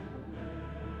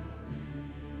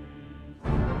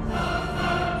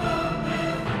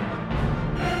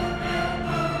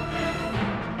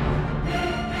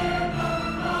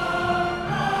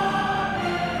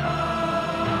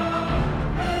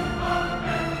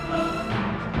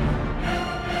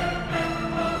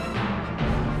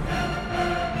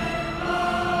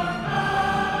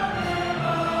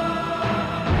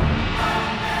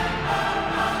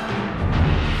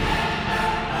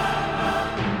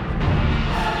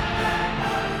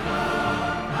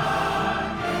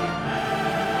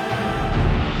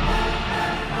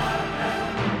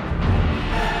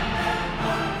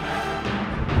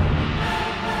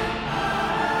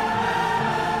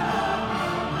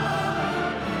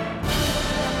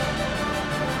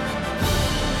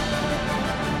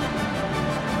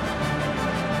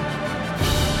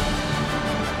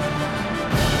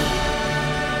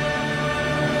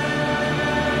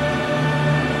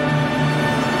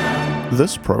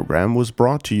 This program was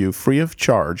brought to you free of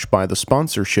charge by the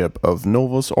sponsorship of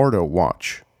Novus Ordo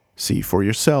Watch. See for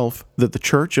yourself that the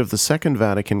Church of the Second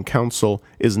Vatican Council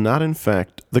is not in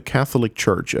fact the Catholic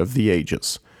Church of the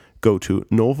ages. Go to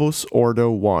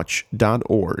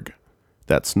novusordowatch.org.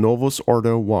 That's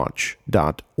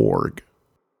novusordowatch.org.